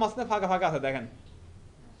এগুলোর মাঝখানে ফাঁকা ফাঁকা আছে দেখেন,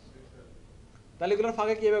 তাহলে এগুলোর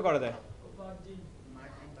ফাঁকা কিভাবে করা যায়? মার্জিন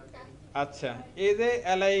বা প্যাডিং। আচ্ছা এই যে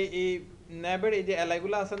এলআই, এই ন্যাবের এই যে এলআই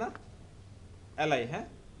গুলো আছে না, এলআই, হ্যাঁ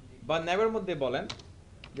বা ন্যাবের মধ্যে বলেন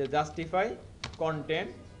যে জাস্টিফাই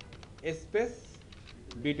কন্টেন্ট স্পেস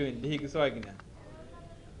বিটুইন, দেখি কিছু হয় কিনা।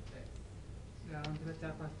 আরাম থেকে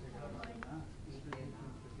 4-5 টাকা না,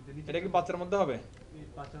 এটা কি বাচ্চার মধ্যে হবে? এই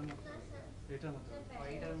পাঁচার মতো, এটার মতো।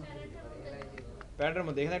 ওইটার মধ্যে দিতে পারে, এলাই দিয়ে পারে। প্যান্টের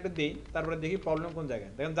মধ্যে এখানে একটা দিই, তারপরে দেখি প্রবলেম কোন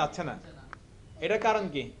জায়গায়, দেখেন যাচ্ছে না। এটার কারণ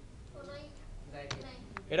কি?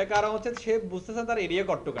 এটা কারণ হচ্ছে সে বুঝতেছে তার এরিয়া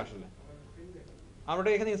কতটুকু আসলে। আমরা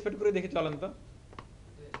এটা এখানে ইন্সপেক্ট করে দেখি, চলেন তো,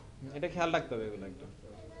 এটা খেয়াল রাখতে হবে এগুলো একটু।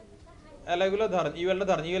 এলআই গুলো ধরেন, ইউএলটা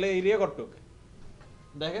ধরেন, ইউএল এরিয়া কতটুকু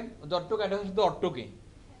দেখেন, যতটুকু এটা হচ্ছে অটটুকুই,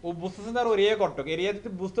 ও বুঝতেছে তার এরিয়া কতটুকু। এরিয়া যদি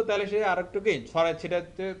বুঝতো তাহলে সে আর একটু কি ছড়ায়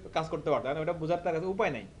ছিটাতে কাজ করতে পারতো, কারণ ওটা বোঝার তার কাছে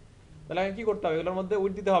উপায় নাই। তাহলে আমি কি করতে হবে, এগুলোর মধ্যে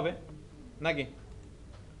উইড দিতে হবে নাকি?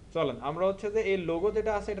 চলেন আমরা হচ্ছে যে এই লোগো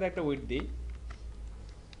যেটা আছে এটার একটা উইড দিই।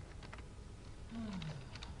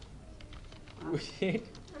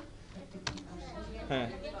 হ্যাঁ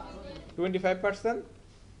 25%।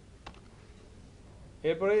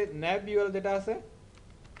 এরপরে ন্যাব ইউএল যেটা আছে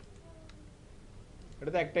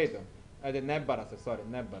এটা তো একটাই তো, এই যে ন্যাব বার আছে, সরি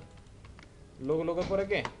ন্যাব বার, লোগোর পরে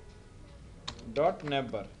কে ডট ন্যাব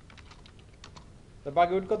বার। তো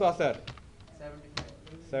বাকি উইড কত আছে? আর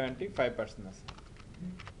 75% আছে।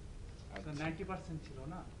 আচ্ছা 90% ছিল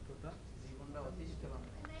না টোটাল। জীবনটা অতিষ্ঠ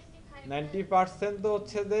বানায়। 90% তো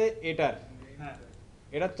হচ্ছে যে এটার, হ্যাঁ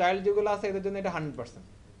এটা চাইল্ড যেগুলো আছে এদের জন্য এটা 100%।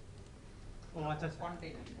 ও আচ্ছা আচ্ছা,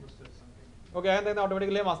 কন্টেইনার। বুঝতে পারছি। ওকে এখন দেখেন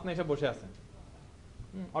অটোমেটিক্যালি মাঝখানে এসে বসে আছে।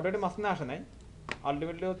 অটোমেটিক মাঝখানে আসে নাই,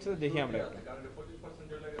 আলটিমেটলি হচ্ছে দেখি আমরা একটু। কারণ 25%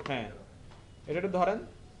 যেটা লাগে হ্যাঁ এটা একটু ধরেন,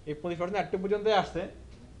 এই 25% একটু পর্যন্তই আসছে,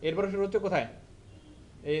 এরপরে শুরু হচ্ছে কোথায়?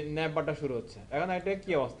 এই ন্যাপ বারটা শুরু হচ্ছে। এখন এটা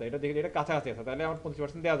কি অবস্থা, এটা দেখি এটা কাছাকাছি আছে, তাহলে আমার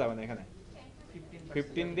 25% দেওয়া যাবে না, এখানে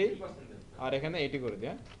 15 দিই 15% দেন। আর এখানে 80 করে দিই।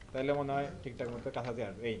 হ্যাঁ তাহলে মনে হয় ঠিকঠাক মতো কাছাকাছি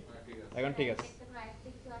আসবে। এই ঠিক আছে। এখন ঠিক আছে।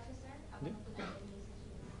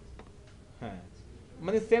 হ্যাঁ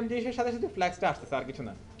মানে সেম জিনিসের সাথে সাথে ফ্ল্যাক্সটা আসতেছে, আর কিছু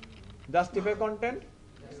না। জাস্টিফাই কন্টেন্ট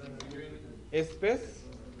স্পেস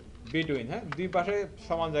বিটুইন, হ্যাঁ দুই পাশে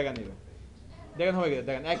সমান জায়গা নিবে। দেখেন হয়ে গেছে,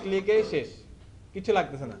 দেখেন এক ক্লিকেই শেষ, কিছু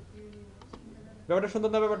লাগতেছে না। ব্যাপারটা সুন্দর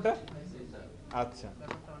না ব্যাপারটা? আচ্ছা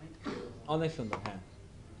ব্যাপারটা অনেক অনেক সুন্দর। হ্যাঁ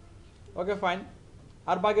ওকে ফাইন।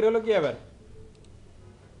 আর বাকি রইলো কি এবার?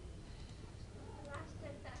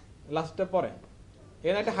 লাস্টটা পরে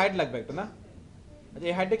এখানে একটা হাইট লাগবে একটা না, আচ্ছা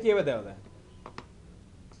এই হাইটটা কিভাবে দেওয়া যায়?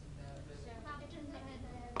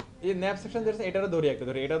 এই ন্যাপ সেকশন যেটা এটারও ধরি একটা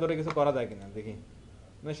ধরি, এটা ধরে কিছু করা যায় কিনা দেখি,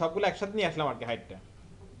 মানে সবগুলো একসাথে নিয়ে আসলাম আর কি হাইটটা।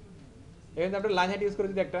 এখানে আমরা লাইন হাইট ইউজ করে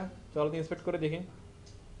যদি একটা, চলো ইন্সপেক্ট করে দেখি।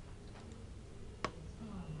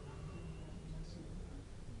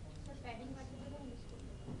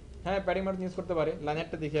 হ্যাঁ প্যাডিং মার্জিন ইউজ করতে পারি। লাইন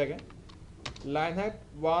হাইটটা দেখি আগে। লাইন হাইট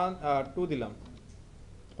 2 দিলাম,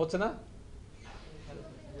 হচ্ছে না?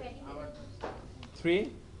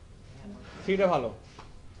 3টা ভালো।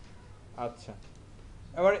 আচ্ছা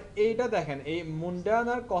এবার এইটা দেখেন, এই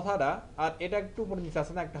মুন্ডানার কথাটা আর এটা একটু উপরে নিচে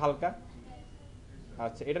আছে না একটা হালকা।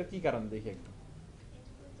 আচ্ছা এটার কি কারণ দেখি একটু।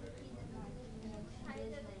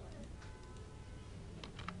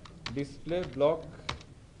 ডিসপ্লে ব্লক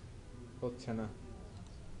হচ্ছে না,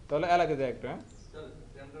 তাহলে এলাকাতে যায় একটু। হ্যাঁ স্যার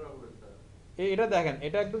সেন্টার হবে স্যার। এটা দেখেন,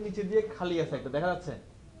 এটা একটু নিচে দিয়ে খালি আছে একটা, দেখা যাচ্ছে?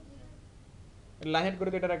 লাইন হেড করে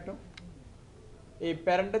দিই এটার একটু। এই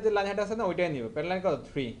প্যারেন্টের যে লাইন হেড আছে না ওইটাই নিব। প্যারেন্ট লাইন কত?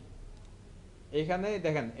 3। এইখানে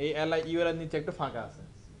দেখেন এই এলআই ইউএল এর নিচে একটু ফাঁকা আছে।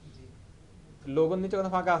 লোগোর নিচে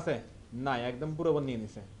কোনো ফাঁকা আছে? নাই, একদম পুরো নিয়ে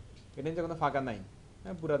নিছে। এটার নিচে কোনো ফাঁকা নাই,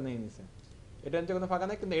 হ্যাঁ পুরো নিয়ে নিছে। এটার নিচে কোনো ফাঁকা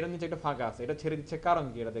নাই, কিন্তু এটার নিচে একটা ফাঁকা আছে। এটা ছেড়ে দিচ্ছে কারণ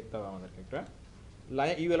কি, এটা দেখতে হবে আমাদেরকে একটু।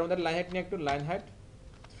 লাইন ইউএল আমাদের লাইন হাইট নিয়ে একটু লাইন হাইট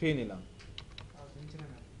 3 নিলাম।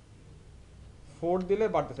 4 দিলে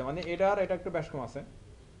বাড়তেছে, মানে এটা আর এটা একটু বেশ কম আছে।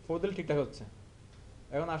 4 দিলে ঠিকঠাক হচ্ছে।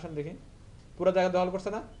 এখন আসেন দেখি পুরো জায়গা দখল করছে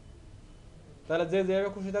না? তাহলে যে যেভাবে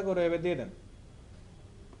খুশি থাকে ওইভাবে দিয়ে দেন।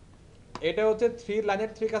 এটা হচ্ছে 3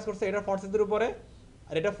 লাইনের 3 কাজ করছে এটার ফন্ট সাইজের উপরে,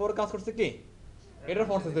 আর এটা 4 কাজ করছে কি এটার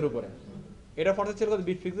ফন্ট সাইজের উপরে। এটা ফন্ট সাইজ ছিল কত?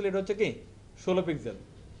 20 পিক্সেল, এটা হচ্ছে কি 16 পিক্সেল।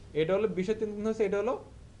 এটা হলো 20 এর 3 গুণ হয়েছে, এটা হলো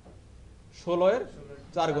 16 এর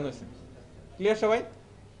 4 গুণ হয়েছে। ক্লিয়ার সবাই?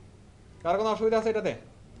 কার কোনো অসুবিধা আছে এটাতে?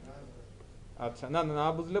 আচ্ছা না না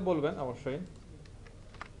বুঝলে বলবেন অবশ্যই।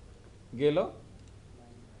 গেল।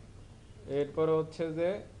 এরপর হচ্ছে যে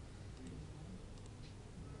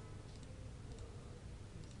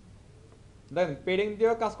দেখেন পেডিং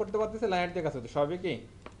দিয়েও কাজ করতে পারতেছে, লাইন দিয়ে কাজ করতে, সবই কি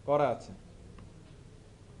করা আছে।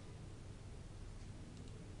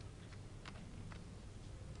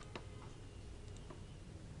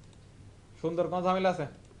 সুন্দর, কোনো ঝামেলা আছে?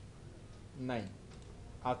 নাই।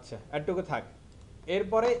 আচ্ছা এটুকু থাক।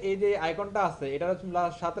 এরপরে এই যে আইকনটা আছে এটার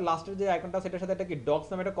সাথে লাস্টের যে আইকনটা আছে এটার সাথে একটা কি ডক্স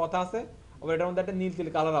নামে একটা কথা আছে, আবার এটার মধ্যে একটা নীল তিল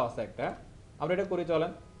কালার আছে একটা। আমরা এটা করি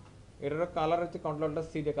চলেন। এটার কালার হচ্ছে কন্ট্রোলটা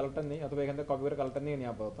সি দিয়ে কালারটা নেই, অথবা এখান থেকে কপি করে কালারটা নিয়ে নিই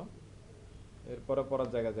আপাতত। এরপরে পরের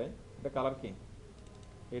জায়গা যাই। এটা কালার কি?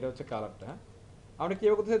 এটা হচ্ছে কালারটা। হ্যাঁ আমরা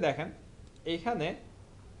কীভাবে করতেছি দেখেন, এইখানে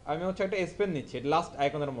আমি হচ্ছে একটা স্পেন নিচ্ছি লাস্ট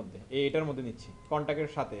আইকনের মধ্যে, এইটার মধ্যে নিচ্ছি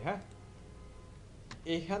কন্ট্যাক্টের সাথে। হ্যাঁ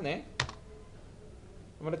এইখানে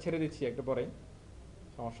আমরা ছেড়ে দিচ্ছি একটু পরেই,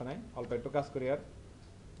 সমস্যা নাই, অল্প একটু কাজ করি। আর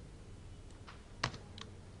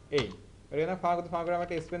এই এখানে ফাঁকা করে আমি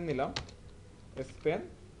একটা স্পেন নিলাম, স্পেন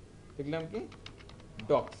লিখলাম কি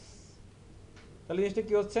ডক্স। তাহলে জিনিসটা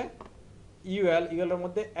কি হচ্ছে, ইউএল ইউএল এর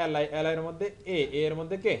মধ্যে এলআই এলআই এর মধ্যে এ এর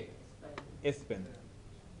মধ্যে কে স্পেন।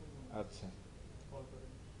 আচ্ছা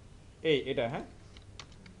এটা হ্যাঁ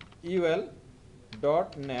UL dot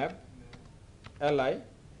ন্যাব LI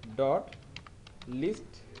dot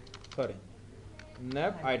list sorry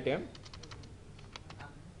ন্যাব item,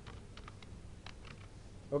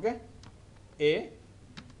 ওকে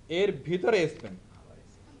এর ভিতরে স্পেন।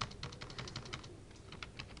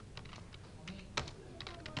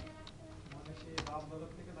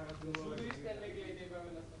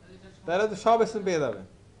 তাহলে তো সব স্পেন পেয়ে যাবে।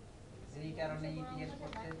 যেই কারণে ইতিহাস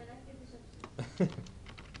পড়তে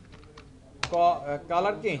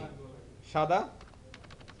কালার কি সাদা।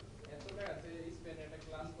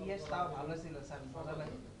 ইতিহাস তাও ভালো ছিল স্যার, মজা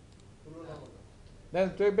লাগে।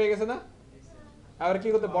 দেখেন চোখ পেয়ে গেছে না? আবার কি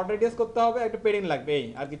করতে, বর্ডার রেডিয়াস করতে হবে, একটা পেডিং লাগবে, এই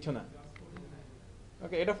আর কিছু না।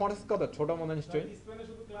 ওকে এটা ফন্ট সাইজ কত? ছোট মনে হয় নিশ্চয়ই। স্পেনে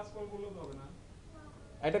শুধু ক্লাস কল করলে তো হবে না,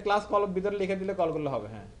 এটা ক্লাস কল ভিতরে লিখে দিলে কল করলে হবে।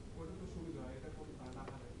 হ্যাঁ ওটা তো সুবিধা হয়, এটা করতে হয় না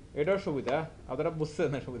থাকে। এটাও সুবিধা, আপনারা বুঝছেন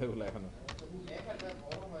না সুবিধাগুলো এখনো।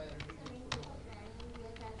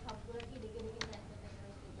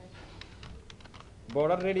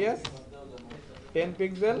 বর্ডার রেডিয়াস 10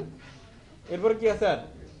 পিক্সেল, এরপর কি আছে আর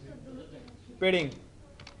পেডিং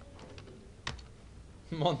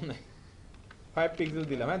মন নাই 5 পিক্সেল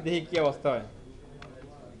দিলাম। হ্যাঁ দেখি কি অবস্থা হয়,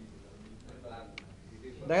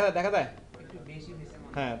 দেখা যায়। একটু বেশি হয়েছে মনে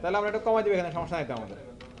হয়। হ্যাঁ তাহলে আমরা একটু কমাই দিবো, এখানে সমস্যা নাই তো আমাদের।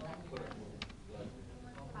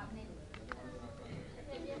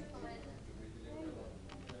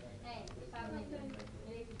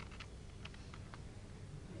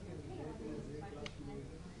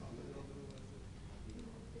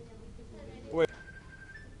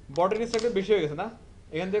 বর্ডার রেডিয়াস একটু বেশি হয়ে গেছে না,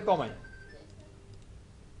 এখান থেকে কমাই।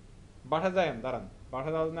 বাসা যায় দাঁড়ান, বাসা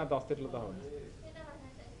যাওয়া না 10 থেকে হবে।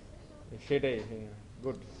 সেটাই,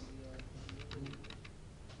 গুড।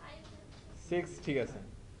 6 ঠিক আছে,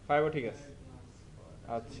 5ও ঠিক আছে।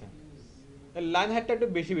 আচ্ছা, লাইন হাইটটা একটু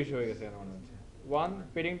বেশি বেশি হয়ে গেছে মনে হচ্ছে। 1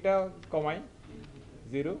 পেডিংটা কমাই,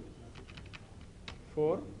 0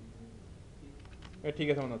 4 ঠিক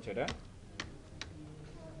আছে মনে হচ্ছে। এটা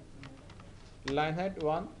লাইন হাইট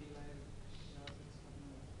 1,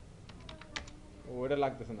 ও এটা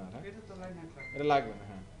লাগতেছে না। হ্যাঁ এটা তো লাইন হ্যান্ড লাগবে। এটা লাগবে না।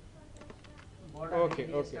 হ্যাঁ বর্ডার ওকে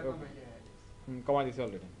ওকে ওকে, কমাই দিছি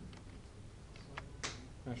অলরেডি।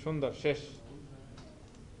 হ্যাঁ সুন্দর, শেষ।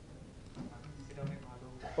 এটা অনেক ভালো।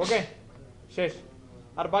 ওকে শেষ।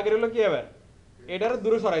 আর বাকি রইলো কি এবার, এটারও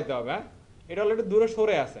দূরে সরাইতে হবে। হ্যাঁ এটা অলরেডি দূরে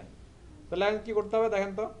সরে আছে, তাহলে এখন কি করতে হবে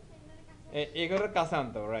দেখেন তো, এই ঘরের কাছে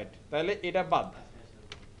আনতে হবে, রাইট। তাহলে এটা বাদ,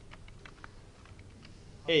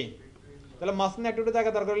 এই তাহলে মাঝখানে একটু একটু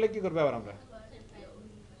জায়গা দরকার হলে কি করবে আবার আমরা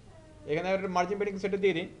এখানে মার্জিন পেডিং সেটা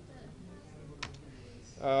দিয়ে দিই,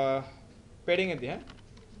 পেডিং এ দিই। হ্যাঁ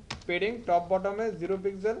পেডিং টপ বটমে 0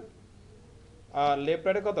 পিক্সেল, আর লেফট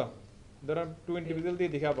রাইটে কত ধরুন 20 পিক্সেল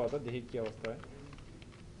দিয়ে দেখে আপাতত, দেখি কি অবস্থা হয়।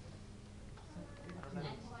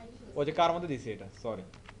 ও যে কার মধ্যে দিছি এটা, সরি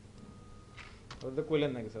ওটা তো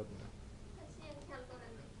কইলেন না কিছু আপনি,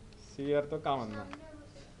 সিআর তো কামান না।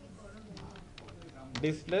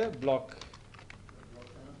 ডিসপ্লে ব্লক,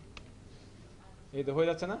 এই তো হয়ে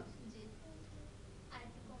যাচ্ছে না।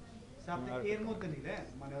 আচ্ছা, আপনি এর মধ্যে নিলেন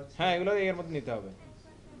মানে হচ্ছে হ্যাঁ এগুলো এর মধ্যে নিতে হবে।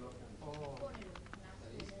 ও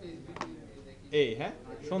এই হ্যাঁ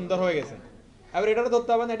সুন্দর হয়ে গেছে। এবার এটারও ধরতে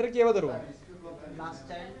হবে না, এটার কি এবার ধরবো, লাস্ট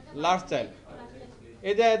চাইল্ড। Last child.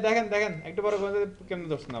 এই যে দেখেন দেখেন একটু বড় করে কেমনে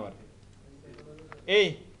ধরছেন আবার। এই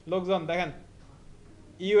লোকজন দেখেন,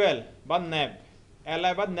 ইউএল বা ন্যাব,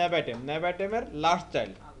 এলআই বা ন্যাব আইটেম, ন্যাব আইটেমের লাস্ট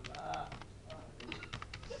চাইল্ড।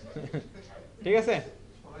 ঠিক আছে,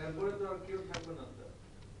 এরপরে তো আর কেউ থাকবে না তো।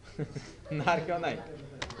 না আর কেউ নাই।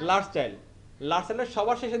 লাস্ট চাইল্ড, লাস্ট চাইল্ডের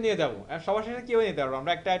সবার শেষে নিয়ে যাবো, আর সবার শেষে কেউ নিতে পারবো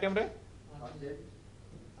আমরা একটা আইটেম রে।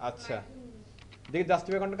 আচ্ছা দেখি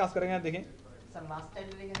জাস্টিফাই কোনটা কাজ করে কিনা দেখি। স্যার লাস্ট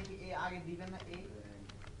চাইল্ডের এখানে কি এ আগে দিবেন না, এই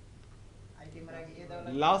আইটেমের আগে এ দেওয়া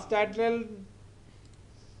লাগবে? লাস্ট টাইটেল,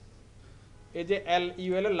 এই যে এল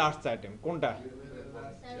ইউএল এর লাস্ট আইটেম কোনটা,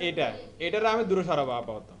 এটা, এটার আমি দূরে সরাবো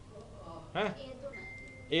আপাতত। হ্যাঁ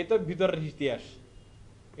এই তো ভিতরের ইতিহাস,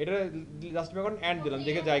 এটা জাস্ট এখন এন্ড দিলাম,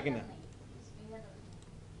 দেখে যায় কিনা,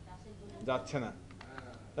 যাচ্ছে না।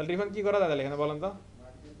 তাহলে রিফান কি করা যায় তাহলে এখানে বলেন তো।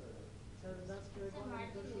 স্যার জাস্ট ওই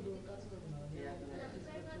শুধু কাজ করবে না।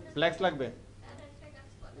 ফ্ল্যাক্স লাগবে,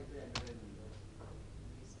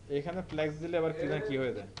 এখানে ফ্ল্যাক্স দিলে আবার কি না কি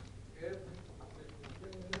হয়ে যায়।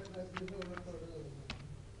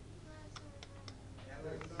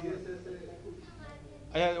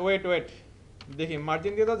 আচ্ছা ওয়েট ওয়েট, দেখি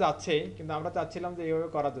মার্জিন দিয়ে তো যাচ্ছেই, কিন্তু আমরা চাচ্ছিলাম যে এইভাবে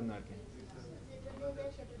করার জন্য আর কি।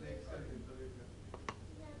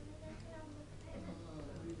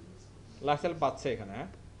 লাস্ট সেল পাচ্ছে এখানে। হ্যাঁ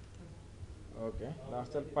ওকে, লাস্ট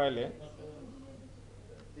সেল পাইলে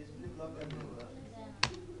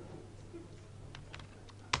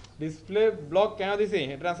ডিসপ্লে ব্লক কেন দিছি,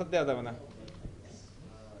 এটা আনসার দেওয়া যাবে না।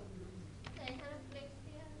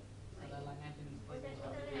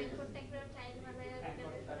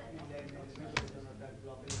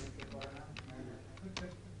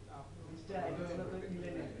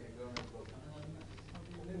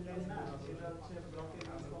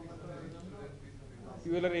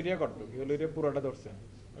 কিউএল এরিয়া কত, কিউএল এরিয়া পুরোটা ধরছে।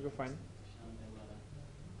 ওকে ফাইন,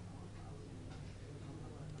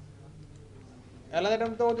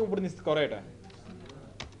 অ্যালাইনমেন্ট তো উপরে নিচ করে এটা।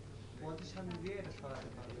 পজিশন দিয়ে এটা সরাতে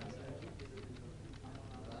পারবেন।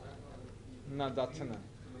 না যাচ্ছে না।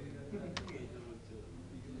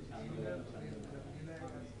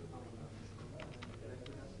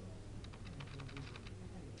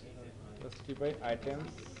 justify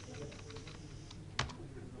items,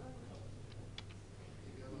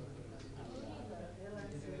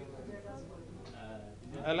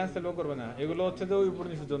 অ্যালায়েন্স সেলও করবে না, এগুলো হচ্ছে যে ওই উপর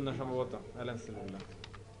নিচের জন্য সম্ভবত অ্যালায়েন্স সেলগুলো।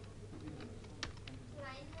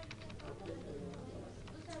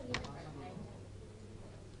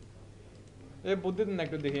 এই বুদ্ধি দিন না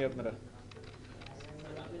একটু দেখি আপনারা।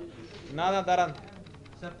 না না দাঁড়ান,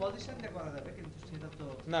 স্যার পজিশন দিয়ে করা যাবে কিন্তু সেটা তো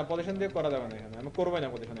না পজিশন দিয়ে করা যাবে না এখানে, আমি করবোই না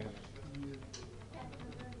পজিশন এখানে।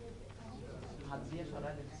 হাত দিয়ে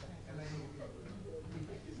সরাই দিতে স্যার।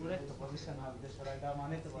 পুরো একটা পজিশন হাত দিয়ে সরাইটা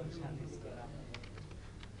মানে তো পজিশন ইউজ করা।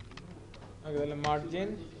 ওকে তাহলে মার্জিন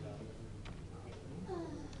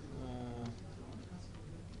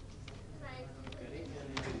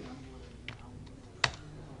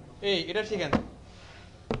এই এটা শিখেন।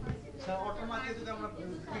 স্যার অটোমেটিক যদি আমরা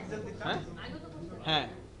পিক্সেল দিতাম। হ্যাঁ হ্যাঁ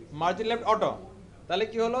মার্জিন লেফট অটো, তাহলে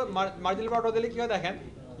কি হলো, মার্জিন লেফট অটো দিলে কি হয় দেখেন,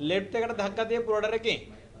 লেফট থেকে একটা ধাক্কা দিয়ে পুরোটারে কি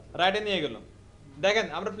রাইটে নিয়ে গেল। দেখেন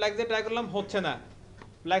আমরা ফ্ল্যাক্সে ট্রাই করলাম, হচ্ছে না।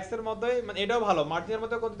 ফ্ল্যাক্সের মধ্যেই মানে এটাও ভালো, মার্জিনের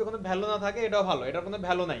মধ্যে কোনো ভ্যালু না থাকে, এটাও ভালো, এটার কোনো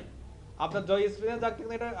ভ্যালু নাই। আপনার জয় স্পিনে যাক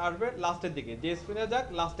কিন্তু এটা আসবে লাস্টের দিকে, যে স্পিনে যাক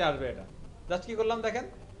লাস্টে আসবে এটা। জাস্ট কি করলাম দেখেন,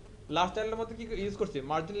 লাস্ট চাইল্ডের মধ্যে কি ইউজ করছি,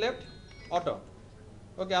 মার্জিন লেফট অটো।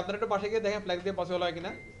 ওকে, আপনারা একটু পাশে গিয়ে দেখেন ফ্ল্যাক্স দিয়ে পসিবল হয়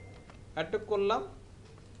কিনা। একটু করলাম,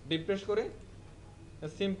 রিফ্রেশ করে,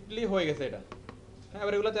 সিম্পলি হয়ে গেছে এটা। হ্যাঁ,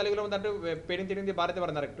 এবার এগুলো চাইলে মধ্যে একটু পেডিং টেডিং দিয়ে বাড়াতে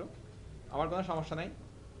পারেন আর একটু, আমার কোনো সমস্যা নাই।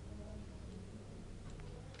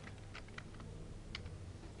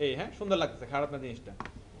 এই হ্যাঁ, সুন্দর লাগতেছে, খারাপ না জিনিসটা।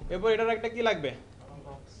 এরপর এটার একটা কি লাগবে,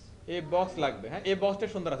 এই বক্স লাগবে। হ্যাঁ, এই বক্সটা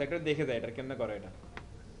সুন্দর আছে, একটা দেখে যায় এটা কেমনে করে।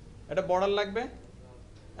 এটা বর্ডার লাগবে।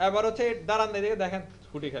 এবার হচ্ছে দাঁড়ান, দিকে দেখেন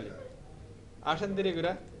ছুটি খালি, আসেন দেরি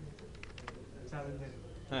করে।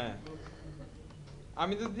 হ্যাঁ,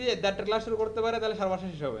 আমি যদি 1.5টা ক্লাস শুরু করতে পারি তাহলে 5:30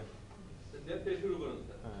 শেষ হবে। শুরু করুন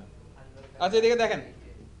স্যার। হ্যাঁ, আচ্ছা এদিকে দেখেন,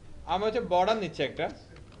 আমি হচ্ছে বর্ডার নিচ্ছি একটা,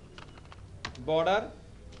 বর্ডার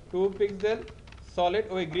 2 পিক্সেল সলিড,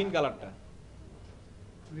 ওই গ্রিন কালারটা,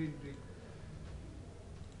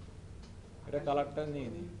 এটা কালারটা নিয়ে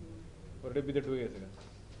নিই, ওটা ভিতরে ঢুকে গেছে,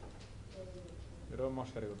 এটাও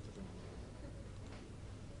মস্কারি করতেছে।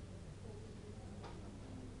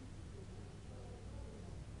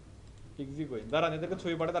 পিক্সি কই, দাঁড়ান এদেরকে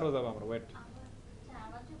ছবি পাঠাতে তারপর যাবো আমরা, ওয়েট।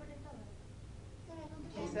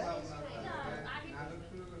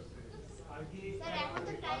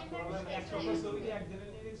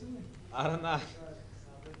 আর না,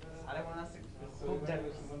 আরে মনে আছে খুব জানি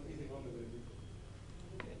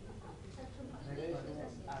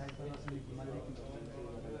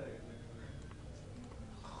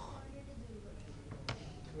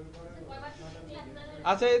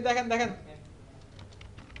আচ্ছা এই দেখেন দেখেন,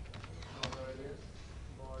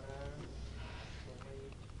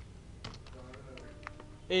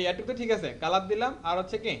 এই এটুকু তো ঠিক আছে, কালার দিলাম আর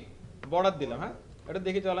হচ্ছে কি বর্ডার দিলাম। হ্যাঁ, এটা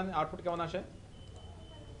দেখি চলেন আউটপুট কেমন আসে।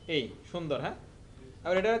 এই সুন্দর। হ্যাঁ,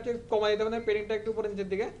 আর এটা হচ্ছে কমাই দিতে হবে, পেডিংটা একটু উপরে নিচের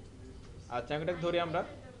দিকে। আচ্ছা আমি এটা ধরি আমরা,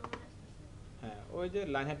 হ্যাঁ ওই যে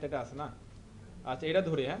লাইন হেডটা এটা আছে না, আচ্ছা এটা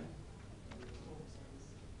ধরি। হ্যাঁ,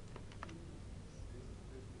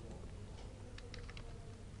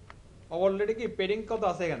 অলরেডি কি পেডিং কত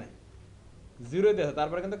আছে এখানে, 0 দিয়েছে,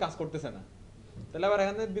 তারপরে কিন্তু কাজ করতেছে না। তাহলে আবার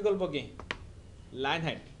এখানে বিকল্প কি, লাইন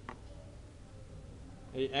হাইট,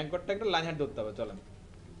 এই অ্যাঙ্করটা একটা লাইন হাইট ধরতে হবে। চলেন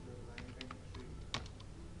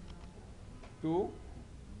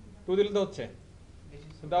 2 দিলে তো হচ্ছে,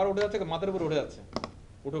 কিন্তু আবার উঠে যাচ্ছে, মাথার উপর উঠে যাচ্ছে,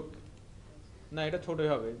 উঠুক না, এটা ছোটই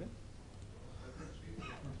হবে। এই যে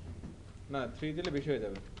না 3 দিলে বেশি হয়ে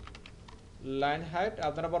যাবে। লাইন হাইট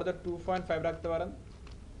আপনারা বড় 2.5 রাখতে পারেন,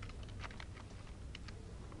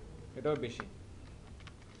 এটাও বেশি,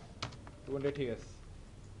 200 ঠিক আছে।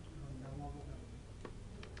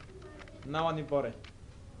 নামানি পরে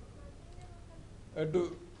একটু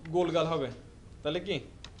গোলগাল হবে, তাহলে কি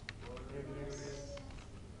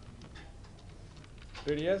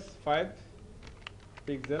রেডিয়াস 5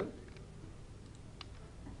 পিক্সেল,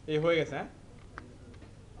 এই হয়ে গেছে। হ্যাঁ,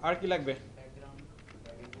 আর কি লাগবে,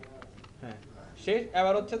 হ্যাঁ শেষ।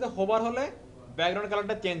 এবার হচ্ছে যে হোভার হলে ব্যাকগ্রাউন্ড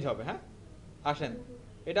কালারটা চেঞ্জ হবে। হ্যাঁ, আসেন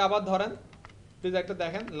এটা আবার ধরেন প্লিজ, একটা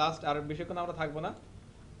দেখেন লাস্ট, আর বেশিক্ষণ আমরা থাকবো না।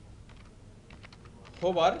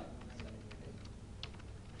 হোভার,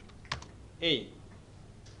 এই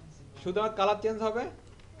শুধু আমার কালার চেঞ্জ হবে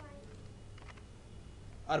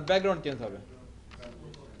আর ব্যাকগ্রাউন্ড চেঞ্জ হবে।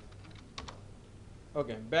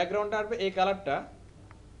 ওকে, ব্যাকগ্রাউন্ডটা আসবে এই কালারটা,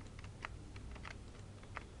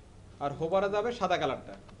 আর হোভারে যাবে সাদা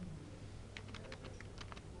কালারটা।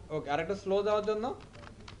 ওকে, আরেকটা স্লো যাওয়ার জন্য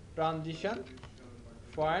ট্রানজিশন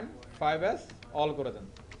 0.5s অল করে দেন।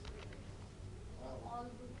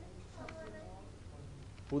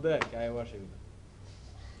 খুদে আর কি আইওয়ার, সেগুলো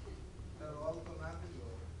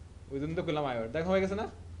ওই জন্য তো করলাম আইওয়ার। দেখো হয়ে গেছে না,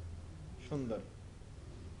 সুন্দর।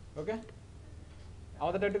 ওকে,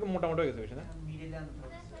 আমাদের একটু মোটামুটি হয়ে গেছে, বেশি না? মিলে দেন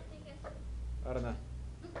তো আরে না,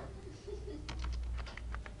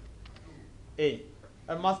 এই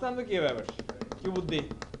আর মাঝখানে আনবে কি হবে এবার, কি বুদ্ধি,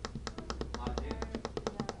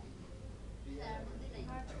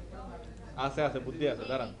 আছে আছে বুদ্ধি আছে,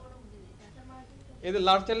 দাঁড়ান। এই যে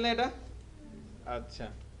লাস্ট চাইল না এটা, আচ্ছা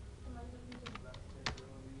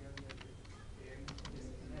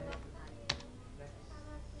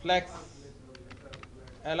ফ্লেক্স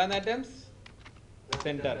অ্যালাইন আইটেমস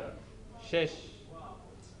সেন্টার, শেষ,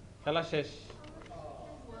 খেলা শেষ।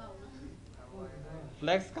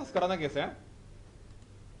 ফ্লেক্স কাজ করানো গেছে। হ্যাঁ,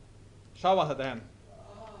 সব আছে দেখেন।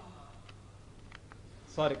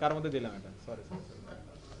 সরি, কার মধ্যে দিলাম এটা, সরি সরি,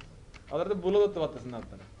 আপনারা তো ভুলও ধরতে পারতেছেন না।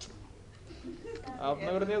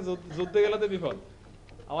 আপনাদের নিয়ে যুদ্ধে গেলে তো বিপদ,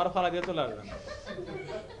 আমার ফালা দিয়ে চলে আসবেন।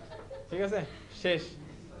 ঠিক আছে, শেষ।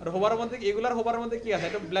 আর হোভারের মধ্যে এগুলার হোভারের মধ্যে কি আছে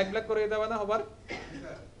এটা ব্ল্যাক ব্ল্যাক করে দিতে হবে না হোভার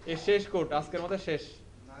এই শেষ কোড আজকের মধ্যে শেষ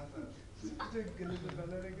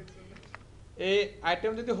এই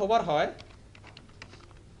আইটেম যদি হোভার হয়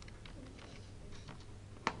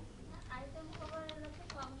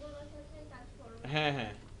হ্যাঁ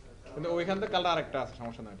হ্যাঁ কিন্তু ওইখান থেকে কালার আরেকটা আছে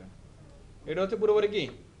সমস্যা না এটা হচ্ছে পুরোপুরি কি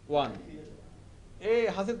 1 এই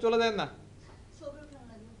হাসিব চলে যায় না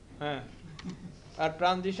হ্যাঁ আর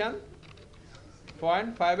transition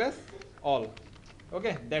 0.5s all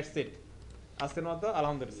okay that's it আজকের মতো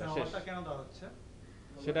আলহামদুলিল্লাহ শেষ কেন দেওয়া হচ্ছে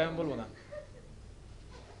সেটা আমি বলবো না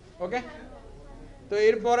ওকে তো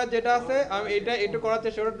এরপরে যেটা আছে আমি এটা একটু করার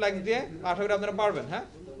চেষ্টা করব ফ্ল্যাক্স দিয়ে আশা করি আপনারা পারবেন হ্যাঁ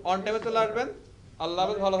অন টাইমে চলে আসবেন আল্লাহ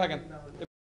হাফেজ ভালো থাকেন